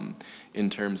in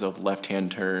terms of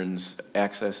left-hand turns,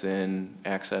 access in,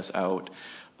 access out.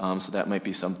 So that might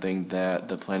be something that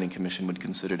the Planning Commission would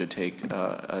consider to take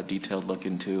a detailed look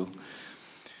into.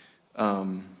 A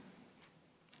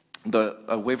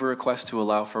waiver request to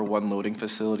allow for 1 loading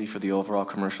facility for the overall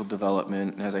commercial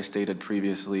development. And as I stated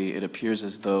previously, it appears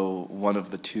as though one of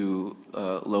the 2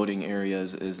 loading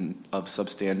areas is of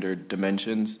substandard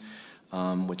dimensions,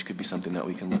 which could be something that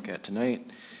we can look at tonight.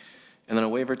 And then a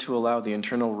waiver to allow the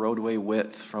internal roadway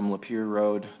width from Lapeer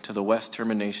Road to the west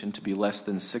termination to be less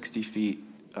than 60 feet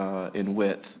in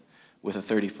width with a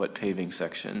 30-foot paving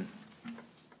section.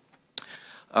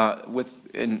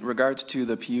 In regards to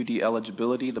the PUD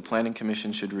eligibility, the Planning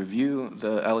Commission should review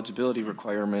the eligibility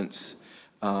requirements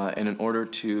and in order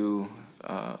to,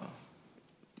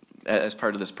 as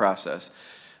part of this process.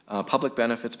 Public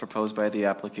benefits proposed by the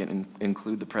applicant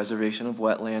include the preservation of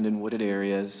wetland and wooded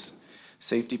areas,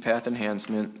 safety path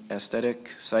enhancement, aesthetic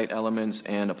site elements,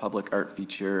 and a public art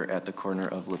feature at the corner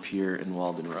of Lapeer and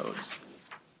Walden Roads.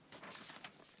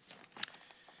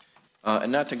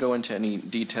 And not to go into any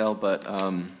detail, but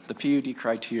the PUD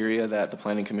criteria that the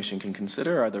Planning Commission can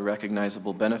consider are the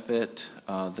recognizable benefit,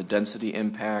 the density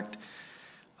impact,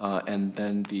 and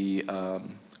then the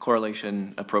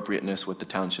correlation appropriateness with the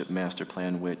Township Master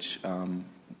Plan, which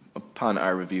upon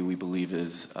our review we believe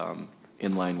is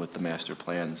in line with the Master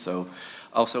Plan. So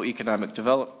also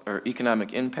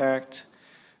economic impact,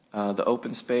 the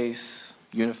open space,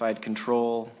 unified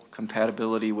control,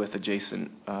 compatibility with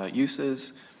adjacent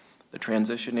uses, the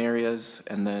transition areas,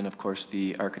 and then, of course,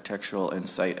 the architectural and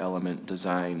site element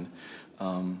design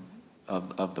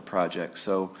of the project.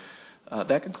 So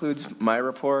that concludes my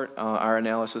report, our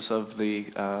analysis of the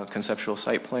conceptual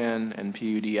site plan and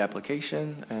PUD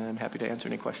application, and I'm happy to answer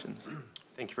any questions.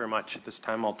 Thank you very much. At this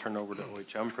time, I'll turn over to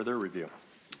OHM for their review.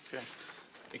 Okay.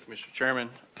 Thank you, Mr. Chairman.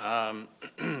 I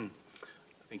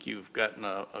think you've gotten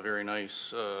a very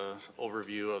nice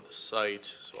overview of the site,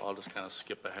 so I'll just kind of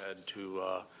skip ahead to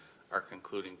our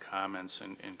concluding comments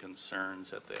and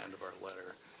concerns at the end of our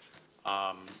letter.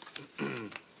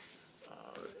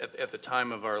 At the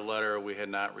time of our letter, we had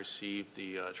not received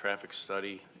the traffic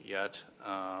study yet,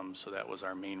 so that was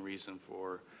our main reason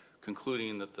for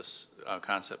concluding that this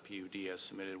concept PUD as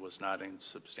submitted was not in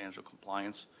substantial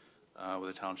compliance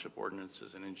with the township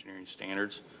ordinances and engineering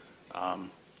standards.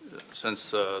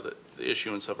 Since the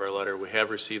issuance of our letter, we have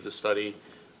received the study.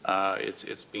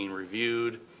 It's being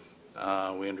reviewed.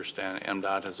 We understand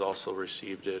MDOT has also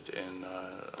received it and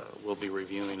will be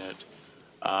reviewing it.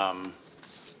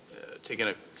 Taking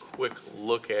a quick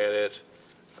look at it,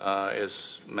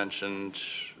 as mentioned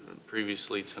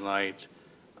previously tonight,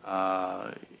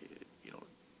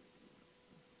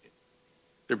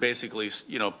 they're basically,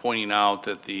 pointing out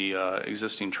that the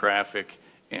existing traffic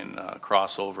and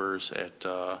crossovers at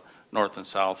north and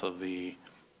south of the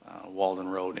Walden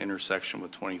Road intersection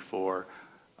with 24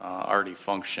 already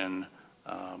function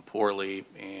poorly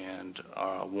and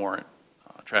warrant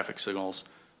traffic signals.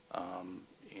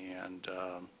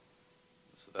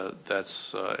 So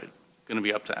that's going to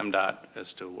be up to MDOT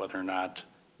as to whether or not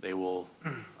they will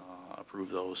approve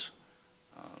those.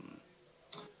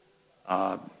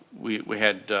 We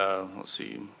had, let's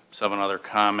see, 7 other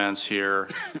comments here.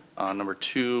 Number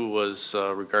 2 was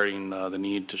regarding the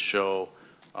need to show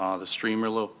the stream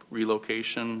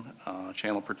relocation,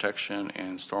 channel protection,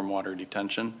 and stormwater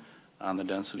detention on the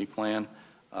density plan.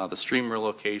 The stream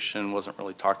relocation wasn't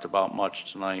really talked about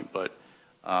much tonight, but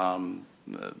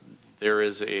there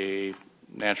is a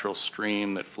natural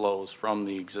stream that flows from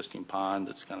the existing pond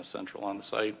that's kind of central on the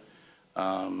site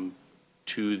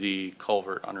to the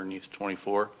culvert underneath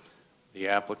 24. The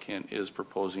applicant is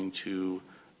proposing to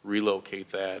relocate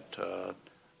that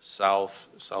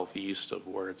southeast of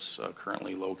where it's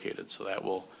currently located. So that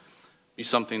will be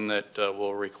something that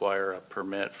will require a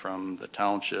permit from the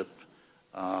township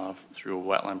through a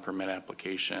wetland permit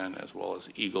application as well as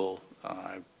Eagle,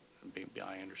 by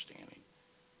understanding.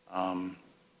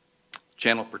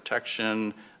 Channel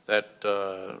protection that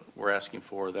we're asking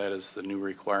for, that is the new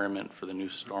requirement for the new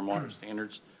stormwater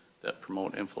standards that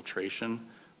promote infiltration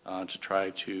to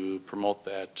try to promote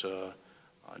that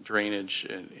drainage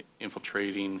and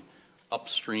infiltrating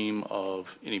upstream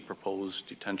of any proposed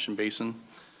detention basin.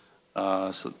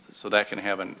 So that can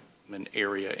have an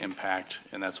area impact,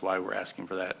 and that's why we're asking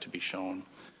for that to be shown.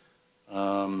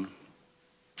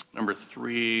 Number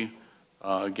 3,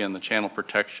 again, the channel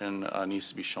protection needs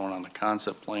to be shown on the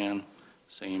concept plan,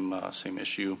 same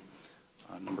issue.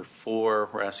 Number 4,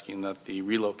 we're asking that the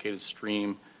relocated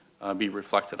stream be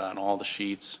reflected on all the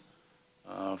sheets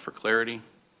for clarity.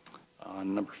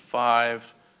 Number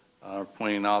 5,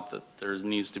 pointing out that there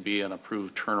needs to be an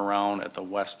approved turnaround at the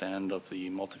west end of the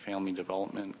multifamily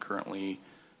development. Currently,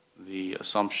 the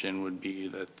assumption would be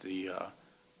that the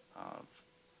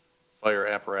fire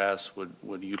apparatus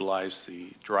would utilize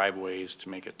the driveways to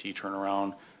make a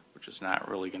T-turnaround, which is not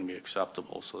really going to be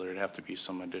acceptable. So there'd have to be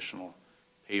some additional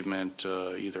pavement,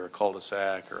 either a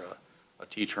cul-de-sac or a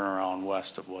T-turnaround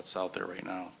west of what's out there right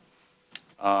now.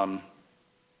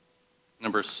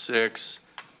 Number 6,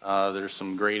 there's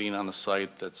some grading on the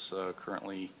site that's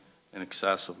currently in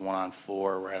excess of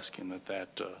 1-on-4. We're asking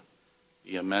that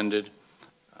be amended.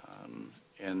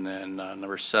 And then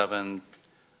number 7,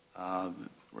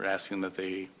 we're asking that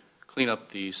they clean up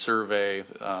the survey.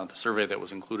 The survey that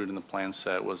was included in the plan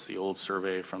set was the old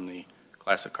survey from the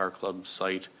Classic Car Club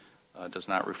site. Does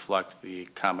not reflect the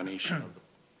combination of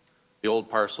the old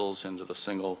parcels into the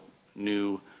single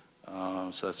new.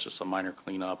 So that's just a minor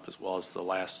cleanup, as well as the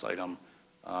last item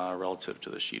relative to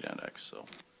the sheet index. So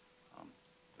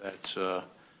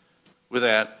with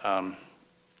that,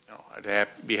 I'd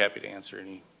be happy to answer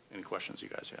any questions you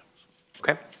guys have.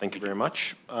 Okay, thank you very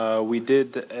much. We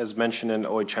did, as mentioned in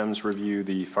OHM's review,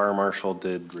 the fire marshal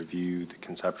did review the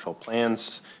conceptual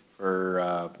plans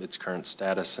for its current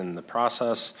status in the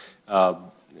process.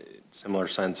 Similar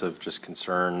sense of just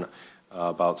concern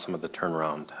about some of the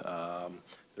turnaround.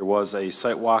 There was a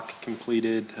site walk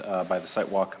completed by the site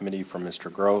walk committee from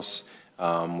Mr. Gross.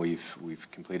 We've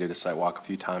completed a site walk a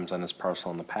few times on this parcel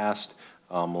in the past,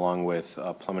 along with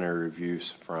preliminary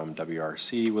reviews from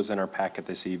WRC was in our packet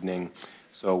this evening.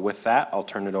 So with that, I'll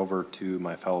turn it over to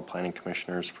my fellow planning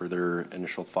commissioners for their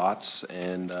initial thoughts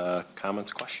and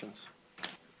comments, questions.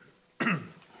 Anyone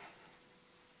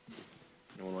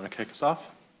want to kick us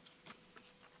off?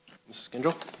 Mrs.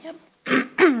 Skindrell? Yep.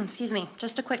 Excuse me.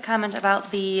 Just a quick comment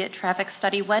about the traffic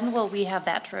study. When will we have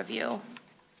that to review?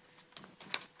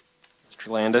 Mr.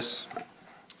 Landis?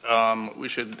 We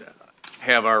should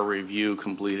have our review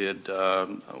completed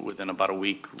within about a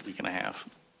week and a half.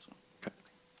 So.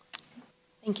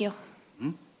 Thank you.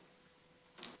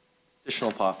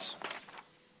 Additional thoughts?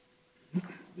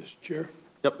 Mr. Chair,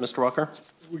 Yep, Mr. Walker?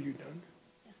 were you done?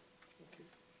 Yes.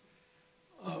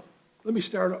 Okay. Let me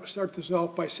start this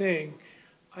off by saying,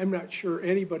 I'm not sure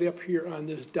anybody up here on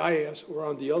this dais or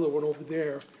on the other one over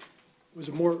there was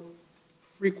a more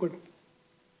frequent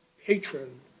patron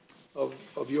of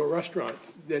your restaurant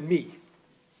than me.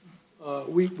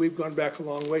 We've gone back a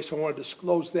long way, so I want to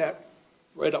disclose that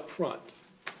right up front.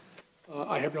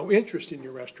 I have no interest in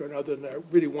your restaurant other than I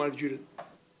really wanted you to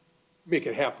make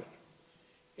it happen.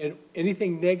 And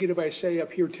anything negative I say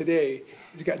up here today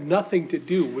has got nothing to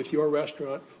do with your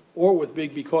restaurant or with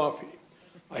Big B Coffee.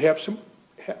 I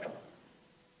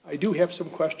do have some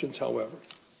questions, however.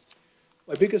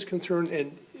 My biggest concern,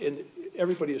 and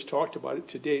everybody has talked about it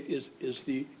to date, is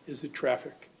the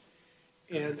traffic.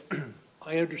 And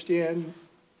I understand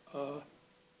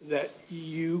that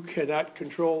you cannot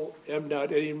control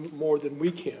MDOT any more than we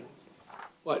can.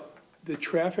 But the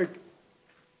traffic,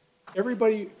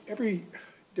 every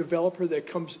developer that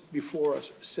comes before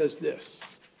us says this: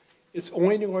 it's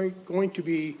only going to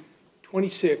be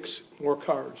 26 more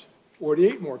cars,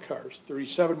 48 more cars,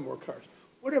 37 more cars,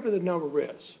 whatever the number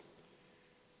is.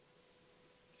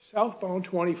 Southbound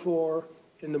 24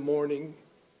 in the morning,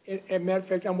 and matter of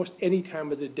fact, almost any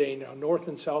time of the day now, north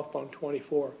and southbound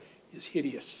 24 is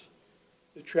hideous.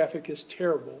 The traffic is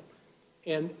terrible.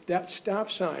 And that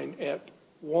stop sign at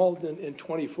Walden and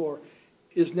 24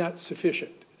 is not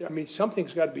sufficient. I mean,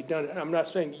 something's got to be done. I'm not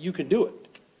saying you can do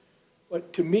it.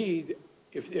 But to me,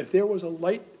 if there was a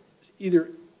light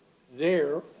either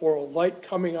there or a light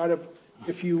coming out of,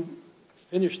 if you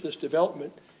finish this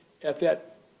development at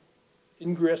that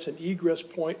ingress and egress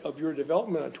point of your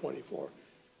development on 24,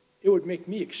 it would make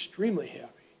me extremely happy.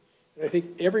 And I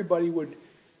think everybody would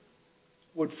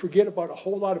forget about a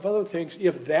whole lot of other things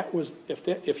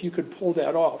if you could pull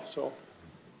that off. So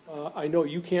I know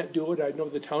you can't do it. I know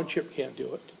the township can't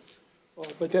do it.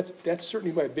 But that's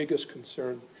certainly my biggest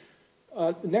concern.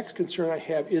 The next concern I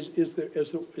have is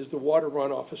the water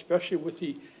runoff, especially with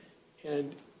the,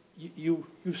 and you've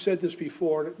said this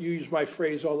before, you use my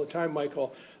phrase all the time,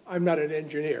 Michael, I'm not an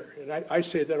engineer. And I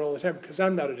say that all the time because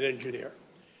I'm not an engineer.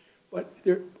 But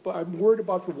I'm worried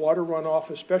about the water runoff,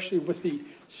 especially with the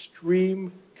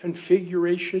stream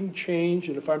configuration change.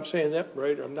 And if I'm saying that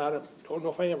right, I don't know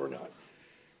if I am or not.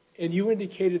 And you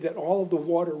indicated that all of the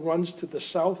water runs to the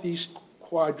southeast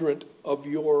quadrant of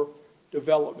your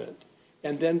development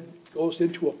and then goes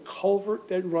into a culvert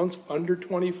that runs under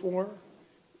 24.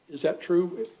 Is that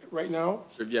true right now?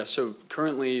 Yeah, so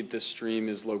currently the stream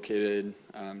is located,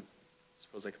 I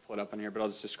suppose I could pull it up on here, but I'll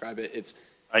just describe it.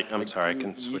 I'm sorry, I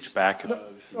can switch back.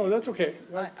 No, that's okay.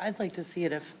 I'd like to see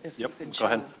it if you Yep, could go show.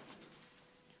 ahead.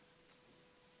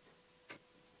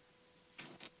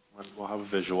 We'll have a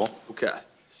visual. Okay,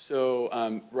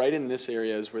 so right in this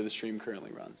area is where the stream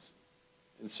currently runs.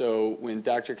 And so when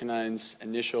Dr. Canine's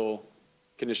initial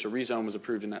conditional rezone was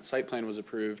approved and that site plan was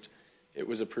approved, it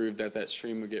was approved that that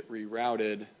stream would get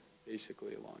rerouted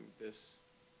basically along this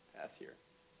path here.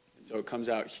 And so it comes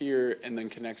out here and then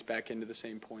connects back into the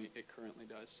same point it currently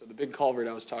does. So the big culvert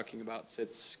I was talking about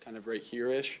sits kind of right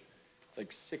here-ish. It's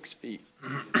like 6 feet.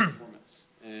 It's enormous.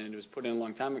 And it was put in a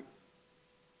long time ago.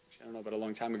 I don't know about a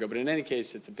long time ago, but in any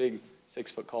case, it's a big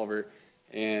 6-foot culvert,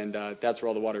 and that's where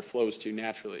all the water flows to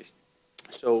naturally.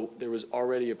 So there was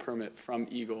already a permit from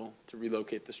Eagle to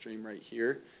relocate the stream right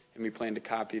here, and we plan to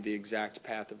copy the exact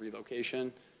path of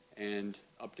relocation and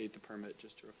update the permit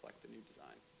just to reflect the new design.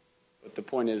 But the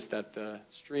point is that the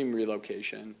stream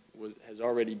relocation has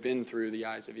already been through the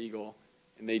eyes of Eagle,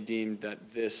 and they deemed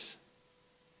that this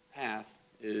path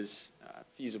is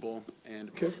feasible and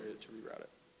appropriate to reroute it.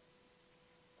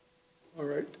 All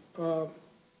right.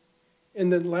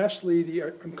 And then lastly,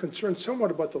 I'm concerned somewhat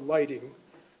about the lighting.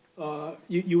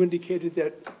 You indicated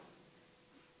that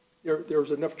there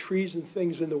was enough trees and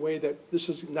things in the way that this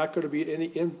is not going to be any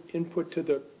input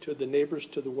to the neighbors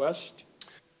to the west?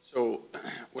 So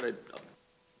what I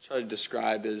try to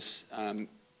describe is,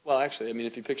 well, actually, I mean,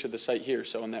 if you picture the site here,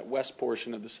 so on that west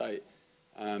portion of the site,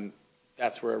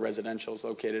 that's where a residential is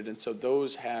located. And so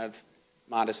those have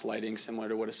modest lighting similar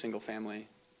to what a single family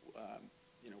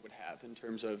would have in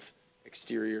terms of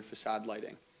exterior facade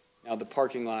lighting. Now, the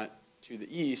parking lot to the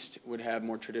east would have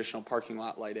more traditional parking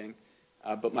lot lighting.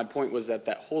 But my point was that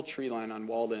whole tree line on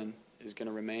Walden is going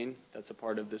to remain. That's a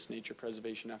part of this nature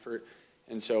preservation effort.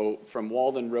 And so from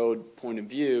Walden Road point of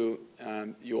view,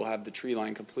 you will have the tree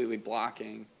line completely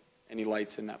blocking any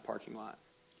lights in that parking lot.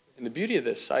 And the beauty of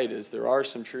this site is there are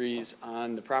some trees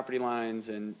on the property lines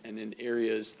and in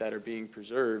areas that are being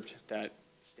preserved that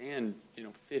stand,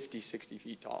 50, 60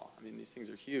 feet tall. I mean, these things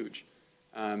are huge.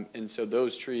 And so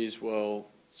those trees will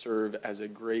serve as a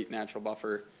great natural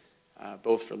buffer,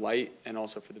 both for light and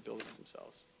also for the buildings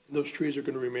themselves. And those trees are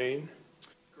going to remain?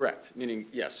 Correct, meaning,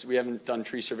 yes, we haven't done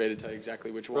tree survey to tell you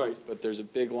exactly which ones, but there's a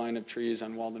big line of trees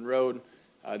on Walden Road.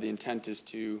 The intent is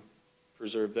to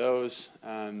preserve those.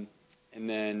 And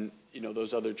then,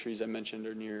 those other trees I mentioned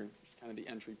are near kind of the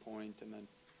entry point, and then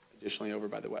additionally over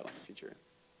by the wetland feature.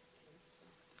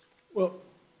 Well,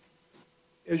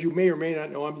 as you may or may not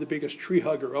know, I'm the biggest tree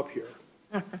hugger up here.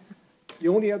 The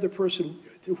only other person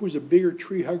who's a bigger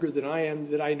tree hugger than I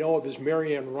am that I know of is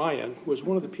Marianne Ryan, who was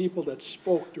one of the people that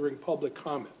spoke during public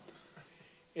comment.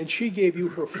 And she gave you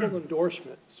her full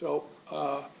endorsement. So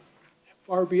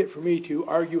far be it for me to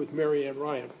argue with Marianne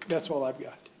Ryan. That's all I've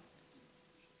got.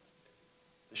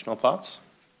 Additional thoughts?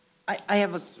 I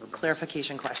have a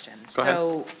clarification question. Go ahead.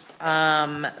 So,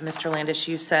 Mr. Landish,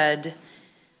 you said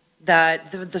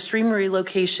that the stream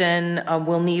relocation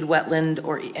will need wetland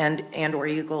or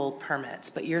Eagle permits,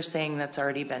 but you're saying that's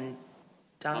already been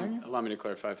done? Allow me to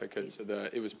clarify if I could. So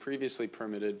it was previously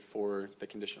permitted for the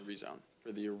conditional rezone,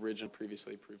 for the original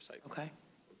previously approved site. Okay.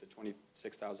 With the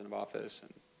 26,000 of office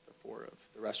and the 4 of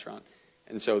the restaurant.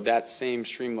 And so that same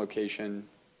stream location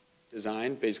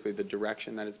design, basically the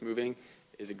direction that it's moving,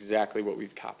 is exactly what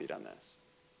we've copied on this.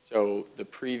 So the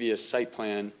previous site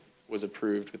plan was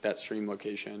approved with that stream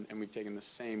location, and we've taken the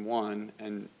same one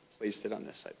and placed it on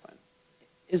this site plan.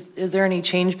 Is there any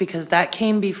change? Because that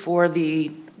came before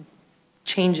the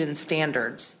change in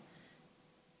standards.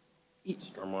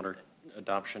 Stormwater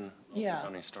adoption? Yeah.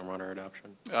 County stormwater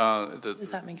adoption?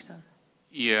 Does that make sense?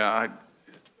 Yeah,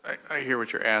 I hear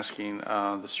what you're asking.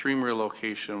 The stream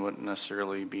relocation wouldn't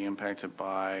necessarily be impacted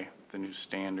by the new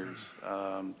standards.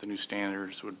 The new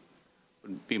standards would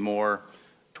be more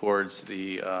towards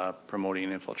the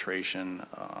promoting infiltration,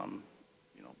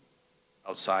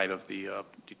 outside of the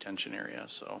detention area.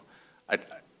 So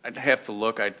I'd have to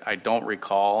look. I don't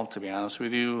recall, to be honest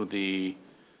with you, the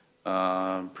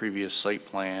previous site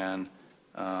plan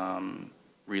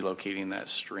relocating that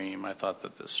stream. I thought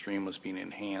that the stream was being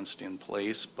enhanced in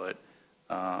place, but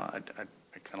I'd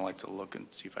kind of like to look and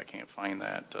see if I can't find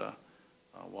that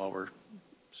while we're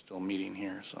still meeting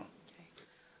here. So.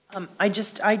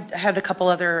 I had a couple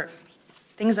other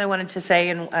things I wanted to say,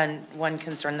 and one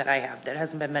concern that I have that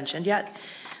hasn't been mentioned yet.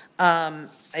 I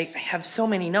have so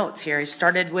many notes here. I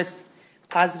started with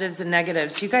positives and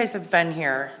negatives. You guys have been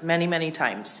here many, many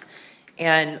times,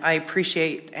 and I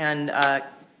appreciate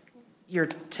your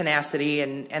tenacity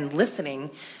and listening,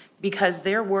 because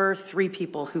there were 3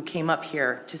 people who came up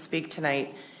here to speak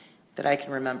tonight that I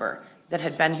can remember that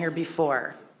had been here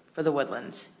before for the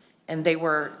Woodlands, and they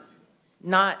were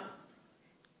not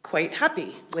quite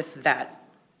happy with that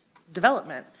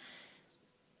development.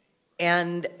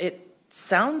 And it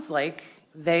sounds like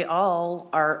they all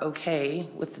are okay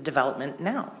with the development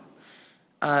now.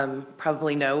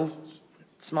 Probably no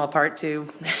small part to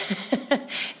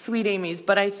Sweet Amy's,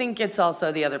 but I think it's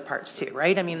also the other parts too,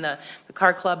 right? I mean, the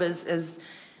car club is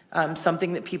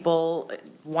something that people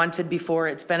wanted before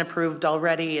it's been approved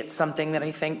already. It's something that I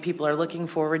think people are looking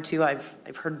forward to.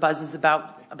 I've heard buzzes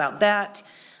about that.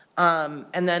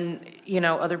 And then,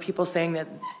 other people saying that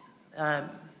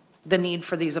the need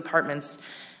for these apartments,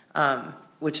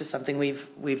 which is something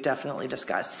we've definitely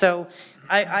discussed. So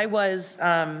I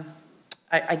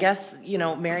guess,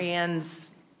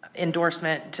 Marianne's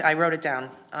endorsement, I wrote it down.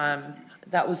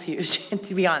 That was huge,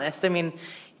 to be honest. I mean,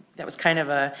 that was kind of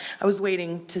I was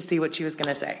waiting to see what she was going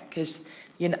to say, because,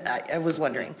 I was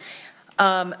wondering.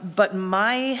 But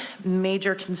my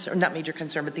major concern, not major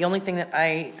concern, but the only thing that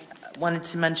I wanted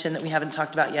to mention that we haven't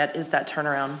talked about yet is that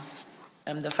turnaround,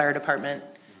 the fire department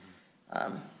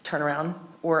turnaround,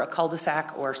 or a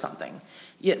cul-de-sac or something.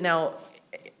 Yet now,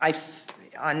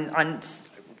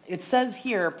 it says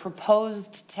here,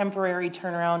 proposed temporary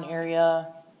turnaround area.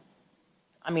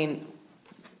 I mean,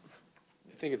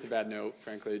 I think it's a bad note,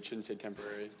 frankly. It shouldn't say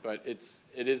temporary, but it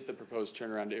is the proposed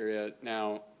turnaround area.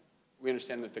 Now, we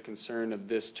understand that the concern of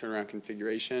this turnaround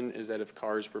configuration is that if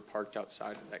cars were parked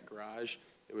outside of that garage,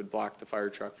 it would block the fire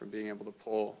truck from being able to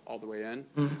pull all the way in.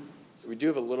 Mm-hmm. So we do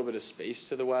have a little bit of space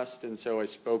to the west, and so I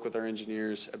spoke with our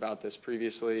engineers about this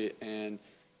previously, and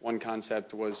one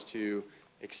concept was to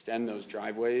extend those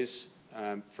driveways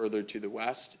further to the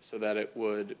west so that it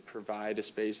would provide a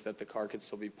space that the car could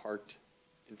still be parked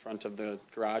in front of the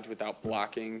garage without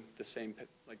blocking the same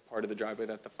part of the driveway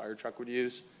that the fire truck would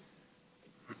use.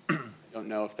 I don't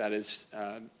know if that is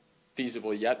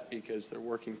feasible yet, because they're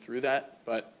working through that,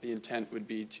 but the intent would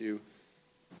be to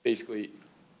basically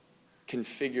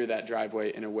configure that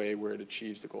driveway in a way where it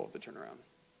achieves the goal of the turnaround.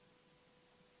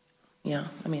 Yeah,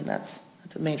 I mean, that's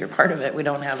It's a major part of it. We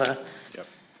don't have a.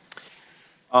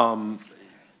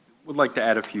 Would like to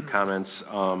add a few comments.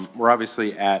 We're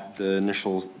obviously at the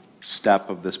initial step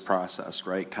of this process,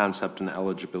 right? Concept and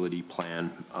eligibility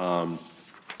plan.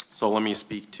 So let me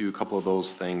speak to a couple of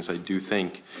those things. I do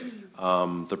think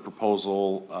the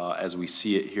proposal, as we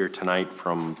see it here tonight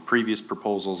from previous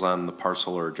proposals on the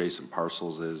parcel or adjacent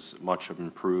parcels, is much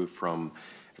improved from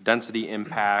density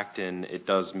impact, and it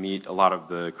does meet a lot of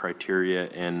the criteria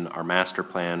in our master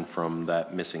plan from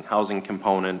that missing housing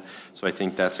component. So I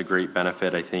think that's a great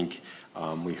benefit. I think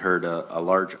we heard a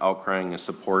large outcrying of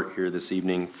support here this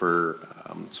evening for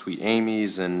Sweet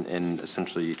Amy's and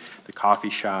essentially the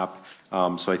coffee shop.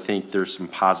 So I think there's some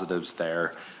positives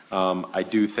there. I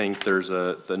do think there's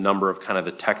the number of kind of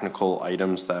the technical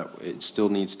items that it still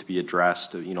needs to be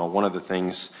addressed. You know, one of the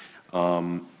things,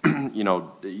 you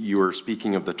know, you were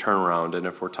speaking of the turnaround, and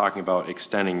if we're talking about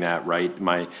extending that, right,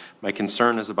 my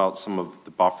concern is about some of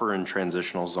the buffer and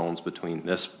transitional zones between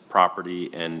this property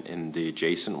and the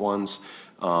adjacent ones.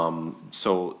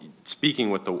 So speaking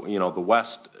with the, you know, the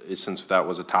west, since that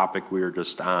was a topic we were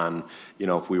just on, you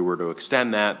know, if we were to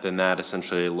extend that, then that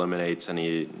essentially eliminates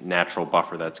any natural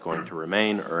buffer that's going to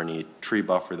remain or any tree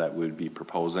buffer that we would be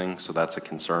proposing. So that's a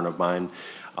concern of mine.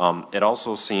 It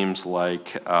also seems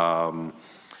like I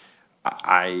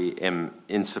am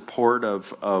in support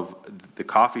of the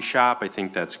coffee shop. I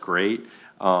think that's great.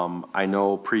 I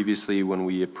know previously when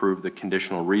we approved the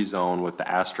conditional rezone with the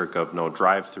asterisk of no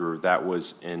drive-through, that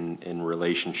was in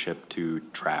relationship to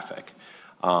traffic.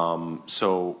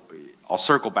 So I'll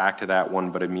circle back to that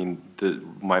one, but I mean,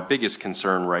 my biggest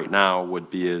concern right now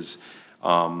would be is,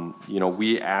 you know,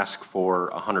 we ask for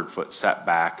a 100-foot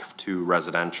setback to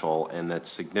residential, and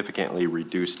that's significantly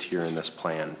reduced here in this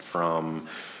plan from,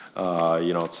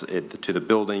 you know, to the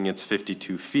building, it's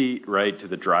 52 feet, right? To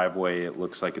the driveway, it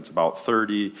looks like it's about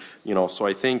 30, you know, so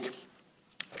I think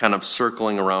kind of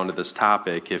circling around to this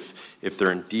topic, if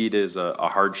there indeed is a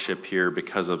hardship here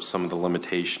because of some of the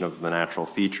limitation of the natural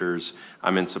features,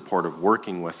 I'm in support of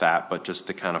working with that, but just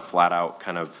to kind of flat out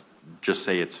kind of just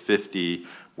say it's 50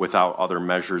 without other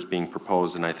measures being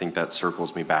proposed, and I think that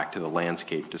circles me back to the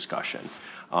landscape discussion.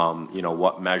 You know,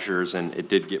 what measures, and it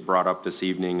did get brought up this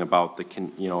evening about the,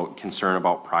 you know, concern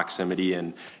about proximity,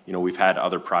 and, you know, we've had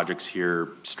other projects here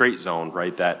straight zoned,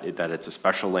 right, that it's a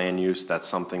special land use. That's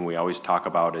something we always talk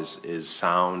about is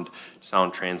sound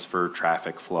transfer,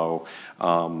 traffic flow.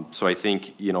 So I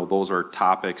think, you know, those are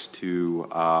topics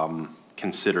to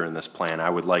consider in this plan. I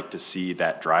would like to see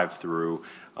that drive-through.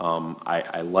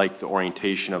 I like the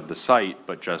orientation of the site,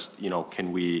 but just, you know,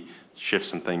 can we shift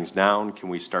some things down? Can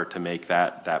we start to make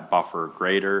that buffer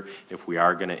greater? If we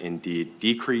are going to indeed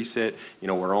decrease it, you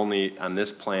know, we're only on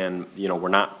this plan, you know, we're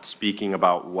not speaking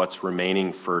about what's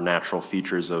remaining for natural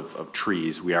features of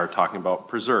trees. We are talking about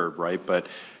preserve, right? But,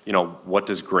 you know, what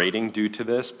does grading do to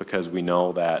this? Because we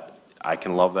know that I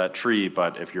can love that tree,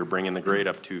 but if you're bringing the grade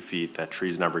up 2 feet, that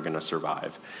tree's never going to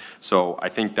survive. So I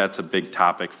think that's a big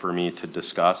topic for me to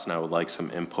discuss, and I would like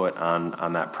some input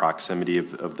on that proximity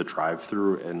of the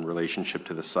drive-through in relationship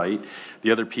to the site. The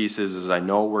other piece is I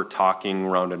know we're talking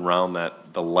round and round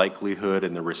that the likelihood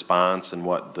and the response and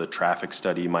what the traffic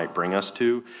study might bring us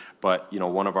to, but, you know,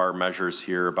 one of our measures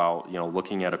here about, you know,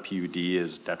 looking at a PUD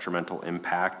is detrimental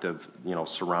impact of, you know,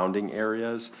 surrounding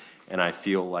areas. And I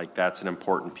feel like that's an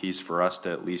important piece for us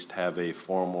to at least have a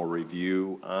formal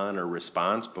review on or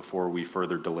response before we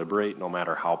further deliberate, no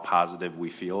matter how positive we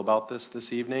feel about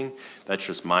this evening. That's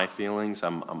just my feelings.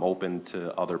 I'm open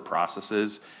to other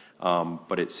processes,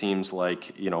 but it seems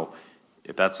like, you know,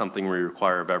 if that's something we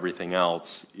require of everything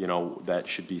else, you know, that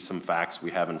should be some facts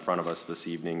we have in front of us this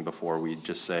evening before we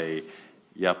just say,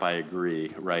 yep, I agree,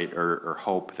 right, or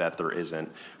hope that there isn't,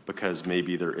 because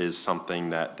maybe there is something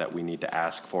that we need to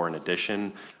ask for in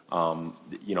addition.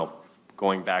 You know,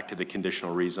 going back to the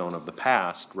conditional rezone of the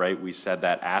past, right, we said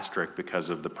that asterisk because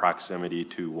of the proximity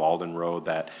to Walden Road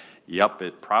that, yep,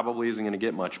 it probably isn't going to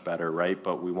get much better, right,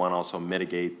 but we want to also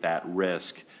mitigate that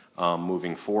risk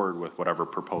moving forward with whatever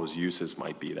proposed uses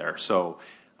might be there. So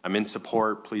I'm in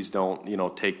support. Please don't, you know,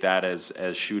 take that as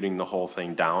shooting the whole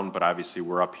thing down, but obviously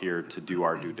we're up here to do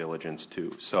our due diligence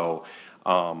too. So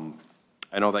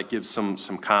I know that gives some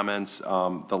comments.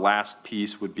 The last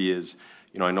piece would be is,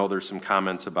 you know, I know there's some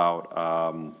comments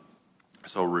about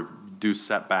so reduced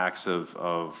setbacks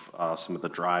of some of the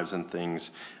drives and things.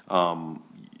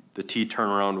 The T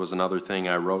turnaround was another thing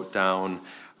I wrote down.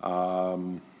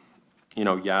 You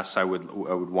know, yes, I would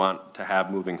want to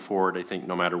have moving forward. I think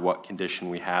no matter what condition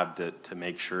we have to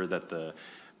make sure that the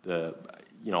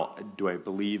you know, do I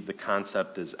believe the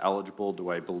concept is eligible? Do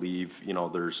I believe, you know,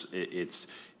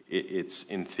 it's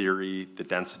in theory, the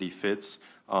density fits.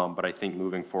 But I think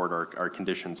moving forward, our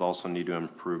conditions also need to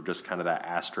improve, just kind of that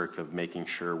asterisk of making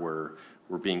sure we're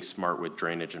being smart with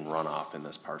drainage and runoff in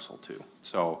this parcel too.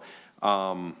 So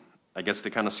I guess to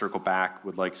kind of circle back,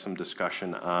 would like some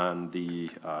discussion on the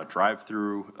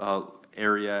drive-through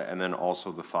area, and then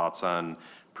also the thoughts on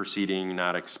proceeding,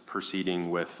 not proceeding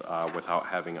with without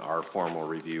having our formal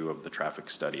review of the traffic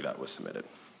study that was submitted.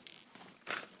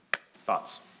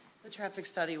 Thoughts? The traffic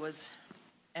study was,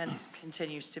 and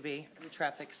continues to be, the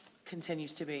traffic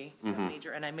continues to be a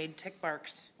major, and I made tick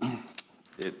marks.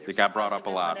 It got brought up a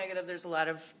lot. There's negative, there's a lot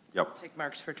of tick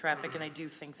marks for traffic, and I do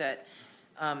think that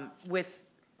with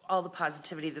all the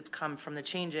positivity that's come from the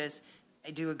changes,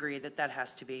 I do agree that that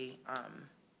has to be,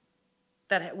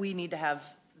 that we need to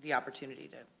have the opportunity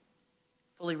to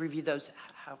fully review those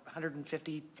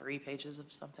 153 pages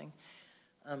of something.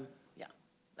 Yeah.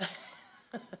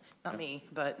 Not me,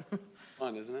 but.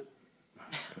 Fun, isn't it?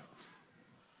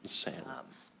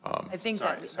 I think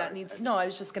that needs, no, I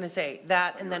was just gonna say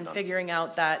that, and then figuring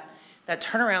out that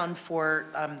turnaround for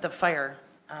the fire,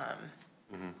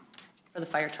 for the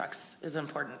fire trucks is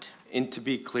important. And to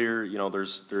be clear, you know,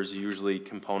 there's usually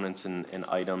components and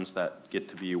items that get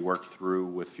to be worked through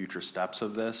with future steps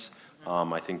of this.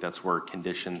 I think that's where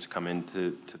conditions come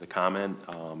into the comment.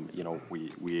 You know,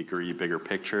 we agree bigger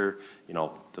picture, you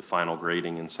know, the final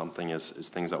grading and something is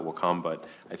things that will come. But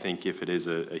I think if it is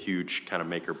a huge kind of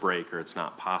make or break, or it's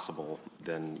not possible,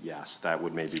 then yes, that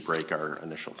would maybe break our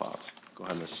initial thoughts. Go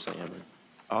ahead, Mr. Sandman.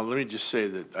 Let me just say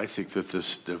that I think that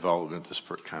this development, this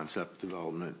concept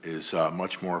development, is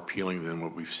much more appealing than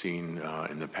what we've seen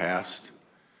in the past.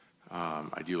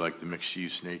 I do like the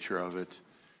mixed-use nature of it.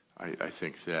 I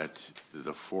think that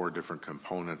the 4 different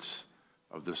components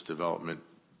of this development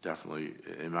definitely,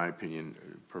 in my opinion,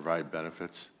 provide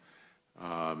benefits.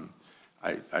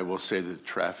 I will say that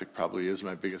traffic probably is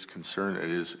my biggest concern. It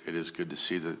is good to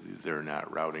see that they're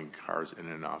not routing cars in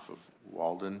and off of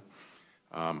Walden.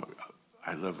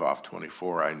 I live off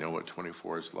 24. I know what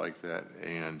 24 is like that.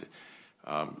 And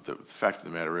the fact of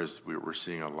the matter is we're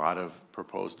seeing a lot of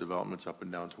proposed developments up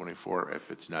and down 24.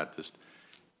 If it's not just,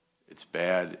 it's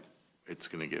bad, it's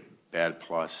going to get bad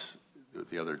plus with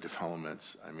the other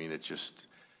developments. I mean, it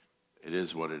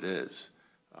is what it is.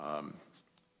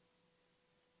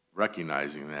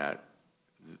 Recognizing that,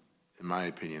 in my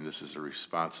opinion, this is a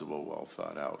responsible, well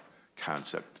thought out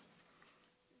concept.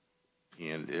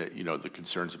 And, you know, the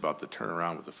concerns about the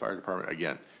turnaround with the fire department,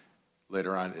 again,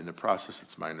 later on in the process,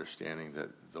 it's my understanding that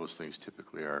those things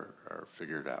typically are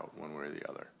figured out one way or the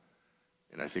other.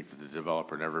 And I think that the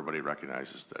developer and everybody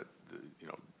recognizes that, you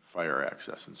know, fire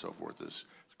access and so forth is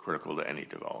critical to any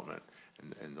development,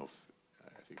 and I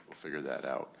think we'll figure that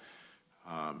out.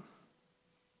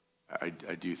 I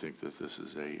do think that this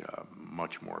is a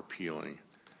much more appealing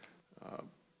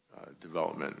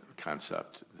development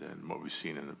concept than what we've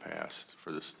seen in the past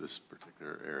for this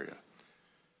particular area.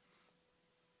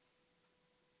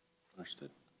 Understood.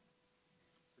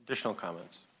 Additional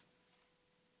comments?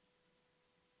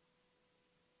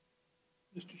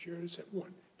 Mr. Chair, I just have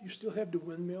one. Do you still have the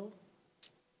windmill?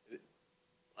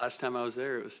 Last time I was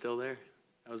there, it was still there.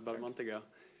 That was about a month ago.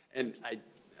 And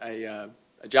I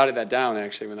jotted that down,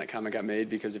 actually, when that comment got made,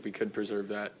 because if we could preserve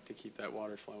that to keep that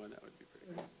water flowing, that would be pretty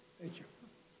cool. Thank you.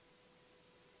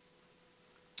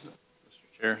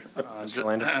 Mr. Chair,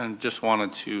 just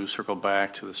wanted to circle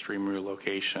back to the stream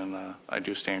relocation. I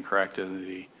do stand corrected.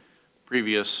 The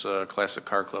previous Classic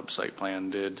Car Club site plan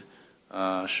did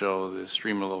show the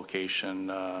stream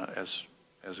relocation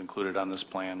as included on this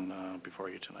plan before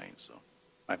you tonight, so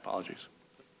my apologies.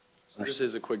 So this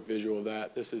is a quick visual of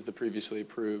that. This is the previously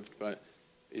approved, but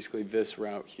basically this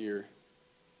route here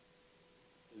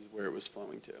is where it was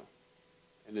flowing to.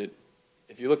 And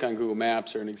if you look on Google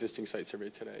Maps or an existing site survey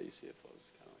today, you see it flows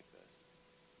kind of like this.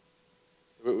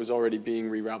 So it was already being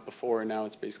rerouted before, and now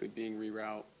it's basically being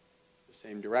rerouted the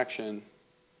same direction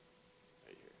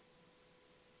right here.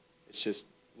 It's just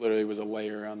literally was a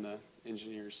layer on the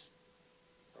engineer's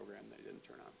program that he didn't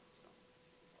turn on.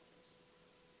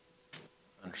 So.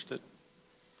 Understood.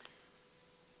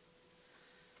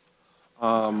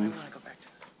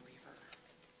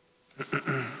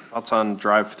 Thoughts on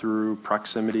drive-through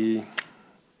proximity?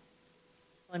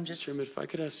 Mr. Chairman, if I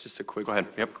could ask just a quick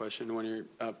question to one of your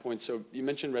points. So you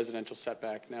mentioned residential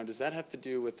setback. Now, does that have to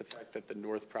do with the fact that the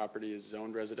north property is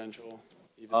zoned residential?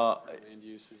 Even land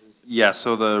use is insufficient? Yeah,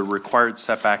 so the required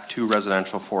setback to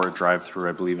residential for a drive-through,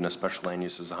 I believe in a special land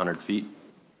use is 100 feet.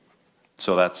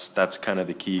 So that's kind of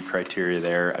the key criteria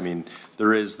there. I mean,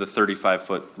 there is the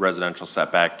 35-foot residential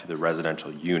setback to the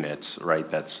residential units, right?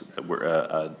 That's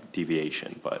a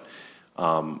deviation, but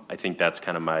I think that's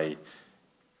kind of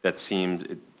it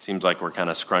seems like we're kind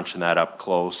of scrunching that up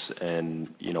close and,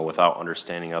 without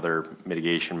understanding other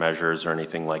mitigation measures or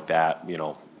anything like that,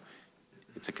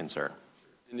 it's a concern.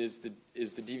 And is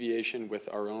the deviation with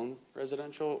our own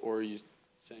residential, or are you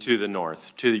saying? To the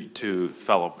north,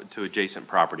 to adjacent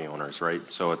property owners,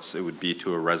 right? So it would be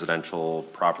to a residential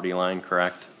property line,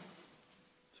 correct?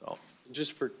 So.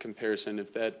 Just for comparison,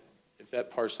 if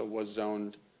that parcel was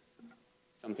zoned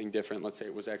something different, let's say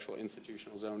it was actual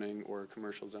institutional zoning or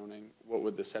commercial zoning, what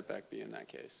would the setback be in that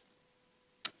case?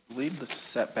 I believe the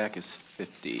setback is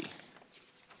 50.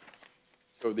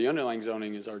 So the underlying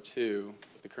zoning is R2,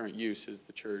 but the current use is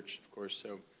the church, of course,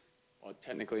 so while it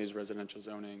technically is residential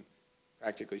zoning,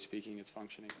 practically speaking, it's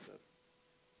functioning as a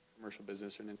commercial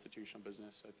business or an institutional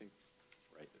business. So I think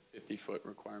the 50-foot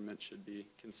requirement should be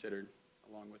considered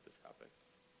along with this topic.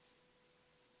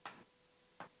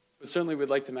 But certainly we'd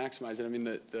like to maximize it. I mean,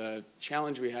 the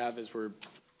challenge we have is we're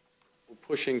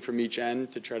pushing from each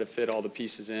end to try to fit all the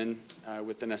pieces in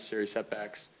with the necessary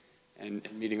setbacks and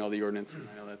meeting all the ordinance. And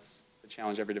I know that's the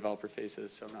challenge every developer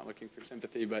faces, so I'm not looking for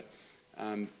sympathy. But,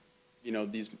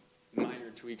 these minor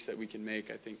tweaks that we can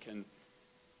make, I think, can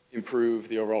improve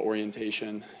the overall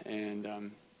orientation and,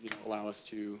 allow us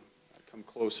to come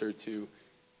closer to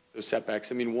those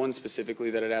setbacks. I mean, one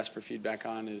specifically that I'd ask for feedback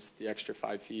on is the extra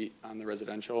 5 feet on the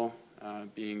residential,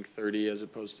 being 30 as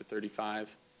opposed to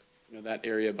 35. That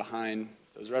area behind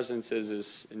those residences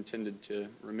is intended to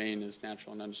remain as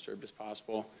natural and undisturbed as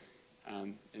possible.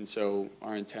 And so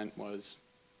our intent was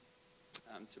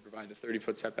to provide a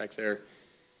 30-foot setback there.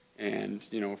 And,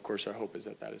 of course, our hope is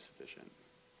that that is sufficient.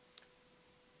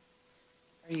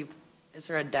 Is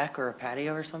there a deck or a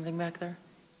patio or something back there?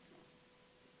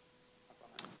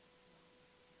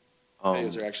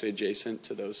 Patios are actually adjacent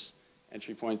to those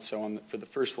entry points. So for the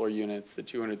first floor units, the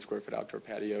 200 square foot outdoor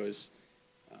patio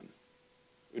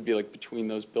would be like between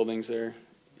those buildings there.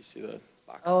 You see the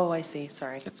box? Oh, I see.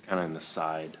 Sorry. It's kind of in the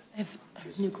side. I have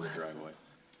new glass.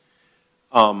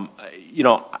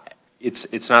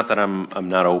 It's not that I'm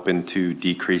not open to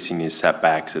decreasing these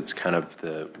setbacks. It's kind of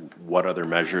what other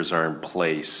measures are in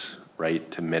place,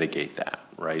 right, to mitigate that,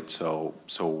 right? So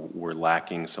we're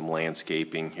lacking some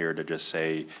landscaping here to just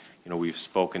say, we've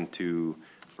spoken to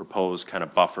propose kind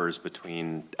of buffers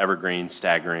between evergreen,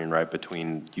 staggering, right,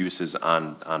 between uses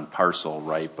on parcel,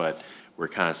 right? But we're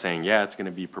kind of saying, yeah, it's going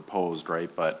to be proposed,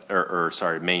 right? But,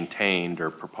 maintained or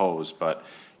proposed, but,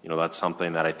 that's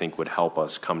something that I think would help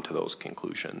us come to those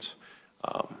conclusions.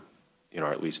 Or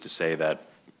at least to say that,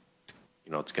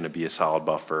 it's going to be a solid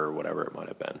buffer or whatever it might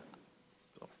have been.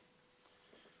 So.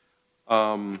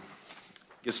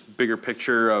 I guess bigger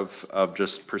picture of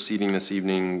just proceeding this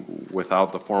evening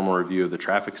without the formal review of the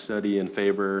traffic study, in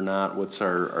favor or not? What's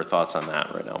our thoughts on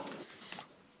that right now?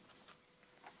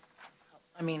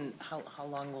 I mean, how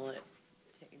long will it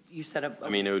take? You said it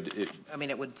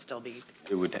would still be.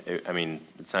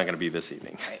 It's not going to be this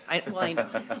evening.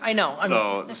 I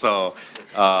know. So,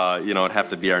 it'd have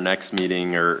to be our next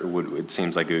meeting, or it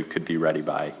seems like it could be ready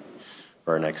for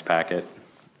our next packet.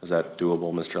 Is that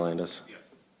doable, Mr. Landis?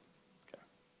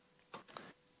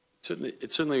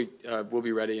 It certainly will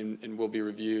be ready and will be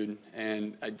reviewed,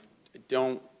 and I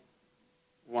don't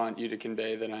want you to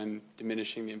convey that I'm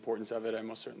diminishing the importance of it. I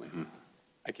most certainly,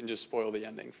 I can just spoil the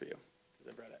ending for you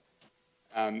because I've read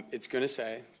it. It's going to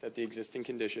say that the existing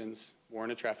conditions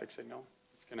warrant a traffic signal.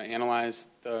 It's going to analyze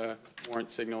the warrant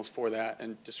signals for that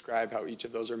and describe how each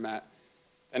of those are met.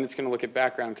 Then it's going to look at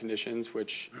background conditions,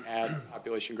 which add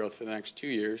population growth for the next 2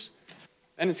 years.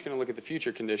 Then it's going to look at the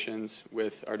future conditions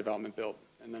with our development built.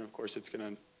 And then, of course, it's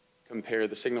going to compare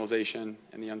the signalization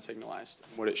and the unsignalized.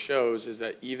 And what it shows is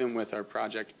that even with our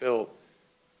project built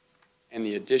and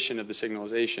the addition of the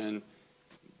signalization,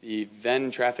 the then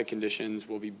traffic conditions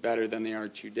will be better than they are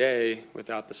today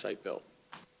without the site built.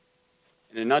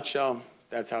 In a nutshell,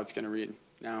 that's how it's going to read.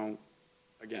 Now,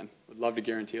 again, would love to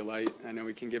guarantee a light. I know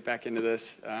we can get back into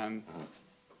this.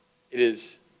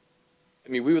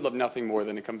 We would love nothing more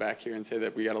than to come back here and say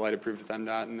that we got a light approved with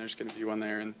MDOT and there's going to be one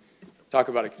there and talk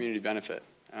about a community benefit.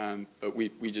 But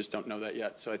we just don't know that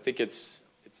yet. So I think it's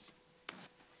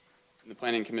in the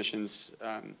Planning Commission's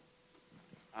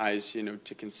eyes,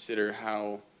 to consider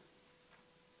how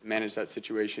to manage that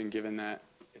situation, given that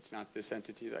it's not this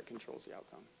entity that controls the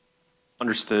outcome.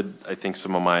 Understood. I think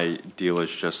some of my deal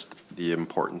is just the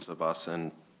importance of us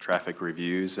and traffic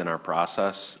reviews in our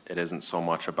process. It isn't so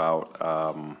much about,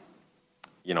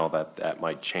 that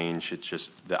might change. It's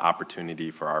just the opportunity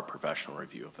for our professional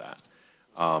review of that.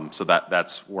 So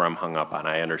that's where I'm hung up on.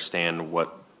 I understand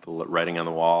what the writing on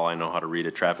the wall. I know how to read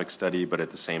a traffic study, but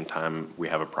at the same time, we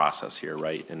have a process here,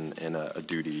 right? And a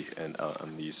duty and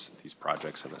on these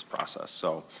projects in this process.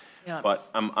 So, Yeah. but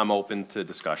I'm open to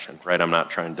discussion, right? I'm not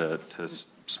trying to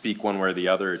speak one way or the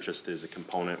other. It just is a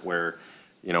component where,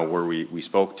 you know, where we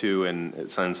spoke to, and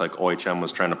it sounds like OHM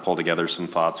was trying to pull together some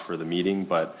thoughts for the meeting,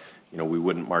 but, you know, we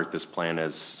wouldn't mark this plan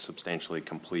as substantially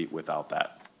complete without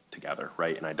that together,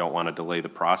 right? And I don't want to delay the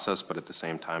process, but at the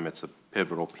same time, it's a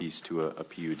pivotal piece to a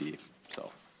PUD,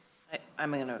 so.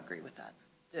 I'm going to agree with that.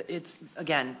 It's,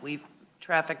 again,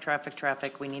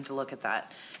 traffic, we need to look at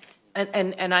that.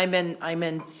 And I'm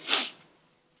in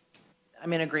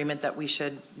agreement that we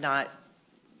should not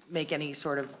make any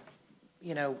sort of,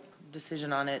 you know,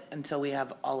 decision on it until we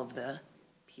have all of the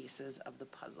pieces of the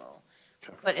puzzle.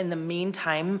 Okay. But in the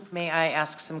meantime, may I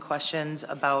ask some questions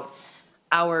about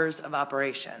hours of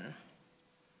operation?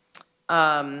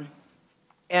 And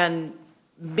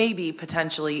maybe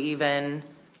potentially even,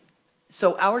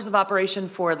 so hours of operation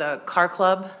for the car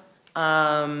club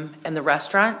and the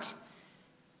restaurant.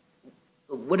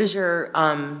 What is your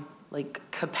like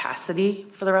capacity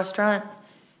for the restaurant?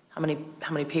 How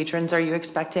many patrons are you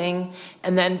expecting?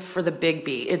 And then for the Big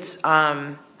B, it's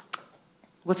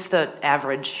what's the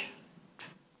average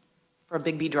for a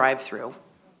Big B drive-through?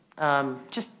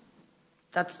 Just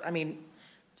that's, I mean,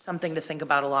 something to think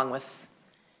about along with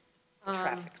the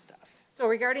traffic stuff. So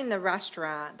regarding the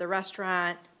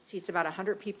restaurant seats about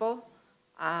 100 people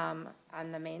on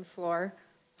the main floor.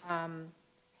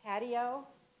 Patio,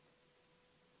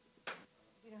 do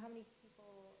you know how many people?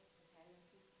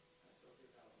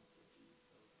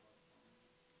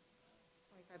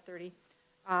 25, 30.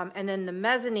 And then the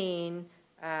mezzanine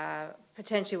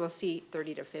potentially will seat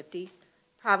 30 to 50.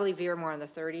 Probably veer more on the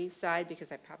 30 side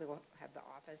because I probably will have the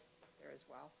office there as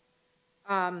well.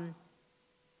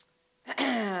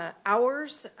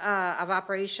 Hours of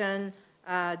operation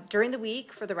during the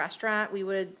week for the restaurant, we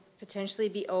would potentially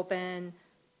be open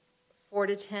 4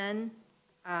 to 10.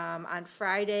 On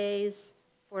Fridays,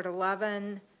 4 to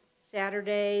 11.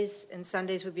 Saturdays and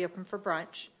Sundays would be open for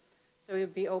brunch. So we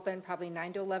would be open probably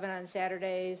 9 to 11 on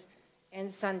Saturdays,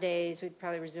 and Sundays we'd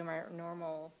probably resume our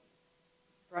normal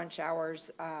brunch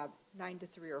hours, 9 to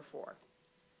 3 or 4.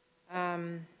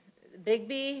 Big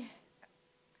B,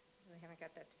 we haven't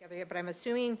got that together yet, but I'm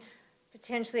assuming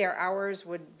potentially our hours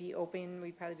would be open,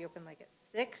 we'd probably be open like at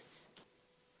 6,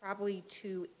 probably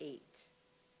to 8,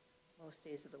 most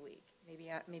days of the week.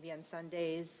 Maybe on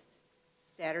Sundays,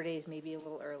 Saturdays maybe a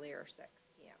little earlier, 6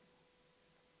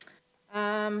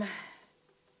 p.m.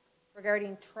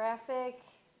 Regarding traffic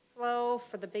flow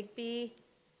for the Big B,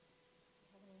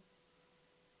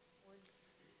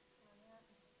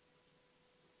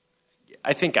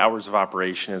 I think hours of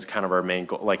operation is kind of our main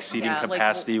goal, like seating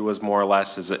capacity was more or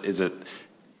less, is it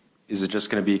just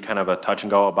going to be kind of a touch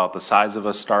and go about the size of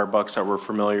a Starbucks that we're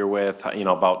familiar with, you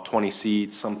know, about 20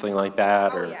 seats, something like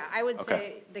that? Oh, yeah, I would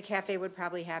say the cafe would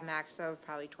probably have max of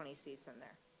probably 20 seats in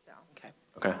there, so.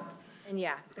 Okay. And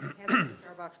yeah, the capacity of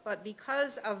Starbucks, but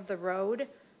because of the road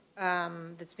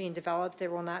that's being developed,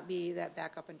 there will not be that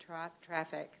backup in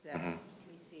traffic that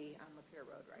we see on Lapeer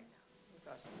Road right now, with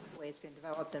us, the way it's been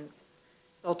developed and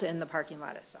built in the parking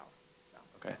lot itself. So.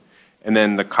 Okay. And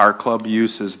then the car club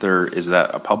use, is that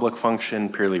a public function,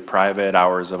 purely private,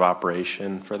 hours of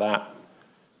operation for that?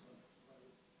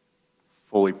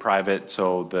 Fully private,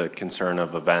 so the concern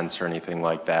of events or anything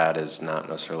like that is not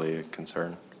necessarily a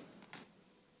concern?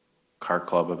 Car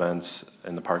club events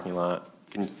in the parking lot?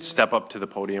 Can you step up to the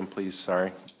podium, please?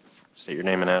 Sorry. State your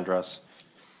name and address.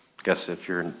 I guess if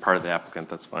you're part of the applicant,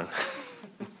 that's fine.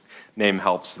 Name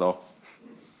helps, though.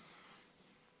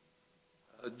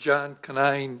 John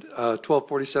Canine,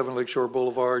 1247 Lakeshore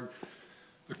Boulevard.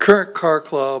 The current car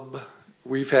club,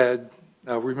 we've had,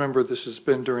 now remember this has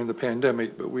been during the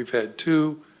pandemic, but we've had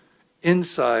 2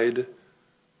 inside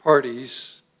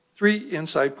parties, 3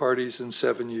 inside parties in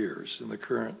 7 years in the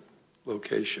current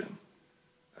location.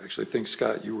 I actually think,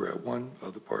 Scott, you were at one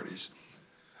of the parties.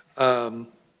 And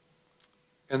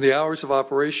the hours of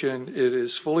operation, it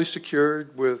is fully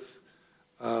secured with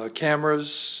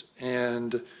cameras,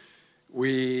 and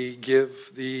we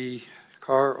give the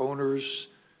car owners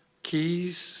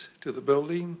keys to the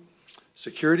building,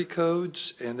 security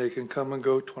codes, and they can come and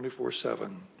go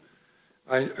 24/7.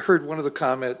 I heard one of the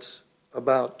comments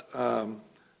about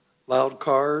loud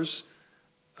cars.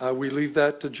 We leave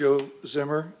that to Joe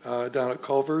Zimmer down at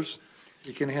Culver's.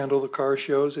 He can handle the car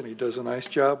shows, and he does a nice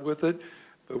job with it,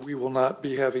 but we will not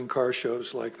be having car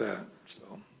shows like that.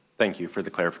 So. Thank you for the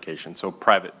clarification. So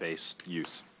private-based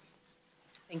use.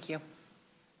 Thank you.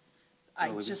 I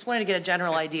just wanted to get a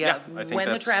general idea Yeah, I of think when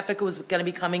the that's- traffic was going to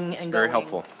be coming It's and very going.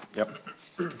 helpful. Yep.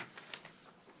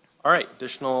 All right,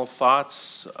 additional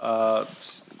thoughts?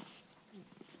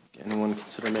 Anyone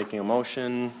consider making a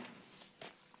motion?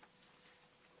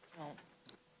 I'm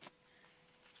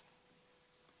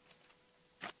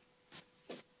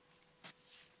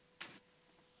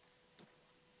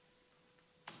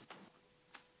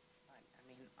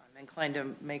inclined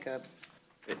to make a,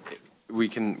 We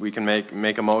can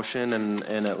make a motion and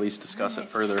at least discuss it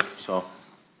further, so.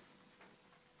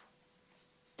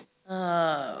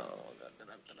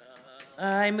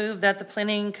 I move that the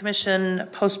Planning Commission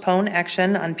postpone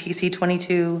action on PC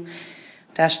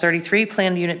 22-33,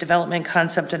 Planned Unit Development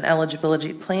Concept and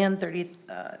Eligibility Plan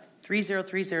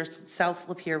 3030 South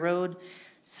Lapeer Road,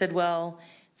 Sidwell,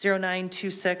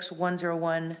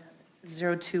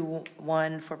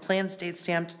 0926101021 for plans date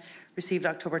stamped, received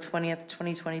October 20th,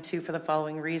 2022 for the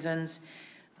following reasons.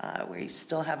 We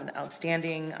still have an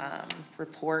outstanding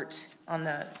report on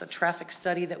the traffic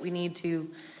study that we need to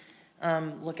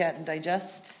look at and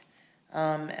digest.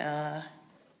 And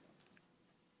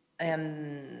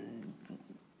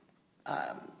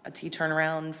a T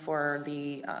turnaround for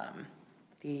the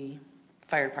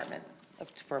fire department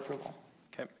for approval.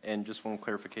 Okay, and just one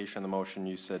clarification on the motion.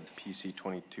 You said PC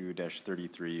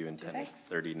 22-33, you intended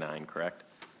 39, correct?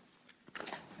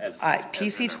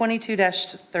 PC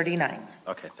 22-39.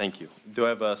 Okay, thank you. Do I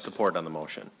have a support on the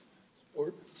motion?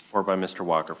 Support. Support by Mr.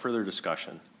 Walker. Further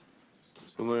discussion?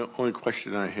 So the only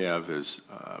question I have is,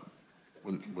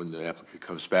 when the applicant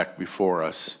comes back before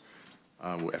us,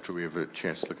 after we have a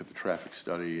chance to look at the traffic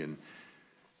study, and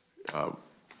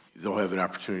they'll have an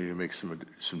opportunity to make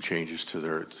some changes to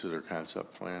their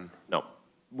concept plan? No.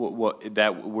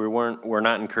 We're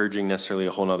not encouraging necessarily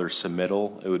a whole nother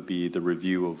submittal. It would be the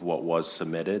review of what was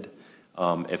submitted.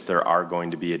 If there are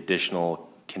going to be additional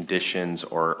conditions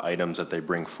or items that they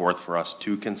bring forth for us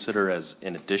to consider as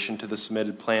in addition to the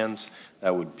submitted plans,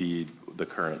 that would be the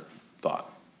current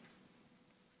thought.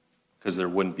 Because there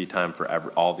wouldn't be time for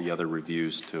all the other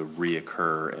reviews to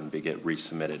reoccur and get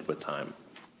resubmitted with time.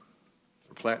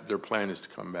 Their plan is to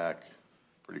come back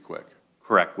pretty quick.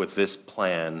 Correct, with this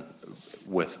plan,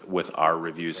 with our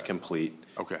reviews complete.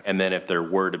 Okay. And then if there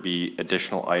were to be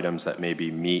additional items that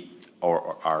maybe meet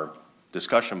or our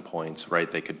discussion points,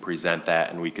 right, they could present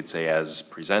that and we could say as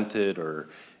presented or,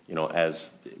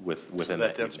 as within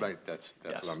that. That's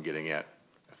what I'm getting at.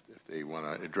 If they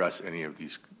want to address any of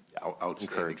these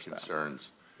outstanding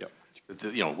concerns. Yep.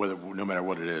 No matter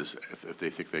what it is, if they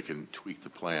think they can tweak the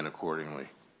plan accordingly,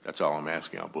 that's all I'm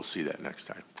asking. We'll see that next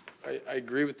time. I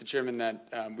agree with the chairman that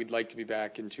we'd like to be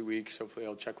back in 2 weeks. Hopefully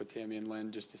I'll check with Tammy and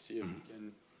Lynn just to see if we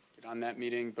can get on that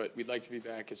meeting, but we'd like to be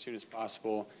back as soon as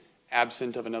possible,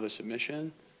 absent of another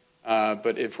submission.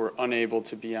 But if we're unable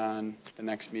to be on the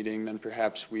next meeting, then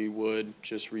perhaps we would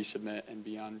just resubmit and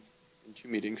be on in 2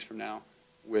 meetings from now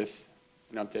with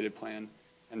an updated plan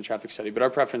and the traffic study. But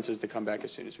our preference is to come back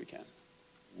as soon as we can.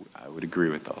 I would agree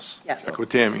with those. Yes. Check with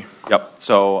Tammy. Yep.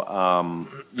 So,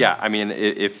 yeah, I mean,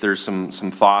 if there's some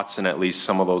thoughts and at least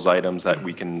some of those items that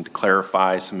we can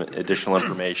clarify, some additional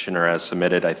information or as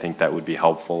submitted, I think that would be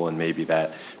helpful and maybe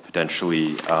that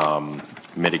potentially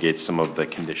mitigates some of the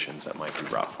conditions that might be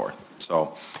brought forth.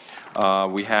 So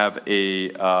we have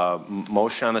a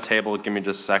motion on the table. Give me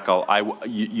just a sec.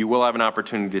 You will have an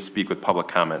opportunity to speak with public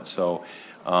comment.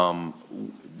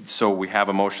 So we have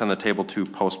a motion on the table to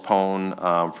postpone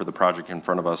for the project in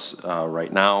front of us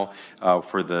right now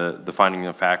for the finding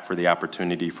of fact for the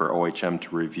opportunity for OHM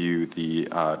to review the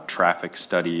traffic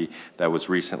study that was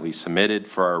recently submitted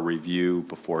for our review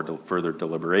before further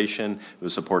deliberation. It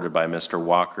was supported by Mr.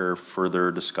 Walker. Further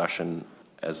discussion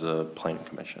as a planning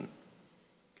commission.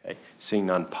 Okay. Seeing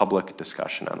none, public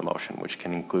discussion on the motion, which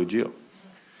can include you.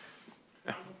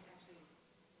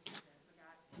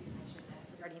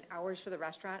 Hours for the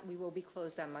restaurant, we will be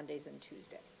closed on Mondays and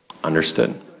Tuesdays.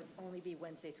 Understood. So it would only be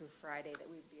Wednesday through Friday that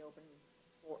we would be open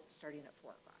starting at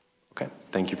 4 o'clock. Okay,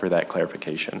 thank you for that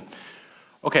clarification.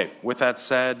 Okay, with that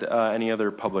said, any other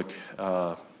public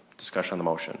discussion on the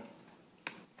motion?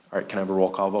 All right, can I have a roll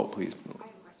call vote, please?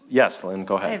 Yes, Lynn,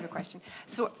 go ahead. I have a question.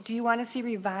 So do you want to see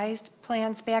revised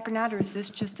plans back or not, or is this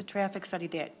just the traffic study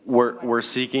that? We're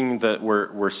seeking the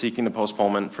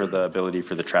postponement for the ability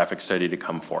for the traffic study to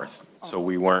come forth. So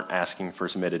we weren't asking for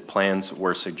submitted plans.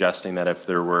 We're suggesting that if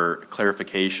there were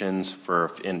clarifications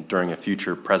during a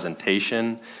future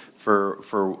presentation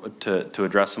to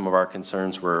address some of our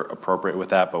concerns, we're appropriate with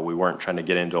that, but we weren't trying to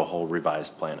get into a whole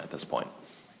revised plan at this point.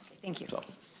 Thank you. So,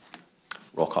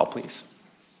 roll call, please.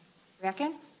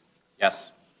 Bracken?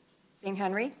 Yes. St.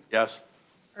 Henry? Yes.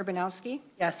 Urbanowski?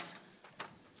 Yes.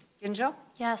 Gingell?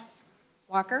 Yes.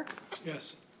 Walker?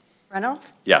 Yes.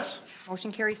 Reynolds? Yes.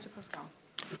 Motion carries to postpone.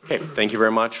 Okay, thank you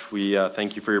very much. We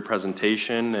thank you for your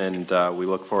presentation, and we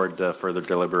look forward to further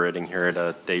deliberating here at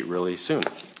a date really soon.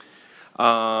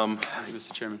 Thank you,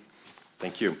 Mr. Chairman.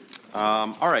 Thank you.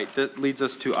 All right, that leads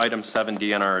us to item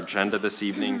 7D on our agenda this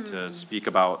evening to speak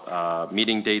about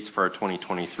meeting dates for our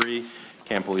 2023.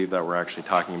 Can't believe that we're actually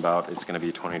talking about it's going to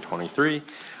be 2023.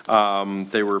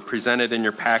 They were presented in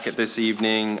your packet this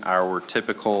evening. Our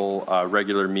typical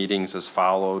regular meetings as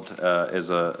followed is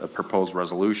a proposed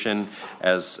resolution.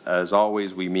 As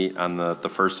always, we meet on the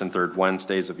first and third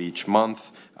Wednesdays of each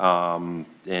month,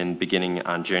 and beginning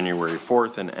on January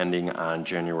 4th and ending on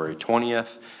January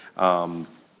 20th.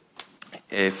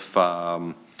 If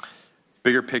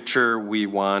bigger picture, we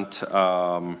want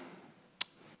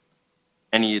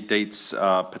any dates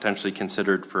potentially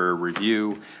considered for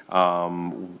review,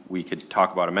 we could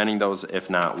talk about amending those. If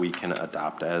not, we can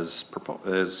adopt as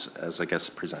proposed, as I guess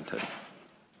presented.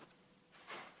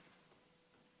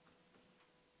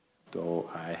 Do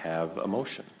I have a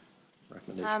motion?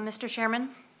 Recommendation? Mr.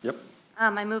 Chairman? Yep.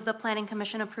 I move the Planning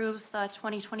Commission approves the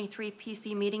 2023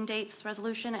 PC meeting dates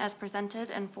resolution as presented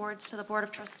and forwards to the Board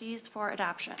of Trustees for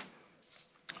adoption.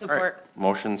 Support. Right.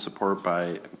 Motion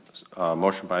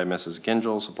by Mrs.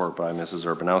 Gingell, support by Mrs.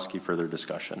 Urbanowski. Further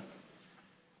discussion?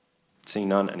 Seeing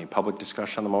none, any public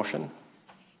discussion on the motion? Can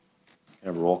I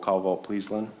have a roll call vote, please,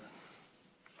 Lynn?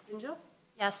 Gingell?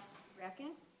 Yes.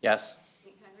 Bracken? Yes.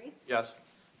 St. Henry? Yes.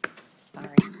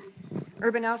 Sorry.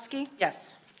 Urbanowski?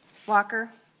 Yes.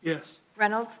 Walker? Yes.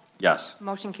 Reynolds? Yes.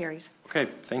 Motion carries. Okay,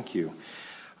 thank you.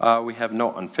 We have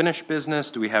no unfinished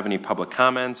business. Do we have any public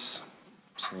comments?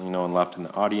 Seeing no one left in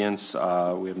the audience,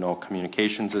 we have no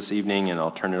communications this evening, and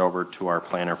I'll turn it over to our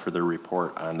planner for the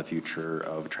report on the future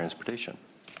of transportation.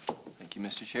 Thank you,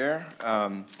 Mr. Chair.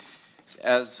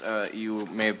 As you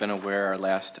may have been aware, our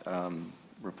last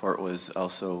report was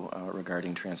also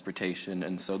regarding transportation,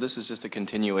 and so this is just a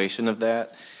continuation of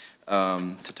that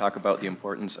to talk about the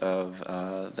importance of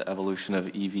the evolution of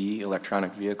EV,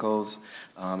 electronic vehicles,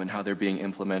 and how they're being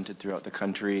implemented throughout the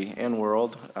country and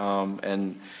world,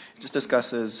 and just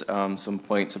discusses some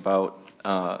points about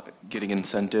getting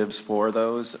incentives for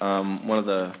those. One of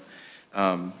the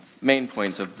main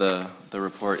points of the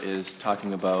report is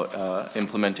talking about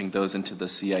implementing those into the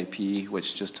CIP,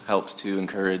 which just helps to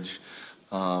encourage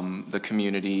the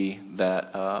community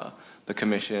that the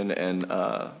commission and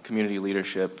community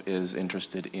leadership is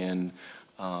interested in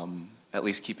at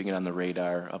least keeping it on the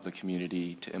radar of the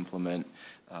community to implement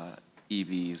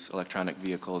EVs, electronic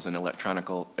vehicles, and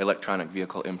electronic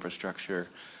vehicle infrastructure,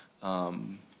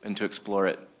 and to explore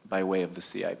it by way of the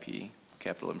CIP,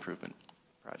 Capital Improvement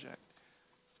Project.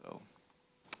 So,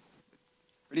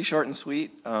 pretty short and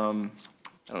sweet. I don't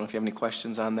know if you have any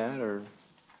questions on that or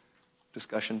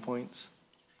discussion points.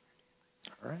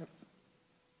 All right.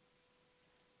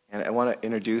 And I want to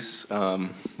introduce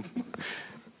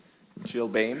Jill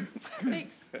Boehm.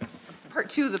 Thanks. Part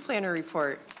 2 of the planner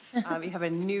report. We have a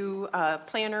new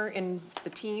planner in the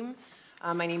team.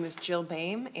 My name is Jill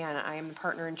Boehm, and I am the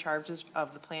partner in charge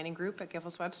of the planning group at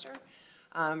Giffords Webster.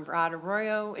 Rod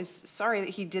Arroyo is sorry that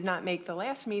he did not make the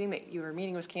last meeting, that your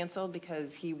meeting was canceled,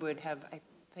 because he would have, I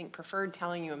think, preferred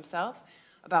telling you himself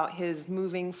about his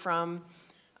moving from,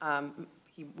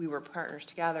 we were partners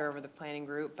together over the planning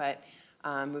group, but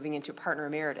moving into partner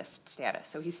emeritus status.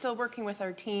 So he's still working with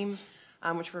our team,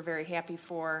 which we're very happy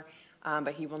for,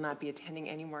 but he will not be attending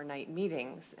any more night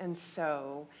meetings. And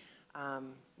so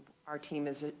our team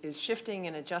is shifting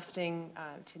and adjusting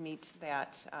to meet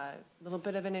that little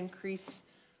bit of an increase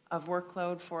of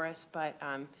workload for us. But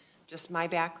just my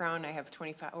background, I have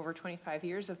over 25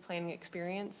 years of planning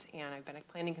experience, and I've been a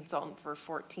planning consultant for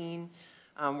 14,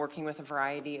 working with a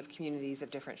variety of communities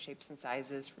of different shapes and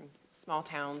sizes, from small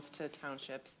towns to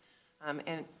townships,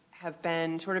 and have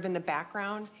been sort of in the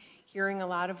background, hearing a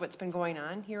lot of what's been going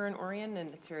on here in Orion,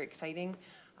 and it's very exciting.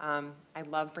 I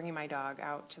love bringing my dog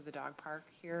out to the dog park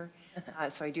here,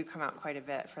 so I do come out quite a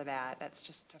bit for that. That's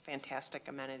just a fantastic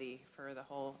amenity for the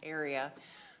whole area,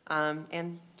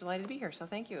 and delighted to be here, so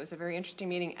thank you. It was a very interesting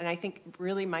meeting, and I think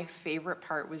really my favorite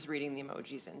part was reading the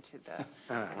emojis into the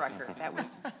record. That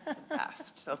was the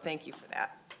best, so thank you for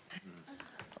that.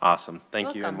 Awesome.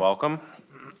 Thank you and welcome.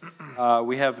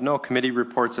 We have no committee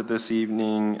reports at this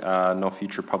evening, no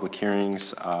future public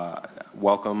hearings.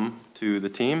 Welcome to the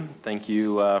team. Thank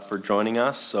you for joining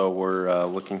us. So we're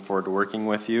looking forward to working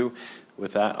with you.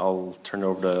 With that, I'll turn it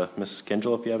over to Mrs.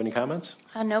 Gingell if you have any comments.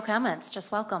 No comments,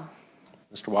 just welcome.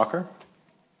 Mr. Walker?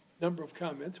 Number of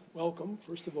comments. Welcome,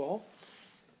 first of all.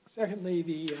 Secondly,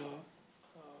 the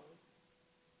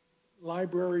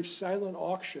library silent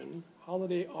auction,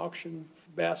 holiday auction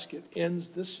basket ends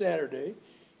this Saturday.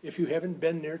 If you haven't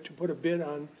been there, to put a bid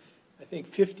on, I think,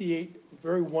 58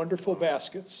 very wonderful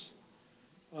baskets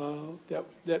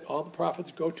that all the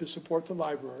profits go to support the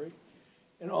library.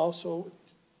 And also,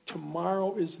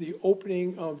 tomorrow is the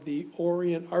opening of the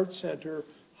Orion Art Center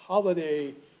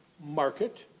Holiday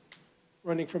Market,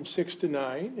 running from 6 to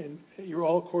 9, and you're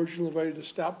all cordially invited to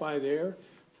stop by there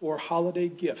for holiday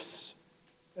gifts.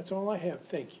 That's all I have.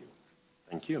 Thank you.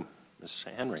 Thank you. Ms.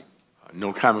 Henry.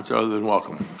 No comments other than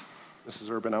welcome. Mrs.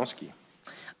 Urbanowski.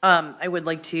 I would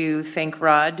like to thank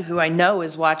Rod, who I know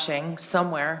is watching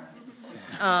somewhere,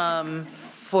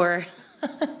 for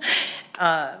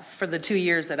the 2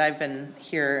 years that I've been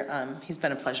here. He's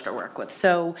been a pleasure to work with.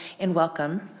 So, and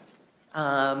welcome.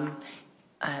 And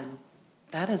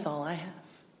that is all I have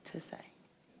to say.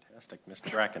 Fantastic.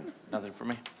 Mr. Bracken. Nothing for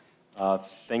me.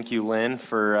 Thank you, Lynn,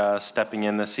 for stepping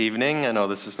in this evening. I know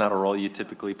this is not a role you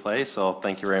typically play, so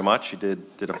thank you very much. You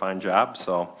did a fine job.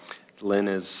 So Lynn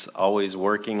is always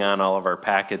working on all of our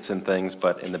packets and things,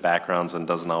 but in the backgrounds and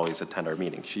doesn't always attend our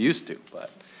meetings. She used to,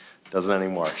 but doesn't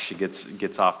anymore. She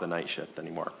gets off the night shift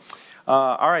anymore.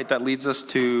 All right, that leads us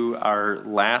to our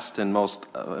last and most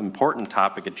important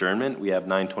topic, adjournment. We have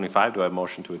 9:25. Do I have a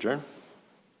motion to adjourn?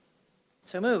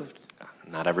 So moved.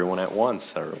 Not everyone at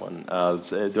once, everyone.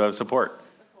 Do I have support?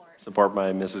 Support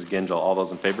by Mrs. Gingell. All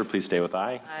those in favor, please stay with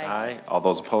aye. Aye. All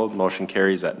those opposed, motion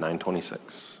carries at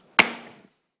 9:26.